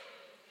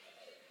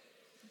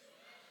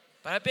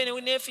 Parapene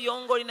unefi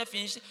yongo ina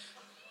finish.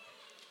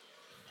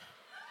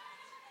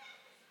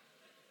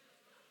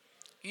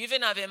 You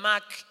even have a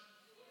mark.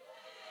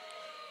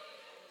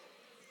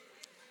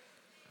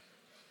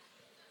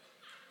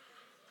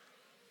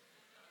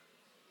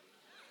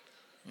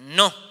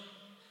 No.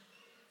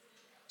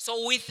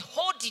 So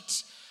withhold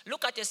it.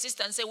 Look at your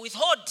sister and say,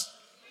 withhold.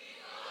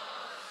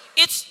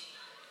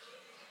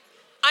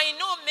 I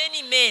know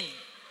many men.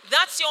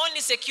 That's your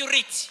only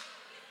security.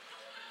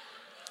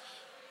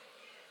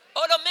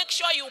 Although make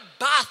sure you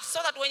bath so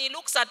that when he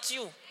looks at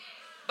you,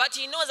 but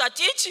he knows that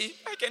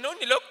I can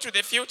only look to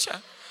the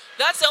future.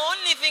 That's the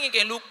only thing he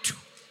can look to.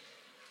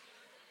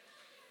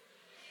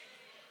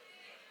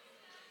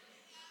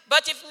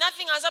 But if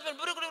nothing has happened,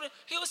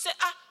 he will say,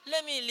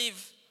 let me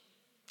leave.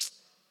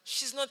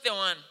 She's not the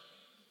one.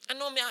 I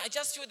know me, I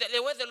just feel that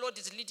the way the Lord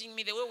is leading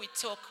me, the way we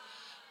talk.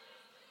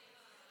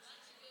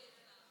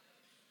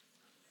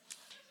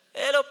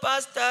 Hello,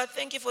 Pastor.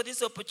 Thank you for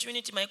this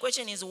opportunity. My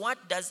question is,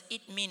 what does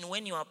it mean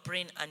when you are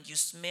praying and you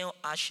smell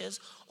ashes,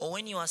 or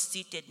when you are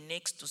seated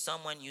next to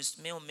someone, you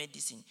smell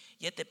medicine,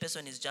 yet the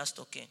person is just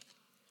okay?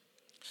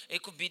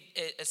 It could be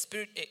a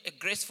spirit, a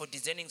grace for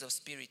discerning of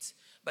spirits.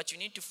 But you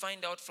need to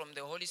find out from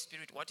the Holy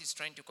Spirit what He's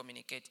trying to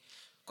communicate.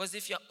 Because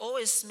if you're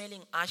always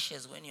smelling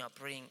ashes when you are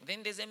praying,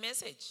 then there's a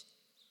message.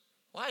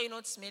 Why are you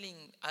not smelling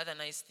other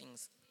nice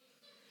things?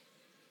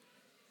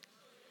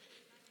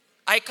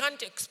 I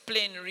can't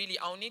explain really.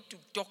 I'll need to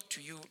talk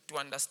to you to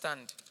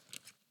understand.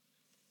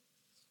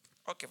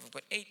 Okay, we've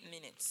got 8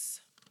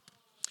 minutes.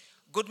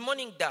 Good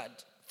morning, Dad.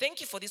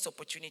 Thank you for this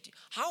opportunity.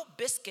 How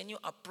best can you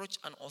approach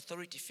an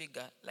authority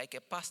figure like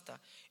a pastor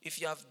if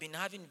you have been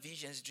having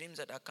visions, dreams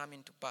that are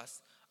coming to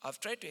pass? I've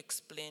tried to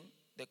explain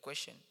the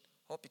question.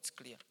 Hope it's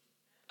clear.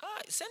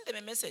 Send them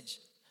a message.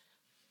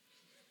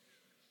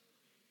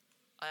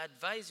 I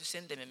advise you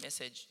send them a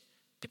message.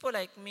 People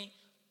like me,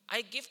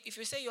 if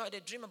you say you had a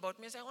dream about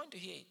me, I say, I want to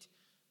hear it.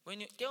 When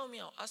you tell me,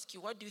 I'll ask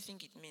you, what do you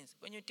think it means?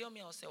 When you tell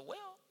me, I'll say,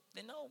 well,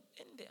 then I'll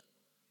end there.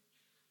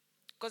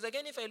 Because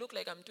again, if I look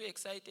like I'm too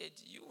excited,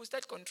 you will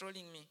start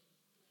controlling me.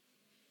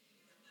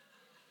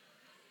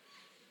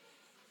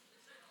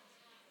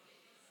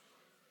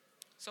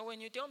 So when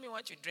you tell me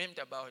what you dreamed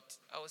about,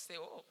 I will say,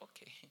 oh,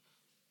 okay.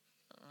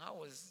 How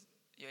was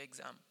your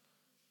exam?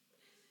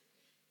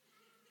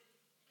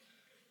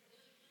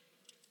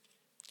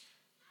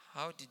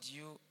 How did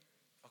you...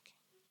 Okay.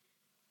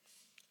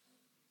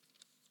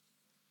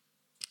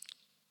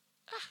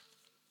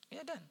 We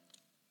are done.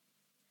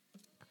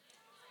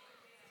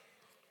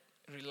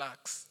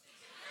 Relax.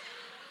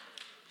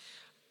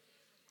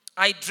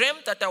 I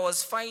dreamt that I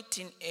was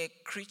fighting a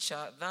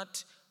creature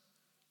that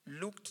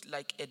looked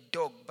like a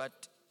dog,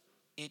 but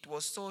it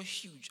was so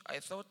huge. I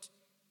thought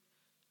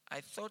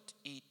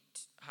it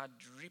had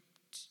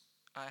ripped.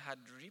 I had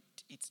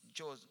ripped its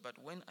jaws, but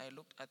when I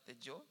looked at the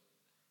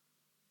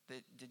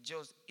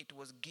jaws, it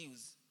was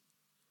gills.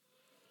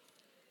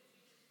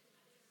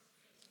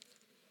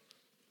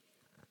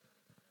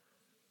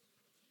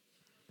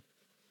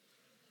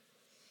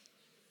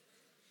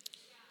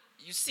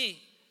 You see,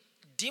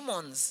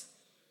 demons,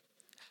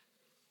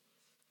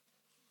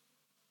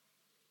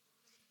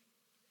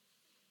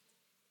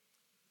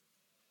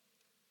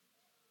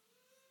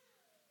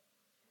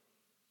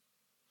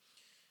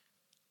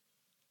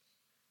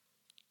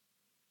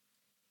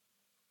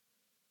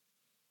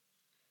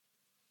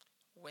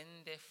 when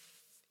the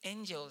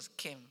angels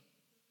came,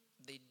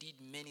 they did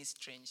many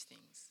strange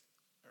things,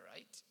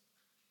 right?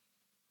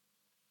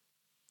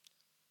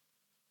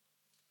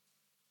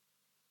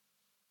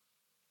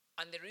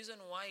 And the reason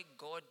why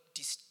God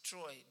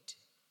destroyed,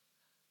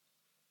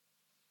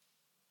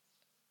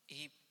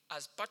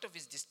 as part of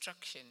his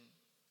destruction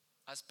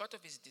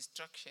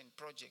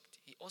project,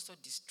 he also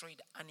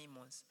destroyed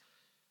animals.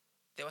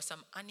 There were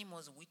some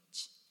animals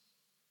which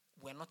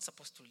were not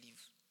supposed to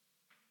live.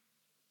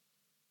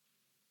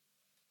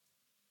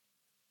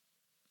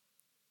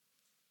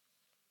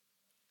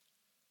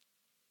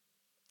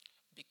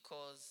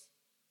 Because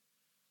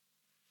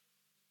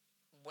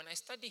when I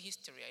study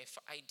history,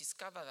 I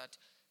discover that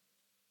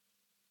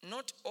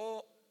not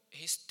all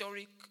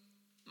historic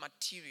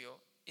material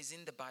is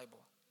in the Bible,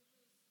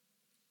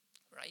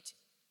 right?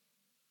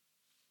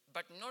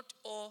 But not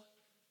all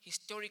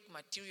historic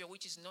material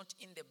which is not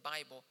in the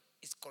Bible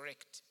is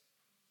correct.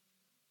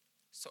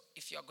 So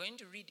if you are going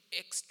to read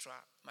extra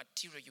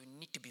material, you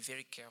need to be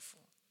very careful.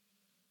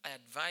 I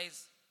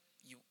advise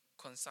you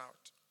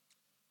consult.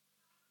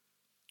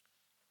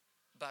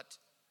 But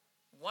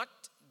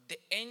what the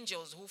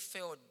angels who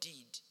fell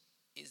did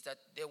is that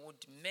they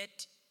would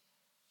meet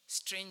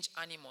strange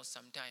animals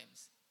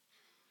sometimes,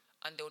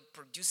 and they would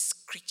produce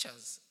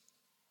creatures.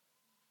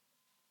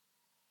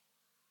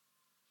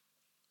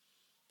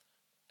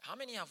 How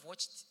many have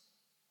watched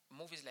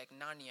movies like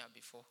Narnia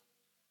before?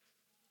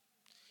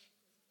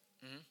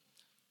 Mm-hmm.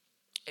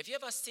 Have you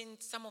ever seen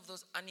some of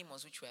those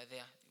animals which were there?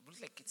 It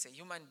looks like it's a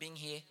human being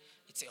here,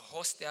 it's a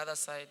horse the other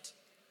side.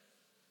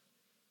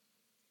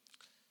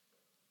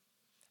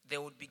 They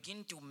would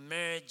begin to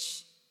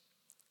merge.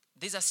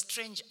 These are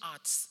strange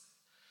arts.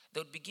 They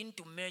would begin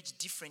to merge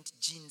different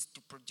genes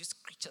to produce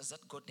creatures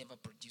that God never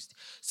produced.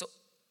 So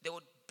they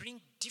would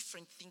bring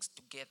different things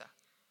together,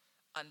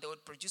 and they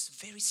would produce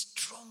very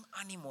strong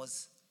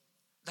animals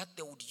that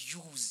they would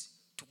use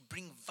to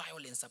bring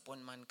violence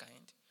upon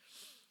mankind.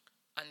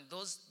 And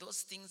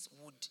those things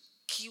would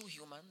kill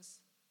humans.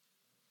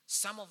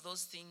 Some of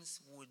those things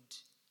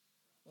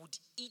would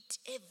eat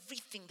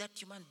everything that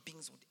human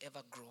beings would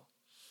ever grow.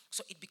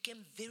 So it became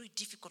very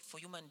difficult for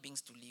human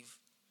beings to live.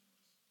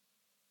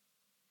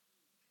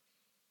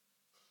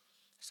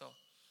 So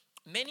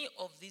many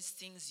of these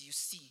things you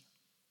see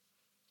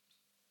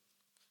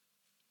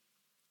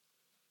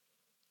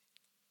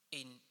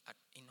in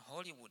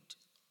Hollywood,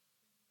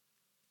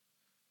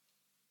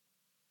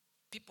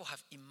 people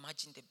have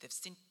imagined them. They've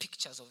seen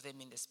pictures of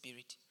them in the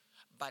spirit,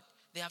 but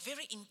they are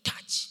very in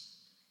touch.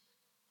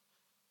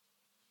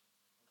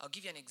 I'll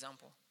give you an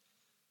example.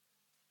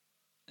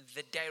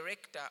 The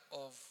director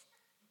of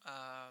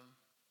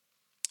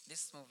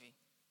this movie,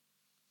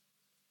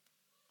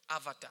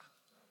 Avatar,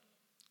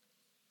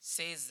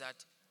 says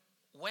that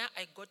where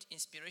I got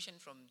inspiration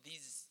from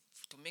these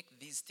to make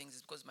these things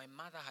is because my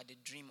mother had a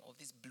dream of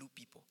these blue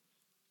people.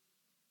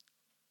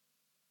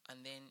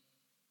 And then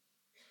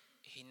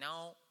he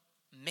now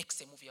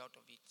makes a movie out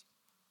of it.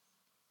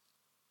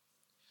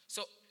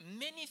 So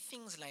many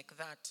things like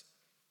that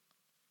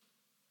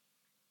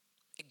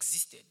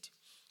existed.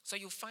 So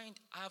you find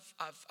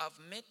I've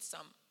met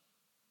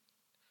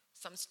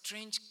some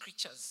strange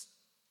creatures.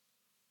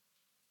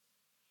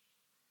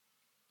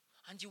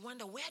 And you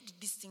wonder, where did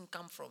this thing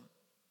come from?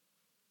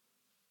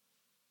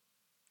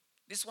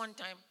 This one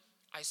time,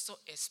 I saw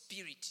a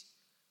spirit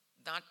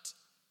that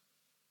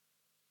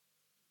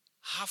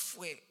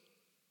halfway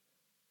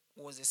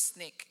was a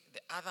snake, the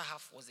other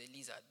half was a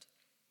lizard.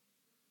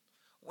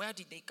 Where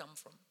did they come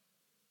from?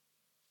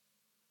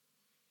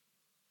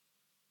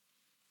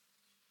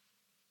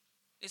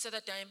 This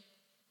other time,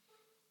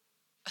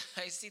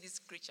 I see this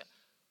creature.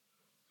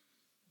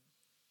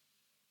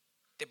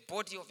 The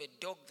body of a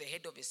dog, the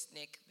head of a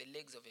snake, the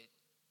legs of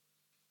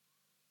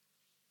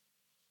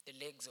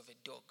a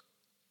dog.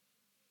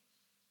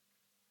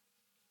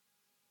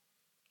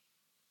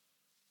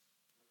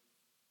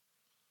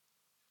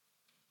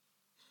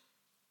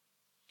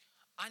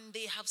 And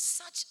they have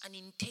such an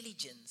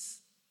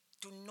intelligence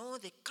to know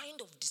the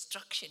kind of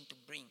destruction to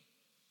bring.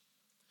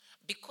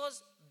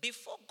 Because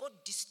before God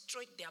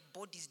destroyed their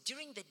bodies,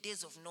 during the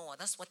days of Noah,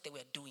 that's what they were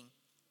doing.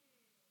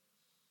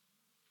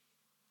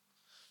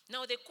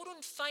 Now, they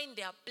couldn't find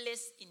their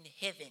place in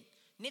heaven.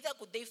 Neither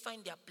could they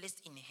find their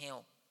place in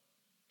hell.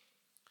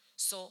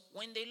 So,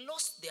 when they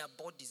lost their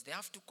bodies, they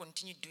have to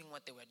continue doing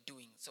what they were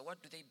doing. So,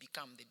 what do they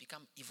become? They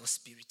become evil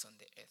spirits on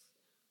the earth.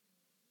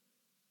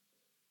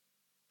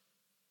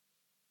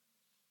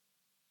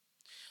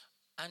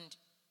 And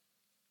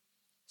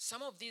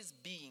some of these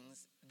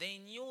beings, they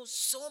knew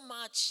so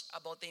much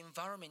about the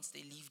environments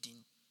they lived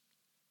in.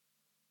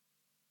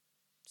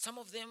 Some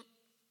of them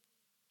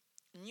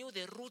knew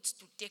the routes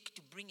to take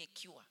to bring a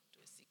cure to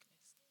a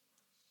sickness.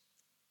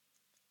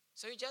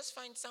 So you just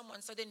find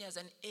someone suddenly has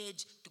an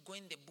urge to go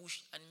in the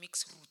bush and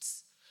mix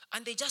roots.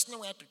 And they just know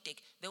where to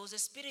take. There was a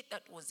spirit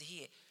that was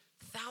here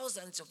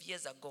thousands of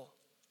years ago.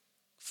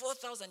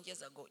 4,000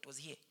 years ago, it was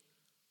here.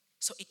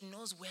 So it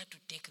knows where to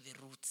take the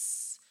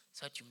roots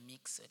so that you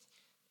mix it.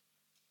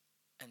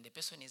 And the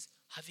person is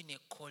having a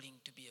calling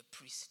to be a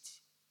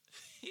priest.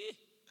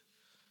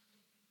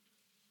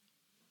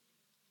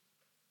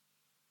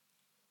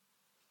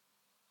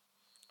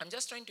 I'm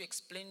just trying to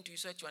explain to you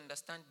so that you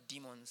understand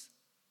demons.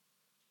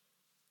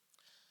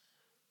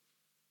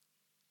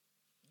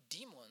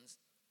 Demons,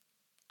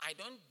 I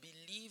don't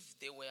believe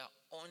they were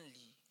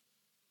only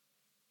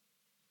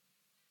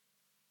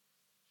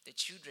the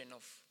children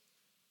of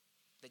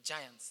the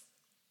giants.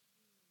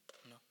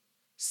 No.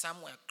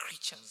 Some were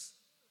creatures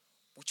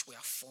which were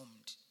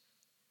formed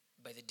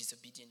by the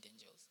disobedient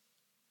angels.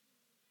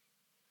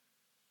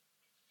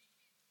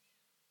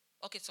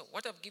 Okay, so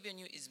what I've given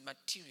you is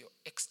material,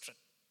 extra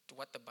to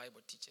what the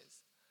Bible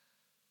teaches.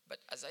 But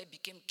as I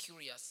became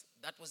curious,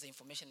 that was the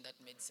information that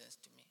made sense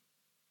to me.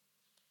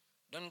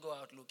 Don't go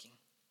out looking.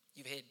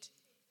 You've heard.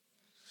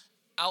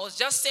 I was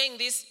just saying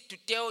this to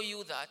tell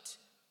you that,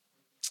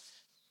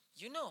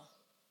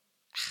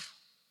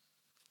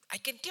 I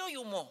can tell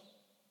you more.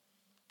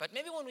 But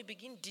maybe when we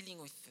begin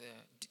dealing with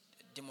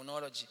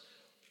demonology,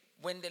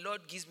 when the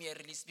Lord gives me a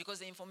release, because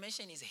the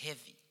information is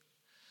heavy.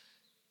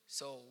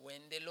 So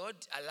when the Lord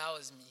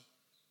allows me,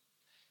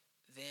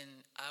 then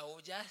I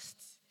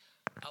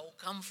will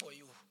come for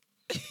you.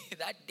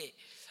 That day,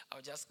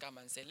 I'll just come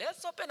and say,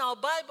 let's open our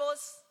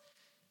Bibles.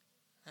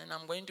 And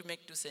I'm going to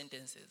make 2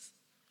 sentences.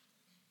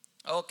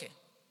 Okay.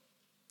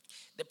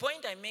 The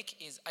point I make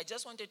is, I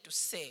just wanted to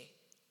say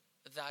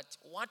that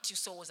what you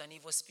saw was an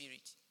evil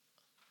spirit.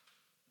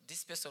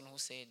 This person who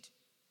said,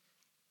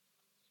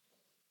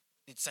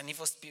 it's an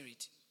evil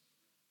spirit.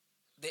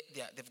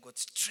 They've got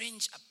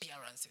strange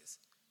appearances.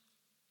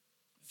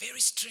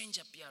 Very strange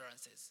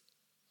appearances.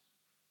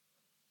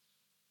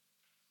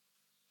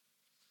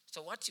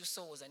 So what you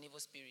saw was an evil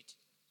spirit.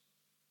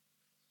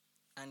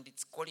 And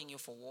it's calling you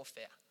for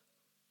warfare.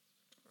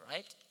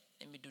 Right?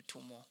 Let me do 2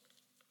 more.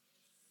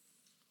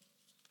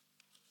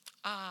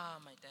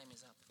 My time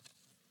is up.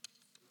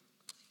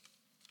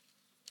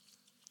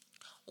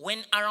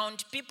 When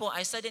around people,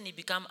 I suddenly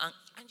become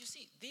and you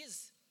see,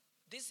 these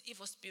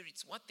evil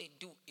spirits, what they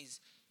do is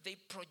they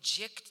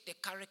project the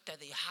character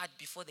they had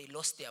before they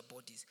lost their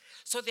bodies.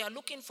 So they are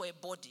looking for a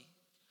body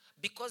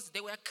because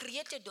they were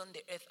created on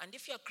the earth. And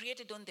if you are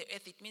created on the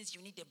earth, it means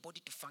you need a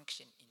body to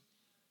function in.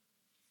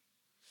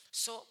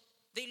 So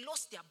they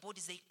lost their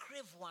bodies. They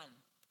crave one.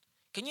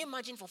 Can you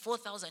imagine for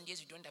 4,000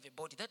 years you don't have a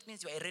body? That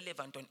means you are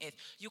irrelevant on earth.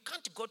 You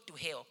can't go to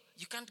hell.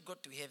 You can't go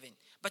to heaven.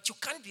 But you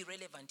can't be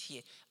relevant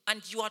here.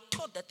 And you are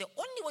taught that the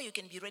only way you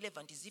can be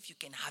relevant is if you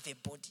can have a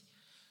body.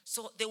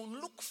 So they will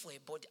look for a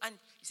body. And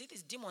you see,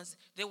 these demons,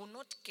 they will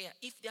not care.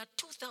 If there are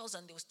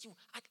 2,000, they will still,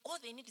 all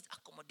they need is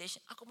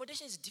accommodation.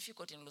 Accommodation is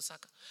difficult in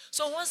Lusaka.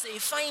 So once they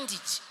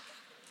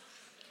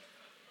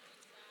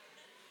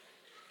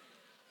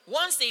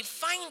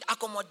find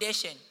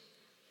accommodation,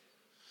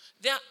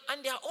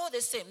 And they are all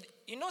the same.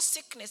 You know,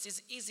 sickness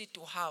is easy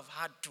to have,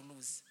 hard to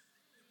lose.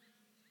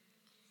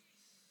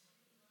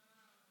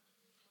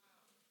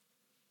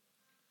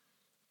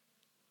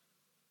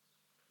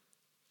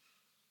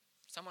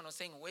 Someone was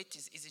saying weight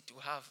is easy to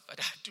have, but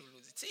hard to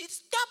lose.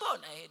 It's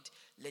stubborn. I heard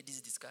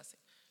ladies discussing.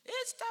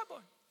 It's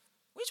stubborn.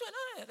 Which one?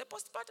 No, the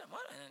postpartum.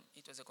 And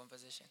it was a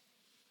conversation.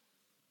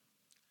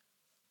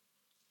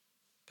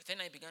 But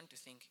then I began to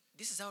think,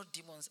 this is how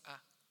demons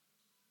are.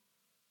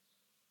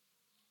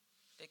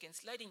 They can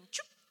slide in,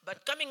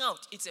 but coming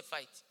out, it's a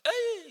fight.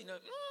 Hey, no,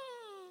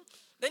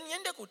 Then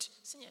yende kuti,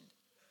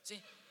 say,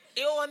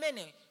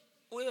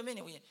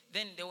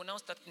 then they will now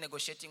start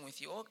negotiating with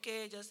you.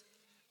 Okay, just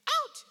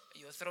out.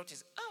 Your throat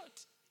is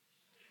out.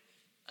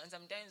 And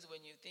sometimes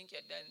when you think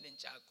you're done, then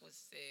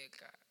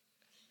chakuseka.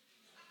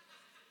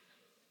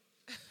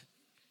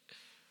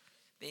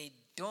 They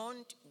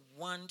don't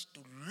want to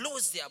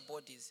lose their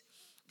bodies.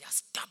 They are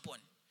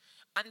stubborn.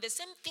 And the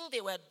same thing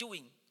they were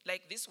doing,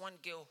 like this one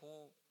girl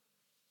who,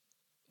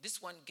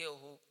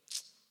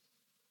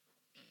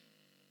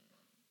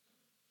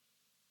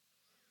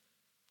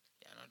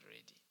 they are not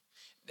ready.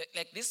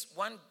 Like this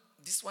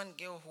one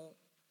girl who,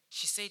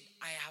 she said,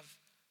 I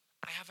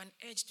have an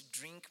urge to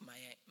drink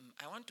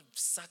I want to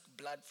suck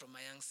blood from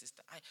my young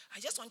sister. I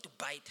just want to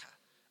bite her.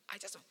 I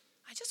just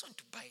want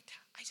to bite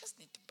her. I just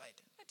need to bite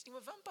her. You're a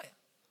vampire.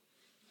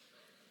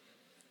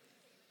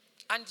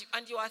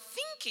 And you are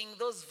thinking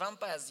those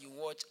vampires you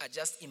watch are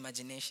just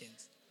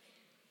imaginations.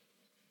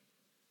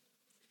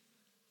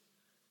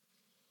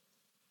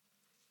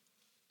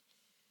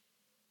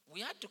 We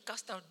had to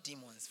cast out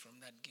demons from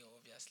that girl,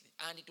 obviously.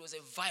 And it was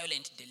a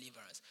violent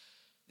deliverance.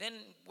 Then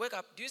wake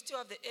up. Do you still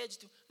have the urge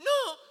to?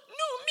 No.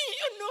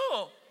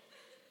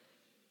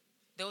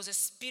 There was a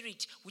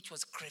spirit which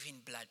was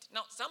craving blood.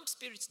 Now, some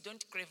spirits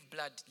don't crave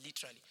blood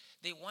literally.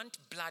 They want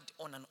blood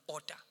on an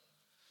altar.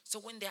 So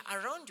when they're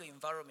around your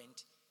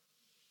environment,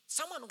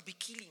 someone will be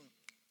killing.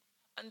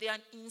 And they are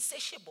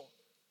insatiable.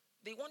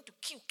 They want to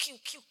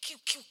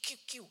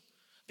kill.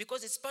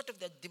 Because it's part of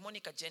their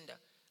demonic agenda.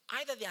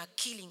 Either they are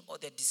killing or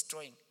they're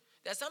destroying.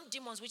 There are some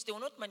demons which they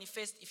will not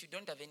manifest if you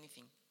don't have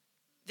anything.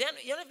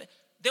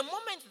 The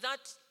moment that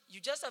you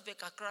just have a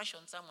crush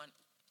on someone,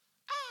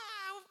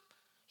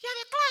 you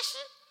have a crush,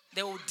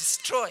 they will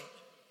destroy.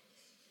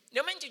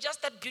 The moment you just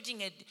start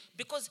building it,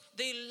 because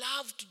they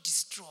love to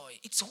destroy.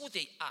 It's who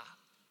they are.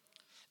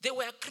 They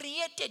were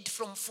created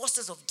from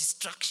forces of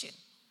destruction.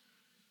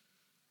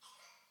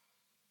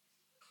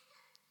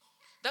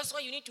 That's why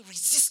you need to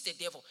resist the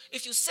devil.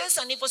 If you sense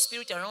an evil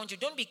spirit around you,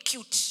 don't be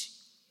cute.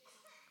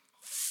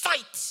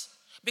 Fight.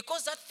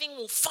 Because that thing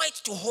will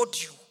fight to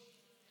hold you.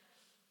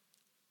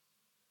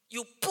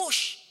 You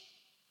push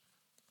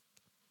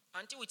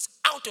until it's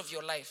out of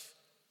your life.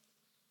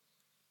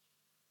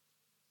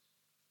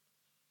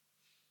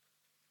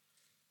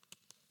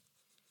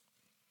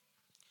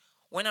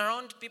 When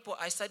around people,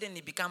 I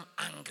suddenly become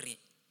angry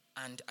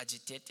and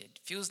agitated.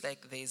 Feels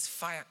like there is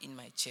fire in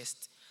my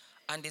chest.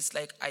 And it's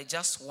like I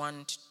just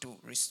want to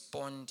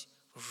respond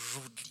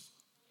rudely.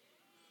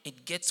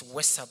 It gets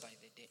worse by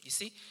the day. You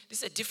see,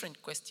 this is a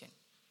different question.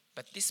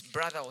 But this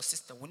brother or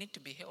sister will need to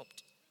be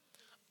helped.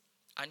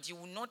 And you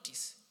will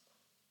notice,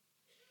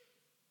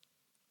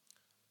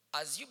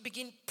 as you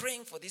begin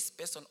praying for this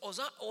person,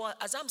 or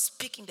as I'm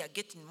speaking, they're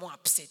getting more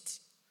upset.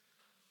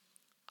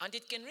 And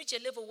it can reach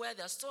a level where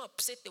they're so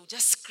upset, they'll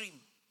just scream.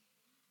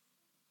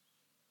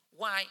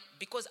 Why?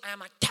 Because I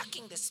am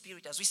attacking the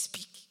spirit as we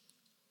speak.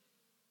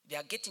 They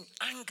are getting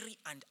angry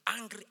and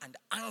angry and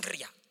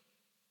angrier.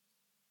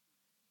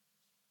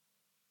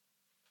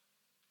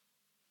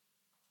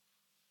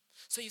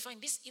 So you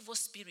find this evil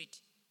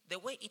spirit, the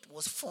way it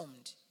was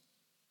formed,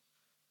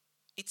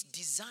 it's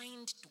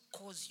designed to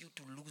cause you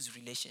to lose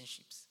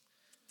relationships.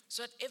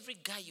 So that every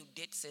guy you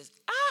date says,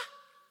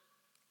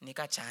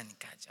 nika chani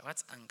kaja.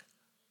 What's anger?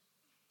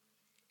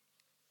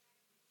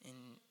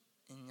 In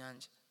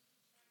Nyanja.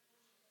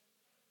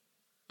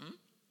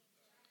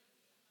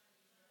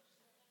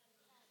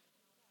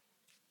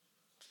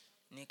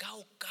 Nika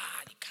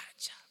ukali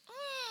kaja.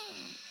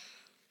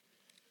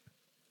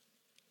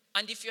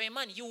 And if you're a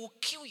man, you will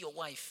kill your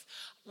wife.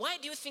 Why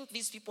do you think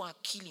these people are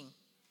killing?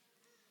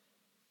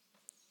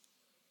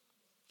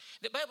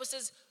 The Bible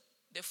says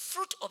the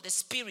fruit of the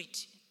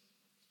Spirit,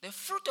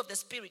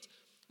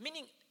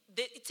 meaning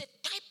it's a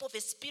type of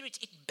a spirit,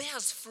 it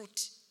bears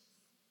fruit.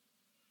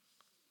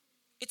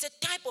 It's a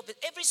type of it.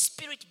 Every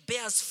spirit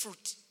bears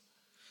fruit.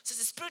 So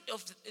the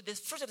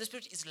fruit of the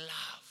Spirit is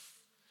love.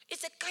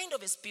 It's a kind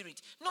of a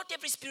spirit. Not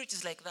every spirit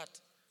is like that.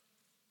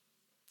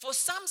 For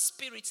some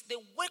spirits, the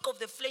work of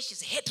the flesh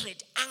is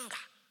hatred, anger,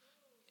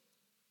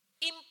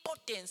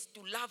 impotence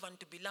to love and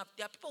to be loved.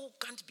 There are people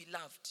who can't be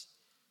loved.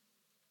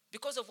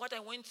 Because of what I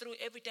went through,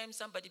 every time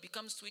somebody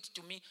becomes sweet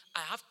to me,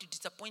 I have to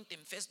disappoint them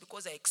first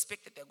because I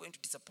expect that they're going to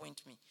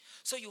disappoint me.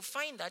 So you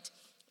find that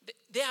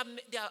they are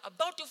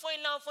about to fall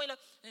in love,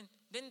 and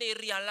then they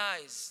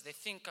realize the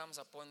thing comes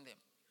upon them.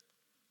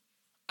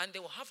 And they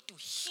will have to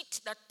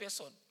hit that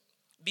person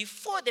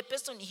before the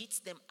person hits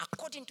them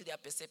according to their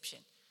perception.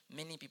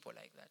 Many people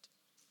like that.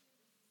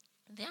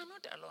 They are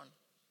not alone.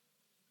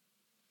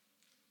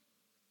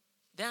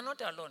 They are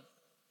not alone.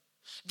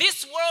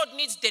 This world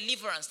needs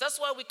deliverance. That's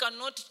why we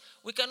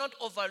cannot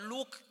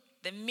overlook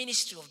the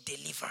ministry of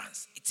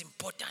deliverance. It's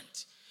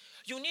important.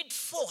 You need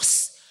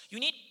force. You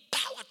need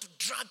power to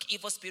drag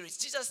evil spirits.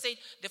 Jesus said,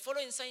 the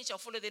following signs shall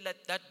follow they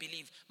that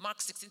believe. Mark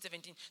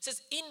 16:17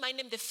 says, in my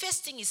name, the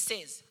first thing he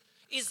says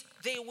is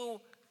they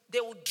will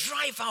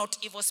drive out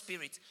evil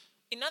spirits.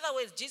 In other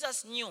words,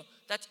 Jesus knew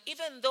that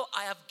even though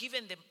I have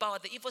given them power,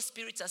 the evil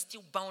spirits are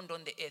still bound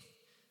on the earth.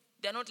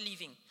 They're not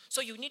leaving.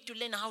 So you need to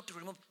learn how to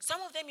remove.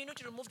 Some of them, you need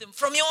to remove them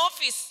from your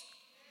office.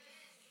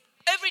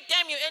 Every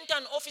time you enter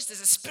an office,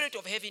 there's a spirit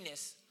of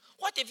heaviness.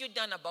 What have you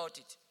done about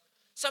it?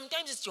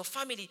 Sometimes it's your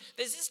family.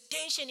 There's this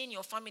tension in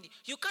your family.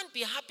 You can't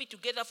be happy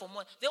together for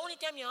more. The only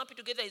time you're happy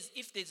together is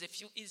if there's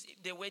is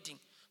the wedding.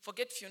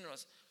 Forget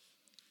funerals.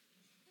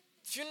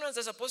 Funerals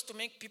are supposed to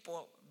make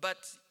people, but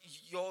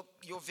your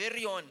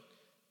very own.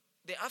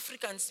 The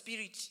African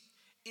spirit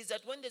is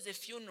that when there's a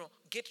funeral,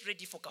 get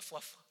ready for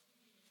kafuafa.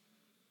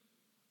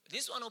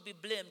 This one will be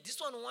blamed. This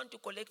one will want to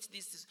collect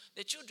this.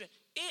 The children.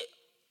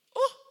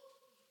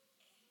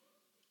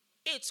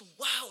 It's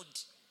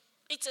wild.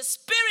 It's a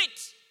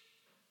spirit.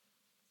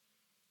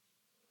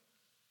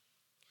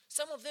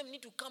 Some of them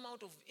need to come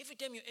out of, every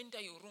time you enter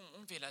your room,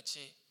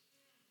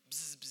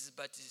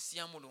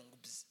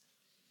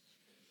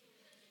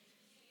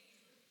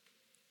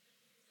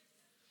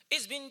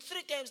 it's been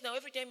 3 times now.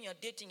 Every time you are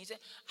dating, you say,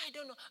 I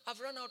don't know,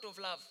 I've run out of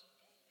love.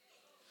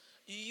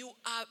 You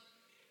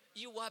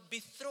are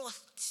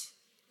betrothed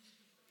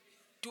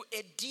to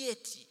a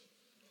deity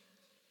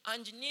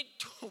and you need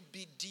to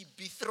be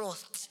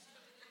betrothed.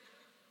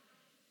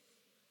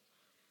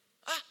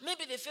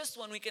 Maybe the first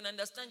one we can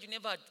understand you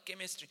never had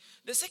chemistry.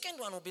 The second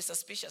one will be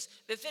suspicious.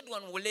 The third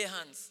one will lay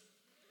hands.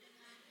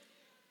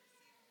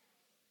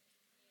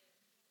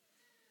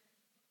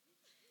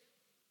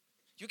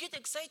 You get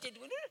excited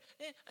and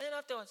then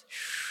afterwards.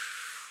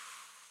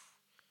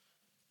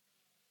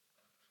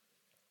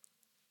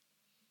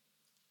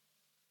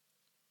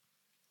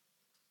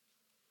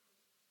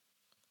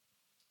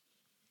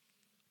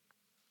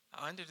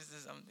 I wanted to say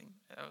something.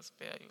 I will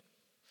spare you.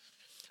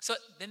 So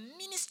the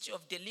ministry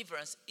of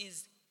deliverance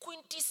is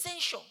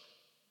quintessential.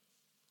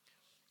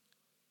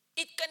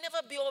 It can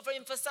never be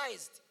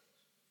overemphasized.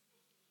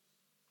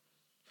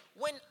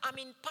 When I'm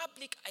in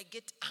public, I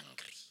get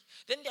angry.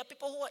 Then there are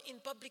people who are in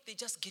public, they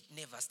just get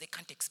nervous. They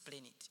can't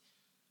explain it.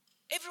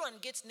 Everyone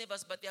gets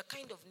nervous, but their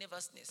kind of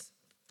nervousness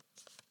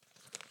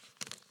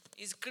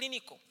is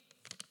clinical.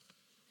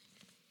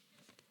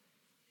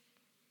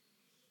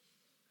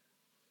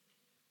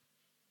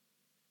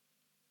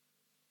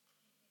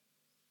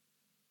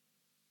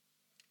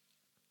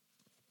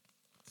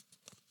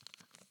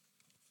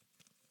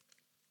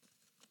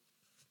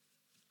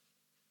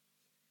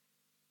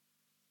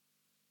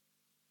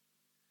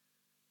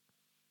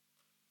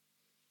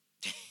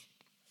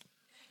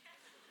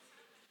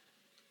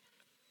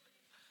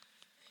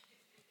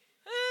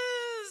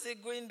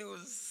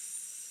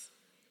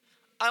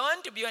 I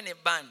want to be on a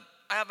band.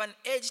 I have an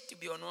edge to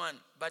be on one,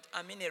 but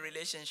I'm in a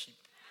relationship.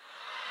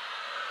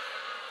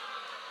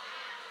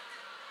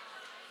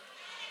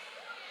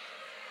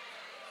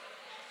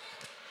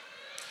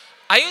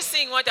 Are you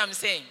seeing what I'm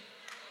saying?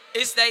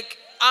 It's like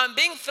I'm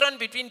being thrown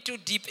between 2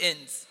 deep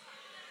ends.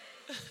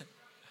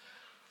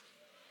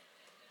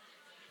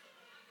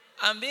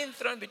 I'm being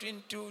thrown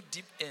between 2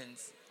 deep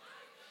ends.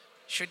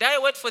 Should I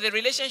wait for the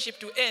relationship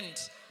to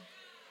end?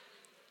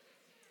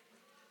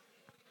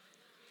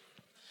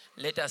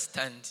 Let us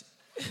stand.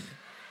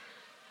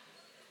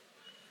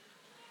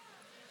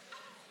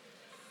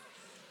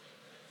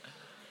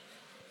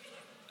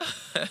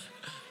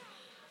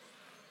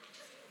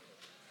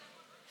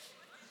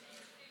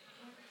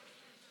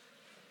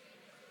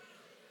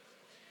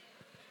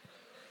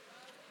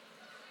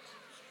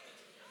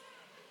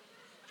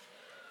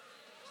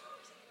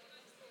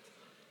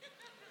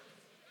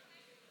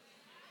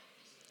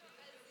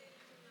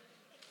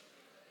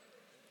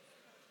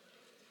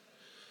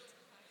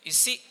 You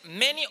see,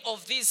 many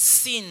of these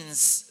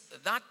sins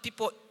that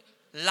people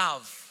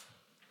love,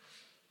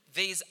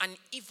 there is an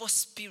evil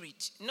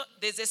spirit. No,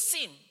 there's a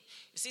sin.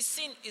 You see,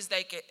 sin is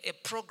like a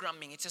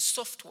programming. It's a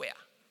software.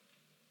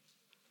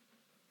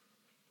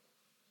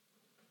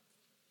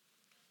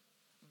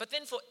 But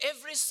then for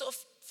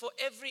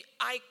every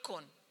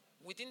icon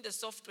within the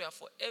software,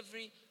 for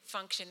every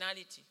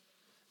functionality,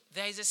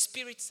 there is a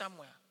spirit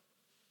somewhere.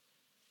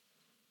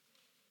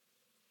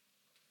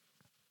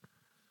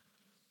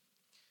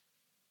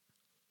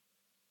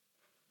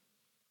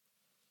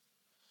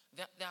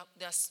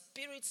 There are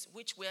spirits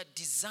which were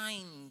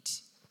designed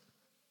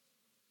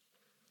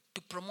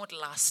to promote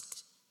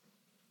lust.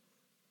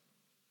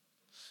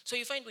 So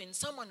you find when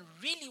someone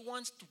really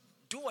wants to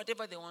do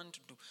whatever they want to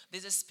do,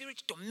 there's a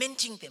spirit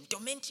tormenting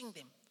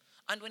them.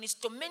 And when it's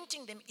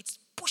tormenting them, it's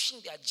pushing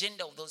the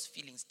agenda of those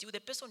feelings. Till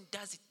the person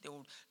does it, they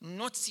will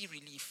not see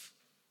relief.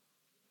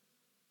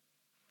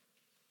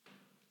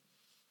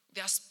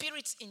 There are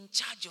spirits in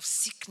charge of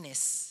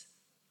sickness.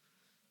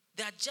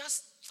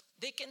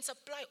 they can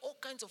supply all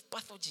kinds of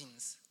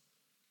pathogens.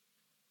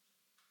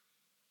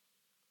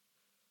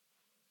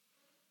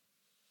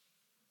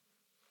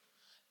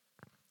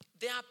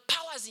 There are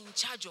powers in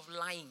charge of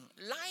lying.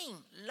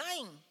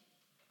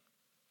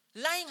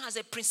 Lying has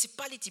a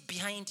principality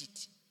behind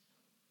it.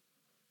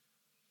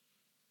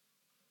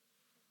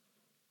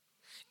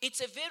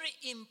 It's a very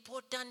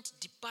important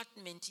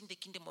department in the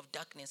kingdom of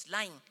darkness.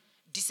 Lying,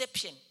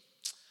 deception.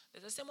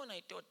 There's a sermon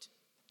I taught,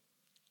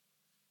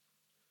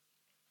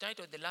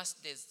 titled The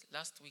Last Days,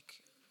 last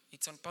week.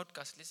 It's on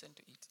podcast, listen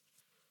to it.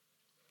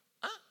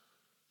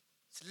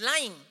 It's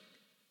lying.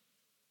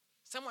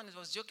 Someone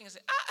was joking and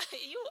said,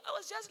 I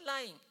was just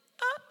lying.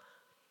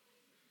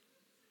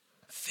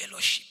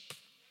 Fellowship.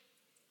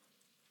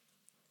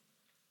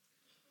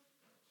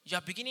 You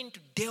are beginning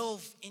to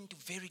delve into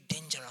very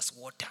dangerous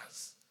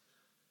waters.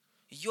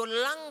 Your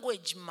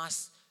language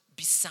must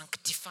be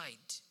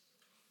sanctified.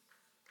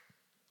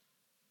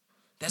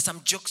 There's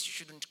some jokes you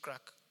shouldn't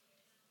crack.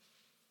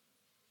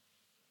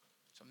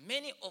 So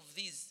many of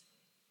these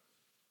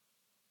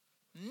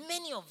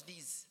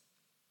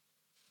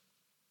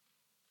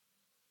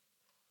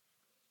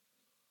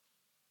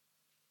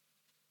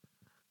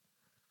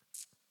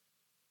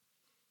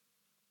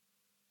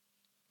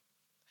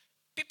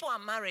people are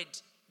married,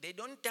 they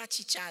don't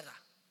touch each other.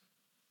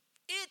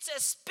 It's a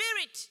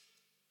spirit.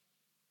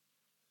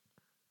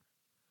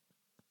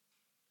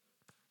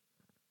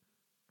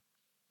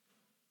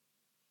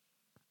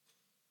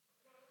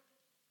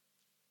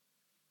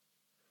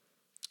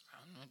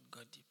 I'll not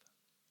go deeper.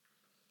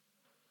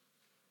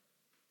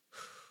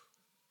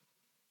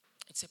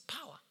 It's a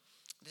power.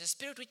 There's a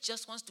spirit which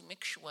just wants to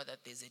make sure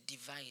that there's a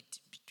divide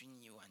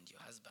between you and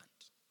your husband.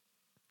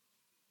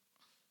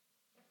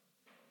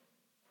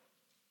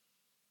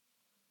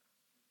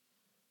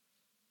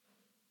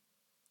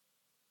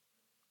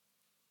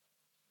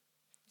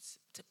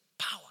 It's a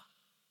power.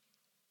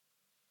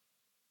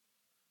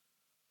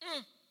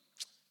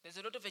 There's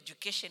a lot of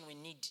education we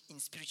need in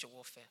spiritual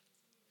warfare.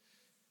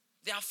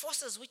 There are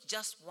forces which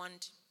just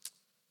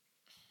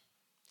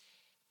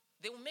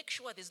they will make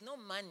sure there's no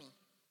money.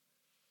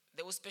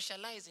 They will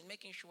specialize in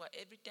making sure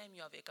every time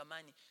you have eka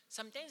money,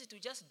 sometimes it will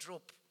just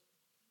drop.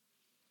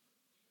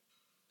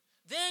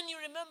 Then you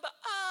remember,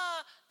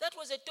 that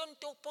was a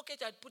tonto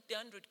pocket, I'd put the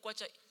 100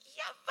 kwacha.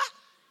 Yava!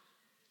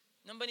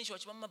 Namba ni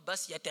shwachimama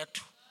basi ya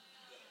tatu.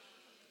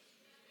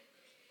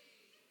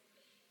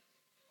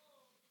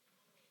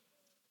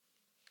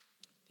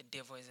 The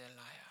devil is a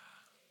liar.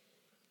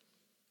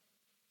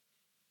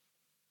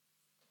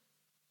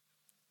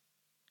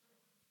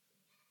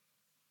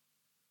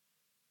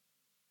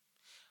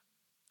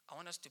 I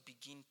want us to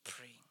begin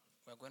praying.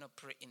 We're going to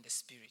pray in the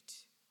spirit.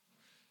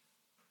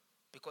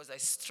 Because I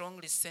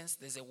strongly sense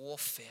there's a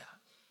warfare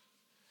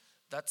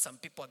that some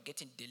people are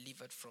getting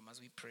delivered from as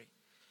we pray.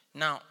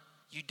 Now,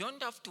 you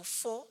don't have to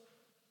fall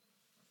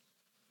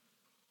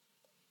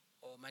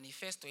or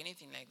manifest or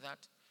anything like that.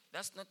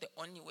 That's not the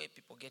only way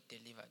people get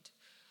delivered.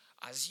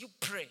 As you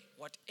pray,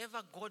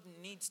 whatever God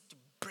needs to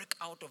break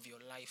out of your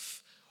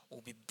life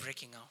will be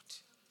breaking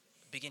out.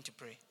 Begin to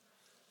pray.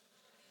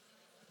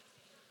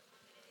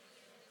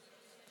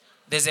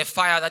 There's a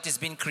fire that is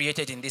being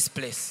created in this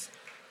place.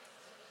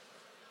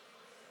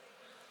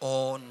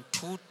 On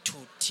tutu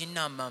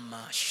tina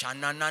mama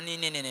shananani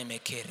nene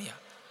mekeria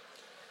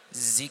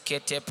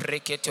zikete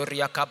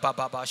preketoria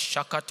kababa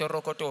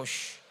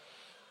shakatorokotosh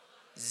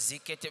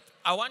zikete.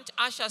 I want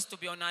ushers to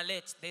be on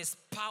alert. There's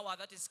power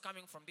that is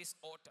coming from this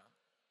altar.